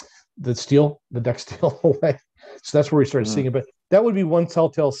the deck steel away. So that's where we started seeing it. But that would be one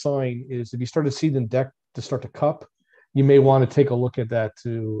telltale sign is if you start to see the deck to start to cup, you may want to take a look at that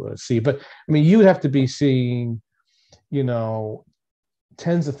to see. But I mean, you would have to be seeing,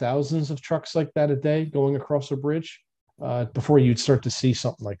 tens of thousands of trucks like that a day going across a bridge before you'd start to see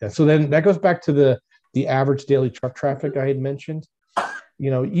something like that. So then that goes back to the average daily truck traffic I had mentioned.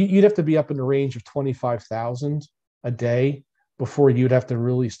 You'd have to be up in the range of 25,000 a day before you'd have to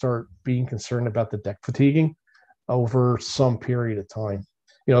really start being concerned about the deck fatiguing over some period of time.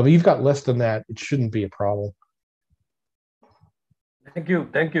 If you've got less than that, it shouldn't be a problem. Thank you.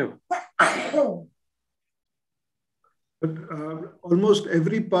 But almost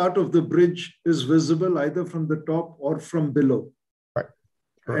every part of the bridge is visible either from the top or from below. Right.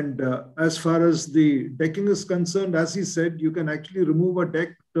 And as far as the decking is concerned, as he said, you can actually remove a deck,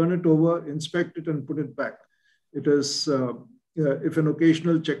 turn it over, inspect it, and put it back. It is if an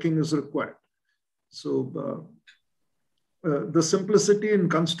occasional checking is required. So the simplicity in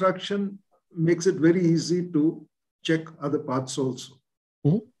construction makes it very easy to check other parts also.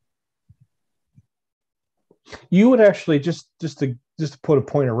 Mm-hmm. You would actually just to put a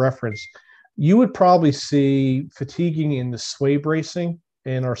point of reference, you would probably see fatiguing in the sway bracing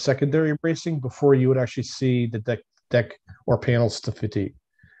and our secondary bracing before you would actually see the deck or panels to fatigue.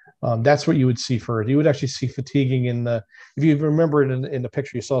 That's what you would see first. You would actually see fatiguing if you remember it in the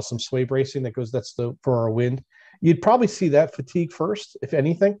picture, you saw some sway bracing that's for our wind. You'd probably see that fatigue first, if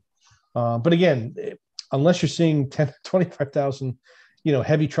anything. But again, unless you're seeing 10, 25,000,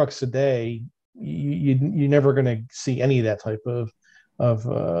 heavy trucks a day, you're never going to see any of that type of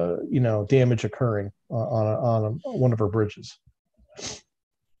damage occurring on one of our bridges.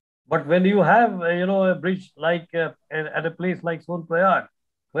 But when you have a bridge like at a place like Son Prayag,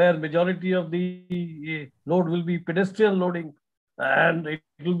 where majority of the load will be pedestrian loading, and it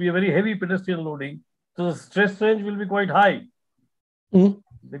will be a very heavy pedestrian loading, so the stress range will be quite high. Mm-hmm.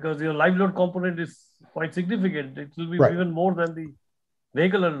 Because your live load component is quite significant. It will be even more than the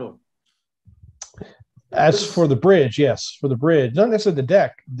vehicular load. As for the bridge, yes, for the bridge, not necessarily the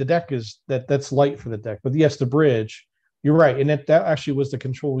deck. The deck is that's light for the deck, but yes, the bridge. You're right, and that actually was the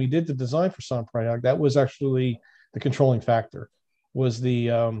control. We did the design for Son Prayag. That was actually the controlling factor. Was the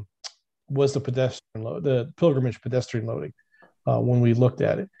pedestrian load, the pilgrimage pedestrian loading. When we looked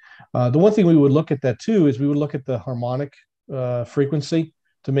at it, the one thing we would look at that too is we would look at the harmonic frequency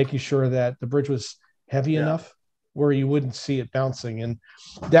to making sure that the bridge was heavy enough where you wouldn't see it bouncing. And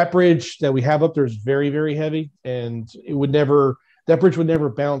that bridge that we have up there is very, very heavy, and it would never. that bridge would never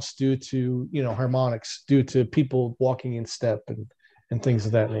bounce due to, harmonics, due to people walking in step and things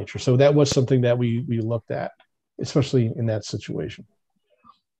of that nature. So that was something that we looked at, especially in that situation.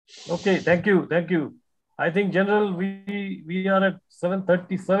 Okay, thank you. I think, General, we are at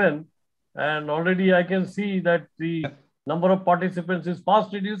 7:37, and already I can see that the number of participants is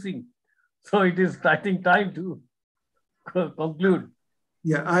fast reducing. So it is, I think, time to conclude.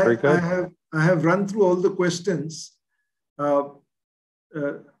 Yeah, I have run through all the questions.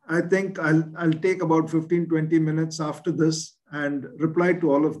 I think I'll take about 15-20 minutes after this and reply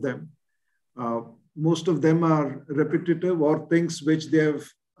to all of them. Most of them are repetitive or things which they have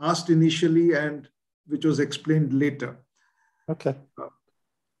asked initially and which was explained later. Okay.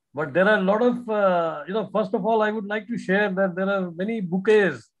 But there are a lot of, first of all, I would like to share that there are many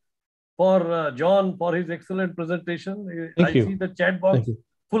bouquets for John for his excellent presentation. Thank you. See the chat box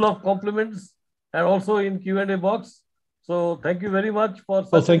full of compliments and also in Q&A box. So thank you very much for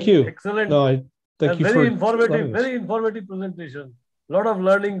such excellent, very informative presentation. A lot of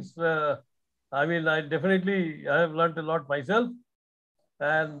learnings. I have learned a lot myself.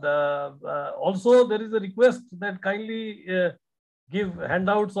 And also there is a request that kindly give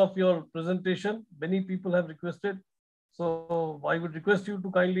handouts of your presentation. Many people have requested. So I would request you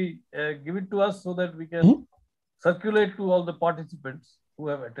to kindly give it to us so that we can circulate to all the participants who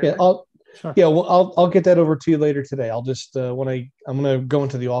have attended. Yeah, I'll get that over to you later today. I'll just I'm going to go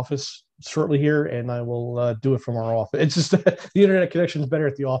into the office shortly here, and I will do it from our office. It's just the internet connection is better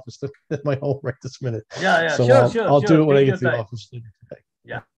at the office than at my home right this minute. Yeah, so sure. I'll do it when I get to the office later today.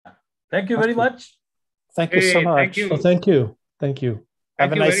 Yeah. Thank you very much. Thank you so much. Thank you. Thank you.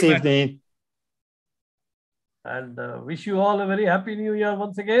 Have a nice evening. And wish you all a very happy new year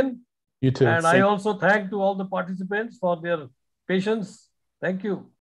once again. You too. And I also thank to all the participants for their patience. Thank you.